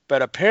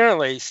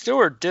apparently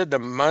Stewart did the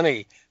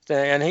money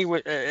thing, and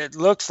it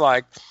looks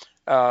like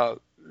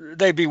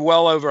they'd be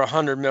well over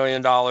 $100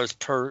 million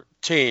per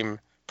team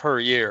per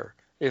year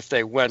if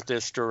they went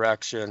this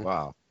direction.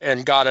 Wow.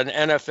 And got an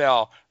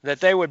NFL, that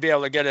they would be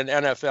able to get an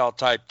NFL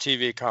type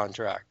TV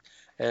contract.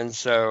 And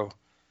so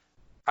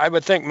I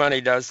would think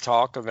money does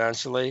talk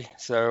eventually.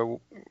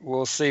 So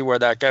we'll see where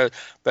that goes.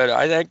 But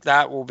I think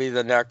that will be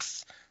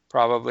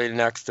probably the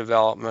next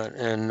development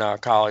in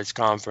college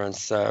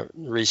conference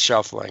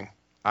reshuffling.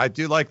 I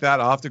do like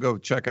that. I'll have to go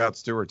check out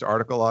Stewart's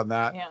article on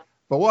that. Yeah.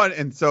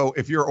 And so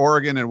if you're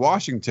Oregon and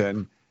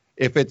Washington,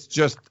 if it's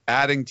just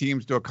adding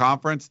teams to a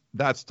conference,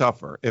 that's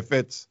tougher. If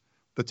it's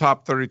the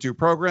top 32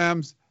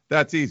 programs,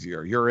 that's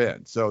easier. You're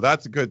in. So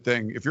that's a good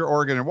thing. If you're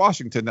Oregon and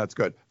Washington, that's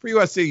good. For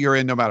USC, you're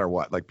in no matter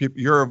what. Like,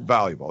 you're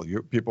valuable.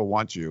 People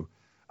want you.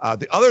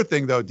 The other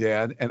thing, though,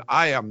 Dan, and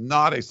I am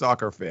not a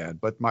soccer fan,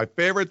 but my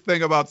favorite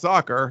thing about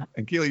soccer,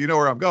 and Keely, you know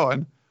where I'm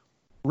going,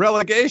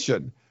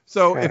 relegation.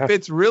 So if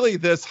it's really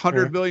this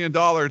 $100 million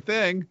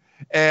thing,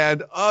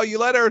 and, you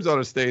let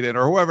Arizona State in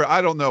or whoever,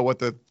 I don't know what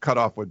the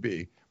cutoff would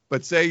be.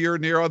 But say you're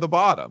near the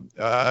bottom.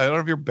 I don't know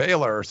if you're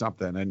Baylor or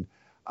something. And,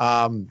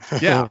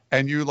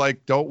 and you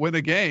don't win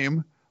a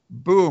game,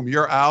 boom,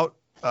 you're out.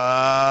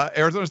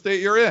 Arizona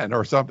State, you're in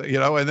or something,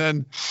 and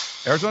then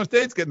Arizona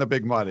State's getting the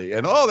big money.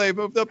 And, they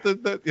moved up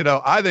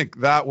I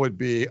think that would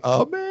be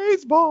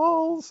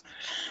amazeballs.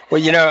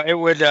 Well, it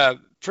would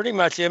pretty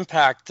much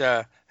impact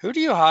who do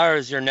you hire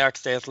as your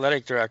next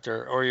athletic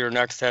director or your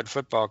next head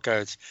football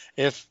coach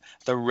if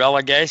the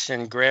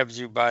relegation grabs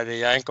you by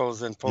the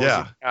ankles and pulls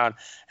you down,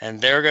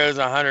 and there goes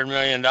 $100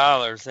 million,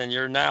 and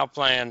you're now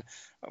playing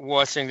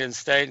Washington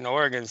State and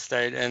Oregon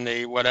State in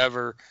the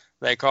whatever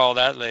they call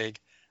that league.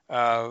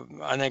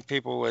 I think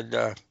people would.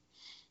 That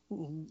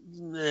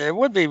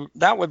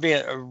would be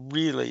a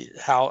really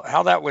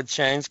how that would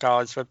change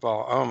college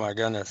football. Oh my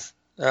goodness.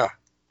 Yeah.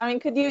 I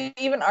mean, could you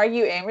even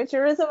argue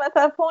amateurism at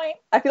that point?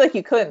 I feel like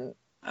you couldn't.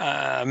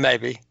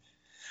 Maybe.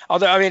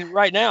 Although, I mean,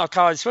 right now,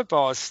 college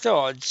football is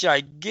still a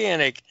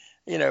gigantic,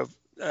 it's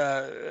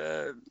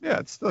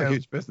still a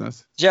huge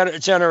business.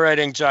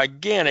 Generating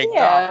gigantic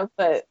dollars.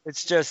 But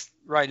it's just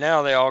right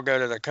now they all go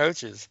to the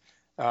coaches.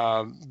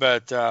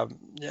 But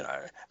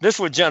this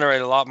would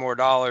generate a lot more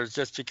dollars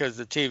just because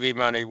the TV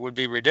money would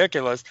be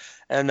ridiculous.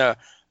 And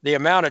the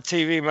amount of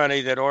TV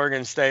money that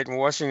Oregon State and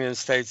Washington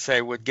State say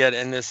would get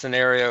in this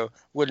scenario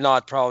would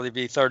not probably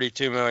be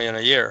 $32 million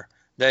a year.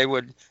 They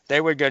would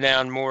go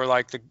down more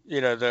like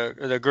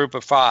the group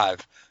of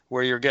five,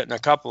 where you're getting a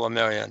couple of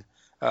million.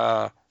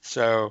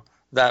 So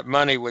that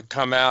money would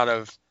come out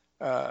of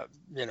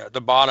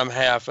the bottom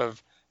half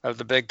of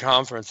the big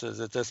conferences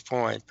at this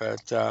point.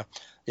 But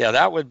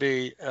that would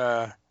be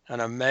an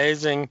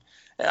amazing.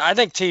 I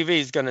think TV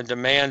is going to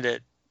demand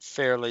it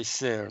fairly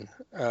soon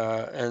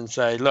and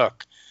say,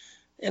 look,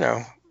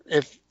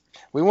 if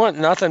we want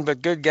nothing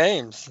but good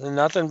games and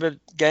nothing but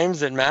games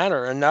that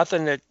matter and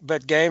nothing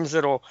but games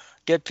that'll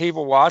get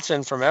people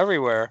watching from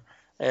everywhere.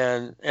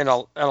 And in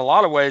a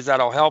lot of ways,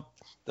 that'll help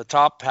the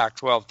top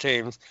Pac-12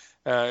 teams.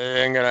 It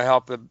ain't going to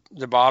help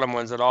the bottom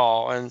ones at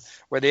all. And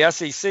where the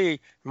SEC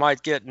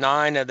might get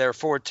 9 of their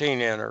 14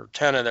 in or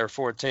 10 of their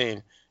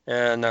 14,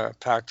 and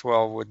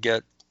Pac-12 would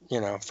get,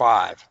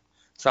 5,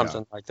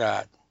 something like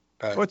that.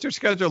 But what's your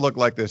schedule look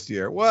like this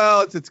year?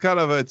 Well,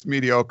 it's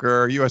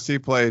mediocre.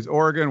 USC plays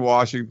Oregon,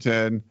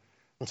 Washington,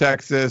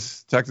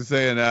 Texas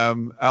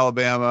A&M,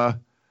 Alabama,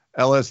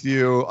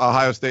 LSU,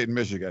 Ohio State, and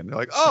Michigan. They're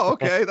like, oh,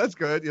 okay, that's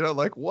good.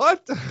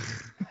 What?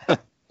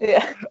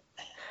 Yeah.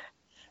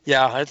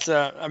 Yeah, it's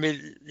I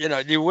mean,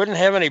 you wouldn't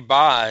have any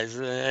buys,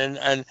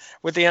 and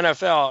with the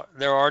NFL,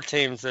 there are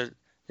teams that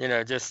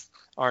just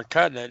aren't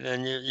cutting it,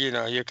 and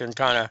you can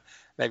kind of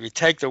maybe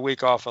take the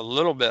week off a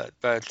little bit,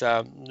 but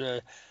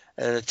the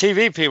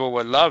TV people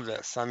would love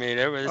this. I mean,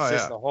 it was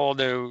just a whole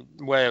new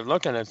way of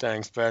looking at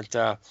things, but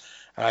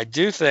I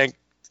do think,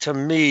 to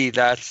me,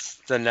 that's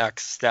the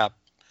next step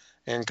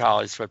in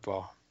college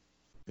football.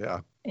 Yeah.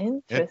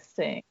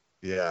 Interesting.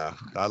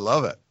 I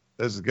love it.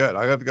 This is good.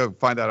 I have to go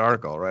find that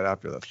article right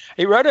after this.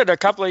 He wrote it a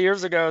couple of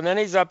years ago, and then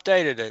he's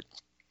updated it.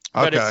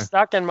 But it's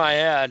stuck in my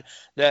head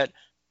that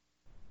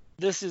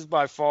this is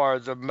by far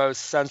the most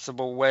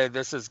sensible way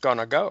this is going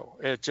to go.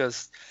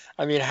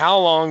 How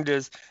long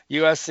does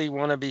USC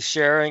want to be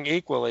sharing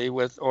equally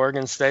with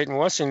Oregon State and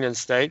Washington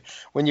State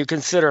when you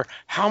consider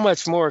how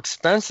much more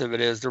expensive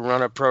it is to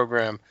run a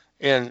program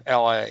in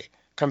LA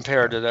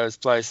compared to those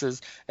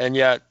places? And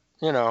yet,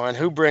 and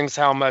who brings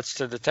how much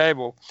to the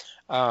table?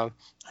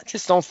 I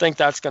just don't think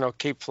that's going to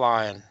keep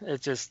flying.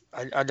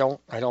 I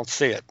don't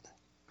see it.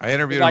 I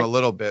interviewed him a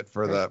little bit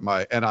for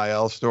my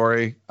NIL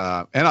story.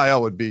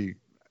 NIL would be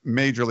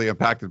majorly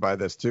impacted by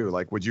this too.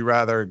 Like, would you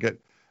rather get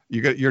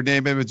your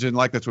name, image, and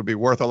likeness would be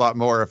worth a lot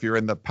more if you're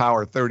in the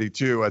Power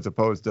 32 as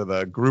opposed to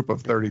the Group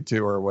of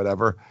 32 or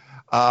whatever.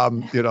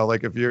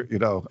 Like if you're,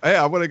 hey,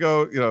 I want to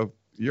go,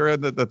 you're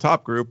in the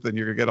top group, then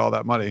you're going to get all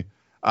that money.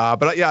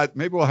 But yeah,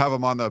 maybe we'll have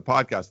him on the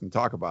podcast and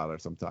talk about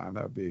it sometime.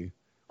 That would be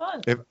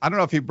fun. I don't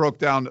know if he broke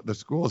down the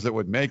schools that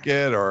would make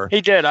it or.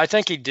 He did. I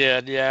think he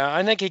did. Yeah.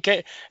 I think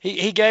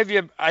he gave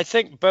you, I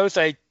think, both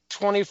a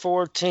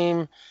 24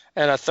 team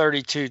and a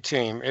 32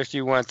 team if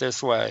you went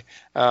this way.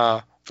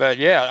 But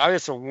yeah,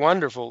 it's a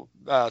wonderful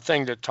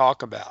thing to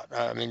talk about.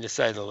 I mean, to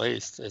say the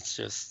least. It's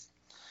just,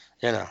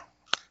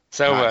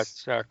 so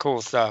nice. Much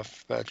cool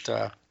stuff. But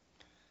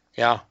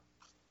yeah.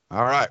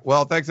 All right.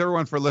 Well, thanks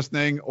everyone for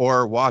listening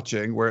or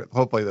watching.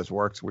 Hopefully this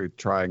works. We're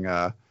trying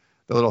the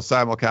little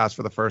simulcast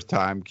for the first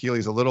time.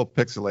 Keely's a little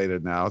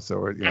pixelated now, so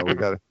we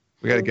got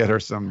to get her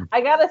some.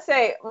 I gotta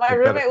say, my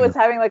roommate was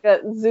having like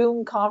a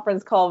Zoom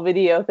conference call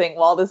video thing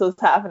while this was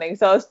happening,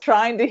 so I was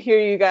trying to hear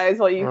you guys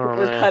while you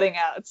were cutting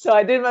out. So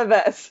I did my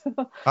best.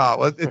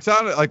 Well, it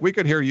sounded like we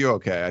could hear you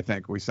okay. I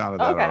think we sounded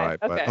all right,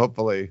 but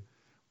hopefully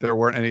there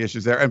weren't any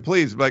issues there. And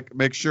please,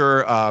 make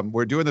sure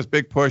we're doing this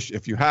big push.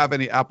 If you have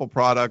any Apple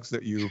products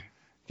that you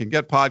can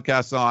get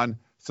podcasts on,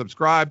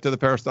 subscribe to the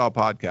Peristyle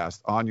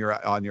Podcast on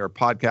your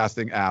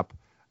podcasting app.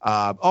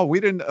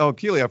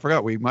 Keely, I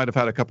forgot. We might have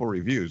had a couple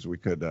reviews. We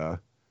could.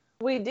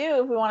 We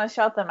do if we want to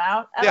shout them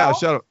out.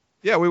 Shout out.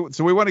 Yeah, we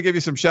want to give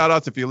you some shout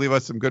outs if you leave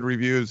us some good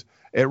reviews.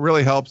 It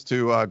really helps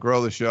to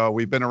grow the show.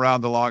 We've been around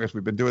the longest.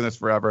 We've been doing this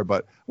forever,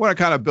 but we want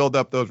to kind of build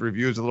up those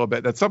reviews a little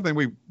bit. That's something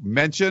we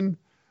mention,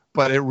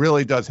 but it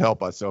really does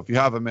help us. So if you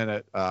have a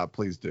minute,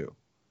 please do.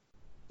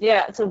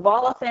 Yeah, so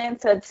Bala fan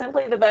said,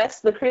 simply the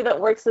best. The crew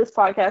that works this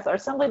podcast are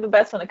simply the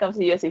best when it comes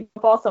to USC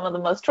football. Some of the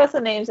most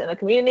trusted names in the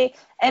community.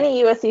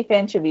 Any USC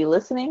fan should be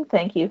listening.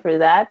 Thank you for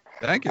that.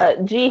 Thank you.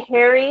 G.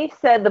 Harry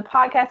said, the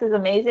podcast is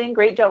amazing.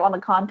 Great job on the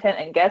content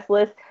and guest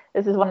list.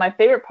 This is one of my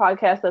favorite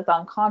podcasts that's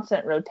on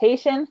constant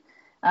rotation.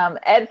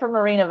 Ed from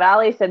Marina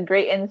Valley said,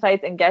 great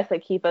insights and guests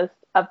that keep us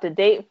up to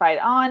date. Fight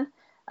on.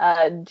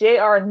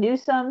 J.R.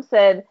 Newsom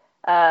said,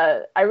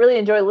 I really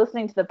enjoy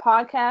listening to the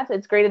podcast.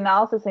 It's great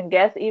analysis and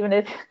guests, even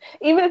if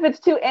it's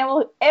too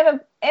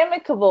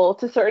amicable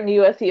to certain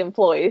USC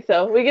employees.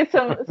 So we get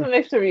some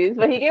mixed reviews,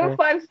 but he gave it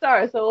 5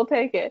 stars, so we'll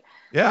take it.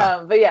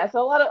 Yeah.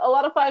 So a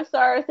lot of 5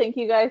 stars. Thank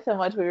you guys so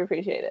much. We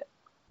appreciate it.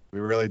 We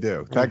really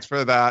do. Thanks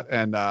for that.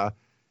 And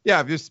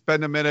if you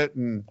spend a minute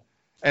and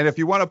if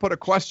you want to put a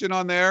question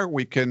on there,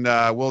 we can.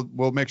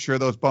 We'll make sure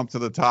those bump to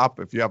the top.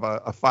 If you have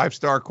a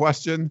 5-star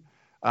question.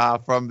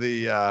 From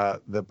the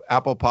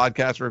Apple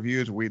Podcast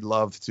reviews, we'd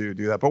love to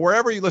do that. But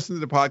wherever you listen to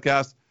the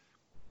podcast,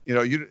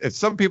 if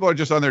some people are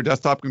just on their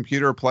desktop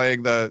computer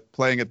playing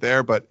it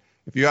there. But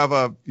if you have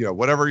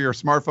whatever your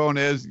smartphone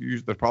is,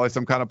 there's probably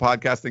some kind of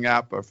podcasting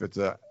app. Or if it's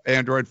an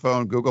Android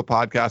phone, Google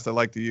Podcast I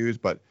like to use,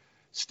 but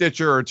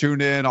Stitcher or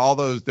TuneIn, all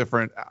those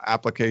different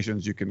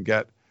applications you can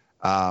get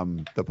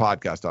the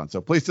podcast on. So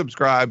please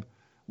subscribe.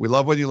 We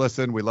love when you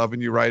listen. We love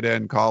when you write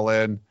in, call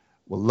in.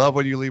 We love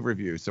when you leave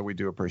reviews. So we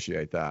do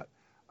appreciate that.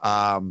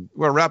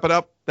 We'll wrap it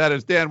up. That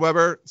is Dan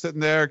Weber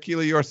sitting there.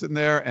 Keely, you're sitting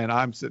there, and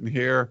I'm sitting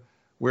here.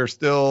 We're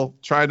still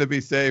trying to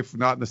be safe,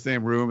 not in the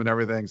same room and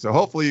everything. So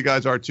hopefully you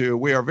guys are too.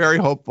 We are very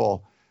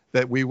hopeful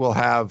that we will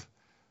have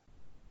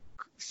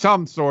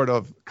some sort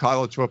of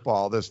college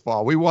football this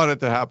fall. We want it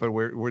to happen.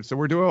 We're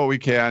doing what we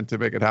can to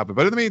make it happen.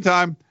 But in the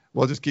meantime,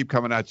 we'll just keep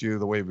coming at you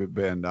the way we've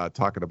been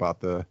talking about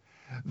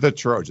the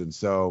Trojans.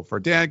 So for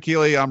Dan,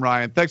 Keely, I'm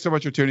Ryan. Thanks so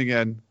much for tuning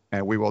in,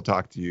 and we will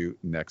talk to you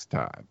next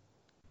time.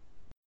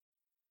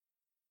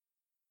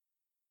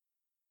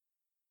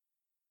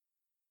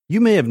 You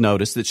may have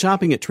noticed that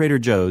shopping at Trader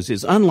Joe's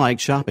is unlike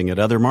shopping at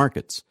other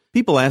markets.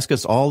 People ask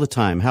us all the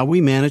time how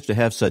we manage to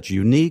have such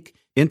unique,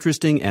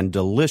 interesting, and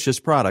delicious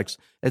products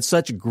at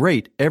such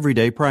great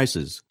everyday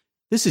prices.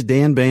 This is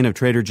Dan Bain of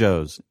Trader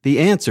Joe's. The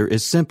answer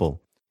is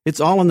simple.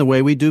 It's all in the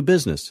way we do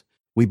business.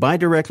 We buy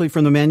directly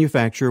from the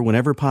manufacturer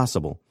whenever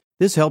possible.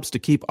 This helps to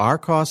keep our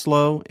costs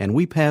low, and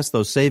we pass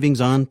those savings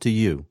on to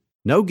you.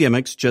 No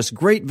gimmicks, just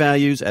great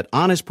values at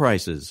honest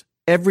prices.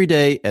 Every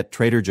day at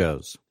Trader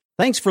Joe's.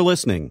 Thanks for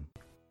listening.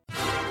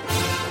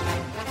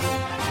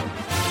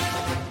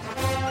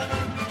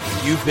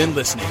 You've been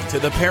listening to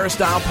the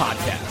Peristyle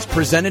Podcast,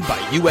 presented by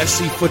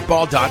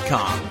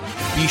USCFootball.com.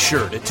 Be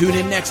sure to tune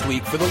in next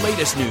week for the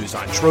latest news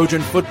on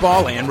Trojan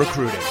football and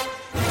recruiting.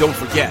 And don't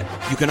forget,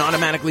 you can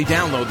automatically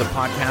download the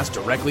podcast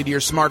directly to your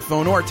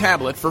smartphone or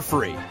tablet for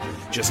free.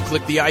 Just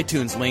click the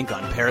iTunes link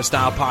on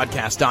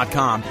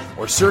PeristylePodcast.com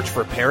or search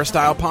for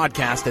Peristyle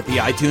Podcast at the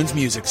iTunes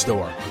Music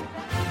Store.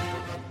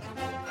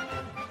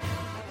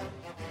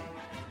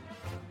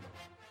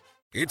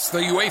 It's the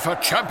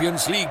UEFA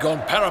Champions League on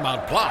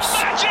Paramount+.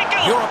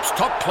 Europe's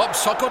top club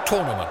soccer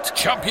tournament.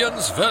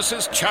 Champions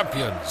versus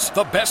champions.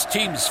 The best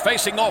teams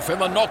facing off in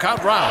the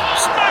knockout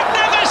rounds.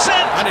 Magnificent!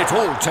 And it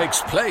all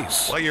takes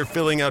place while you're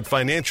filling out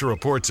financial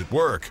reports at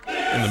work.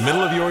 In the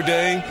middle of your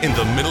day, in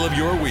the middle of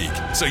your week.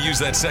 So use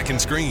that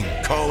second screen.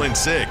 Call in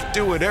sick.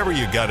 Do whatever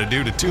you gotta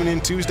do to tune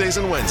in Tuesdays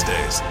and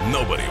Wednesdays.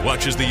 Nobody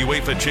watches the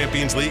UEFA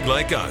Champions League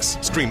like us.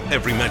 Stream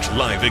every match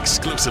live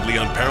exclusively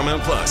on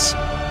Paramount+.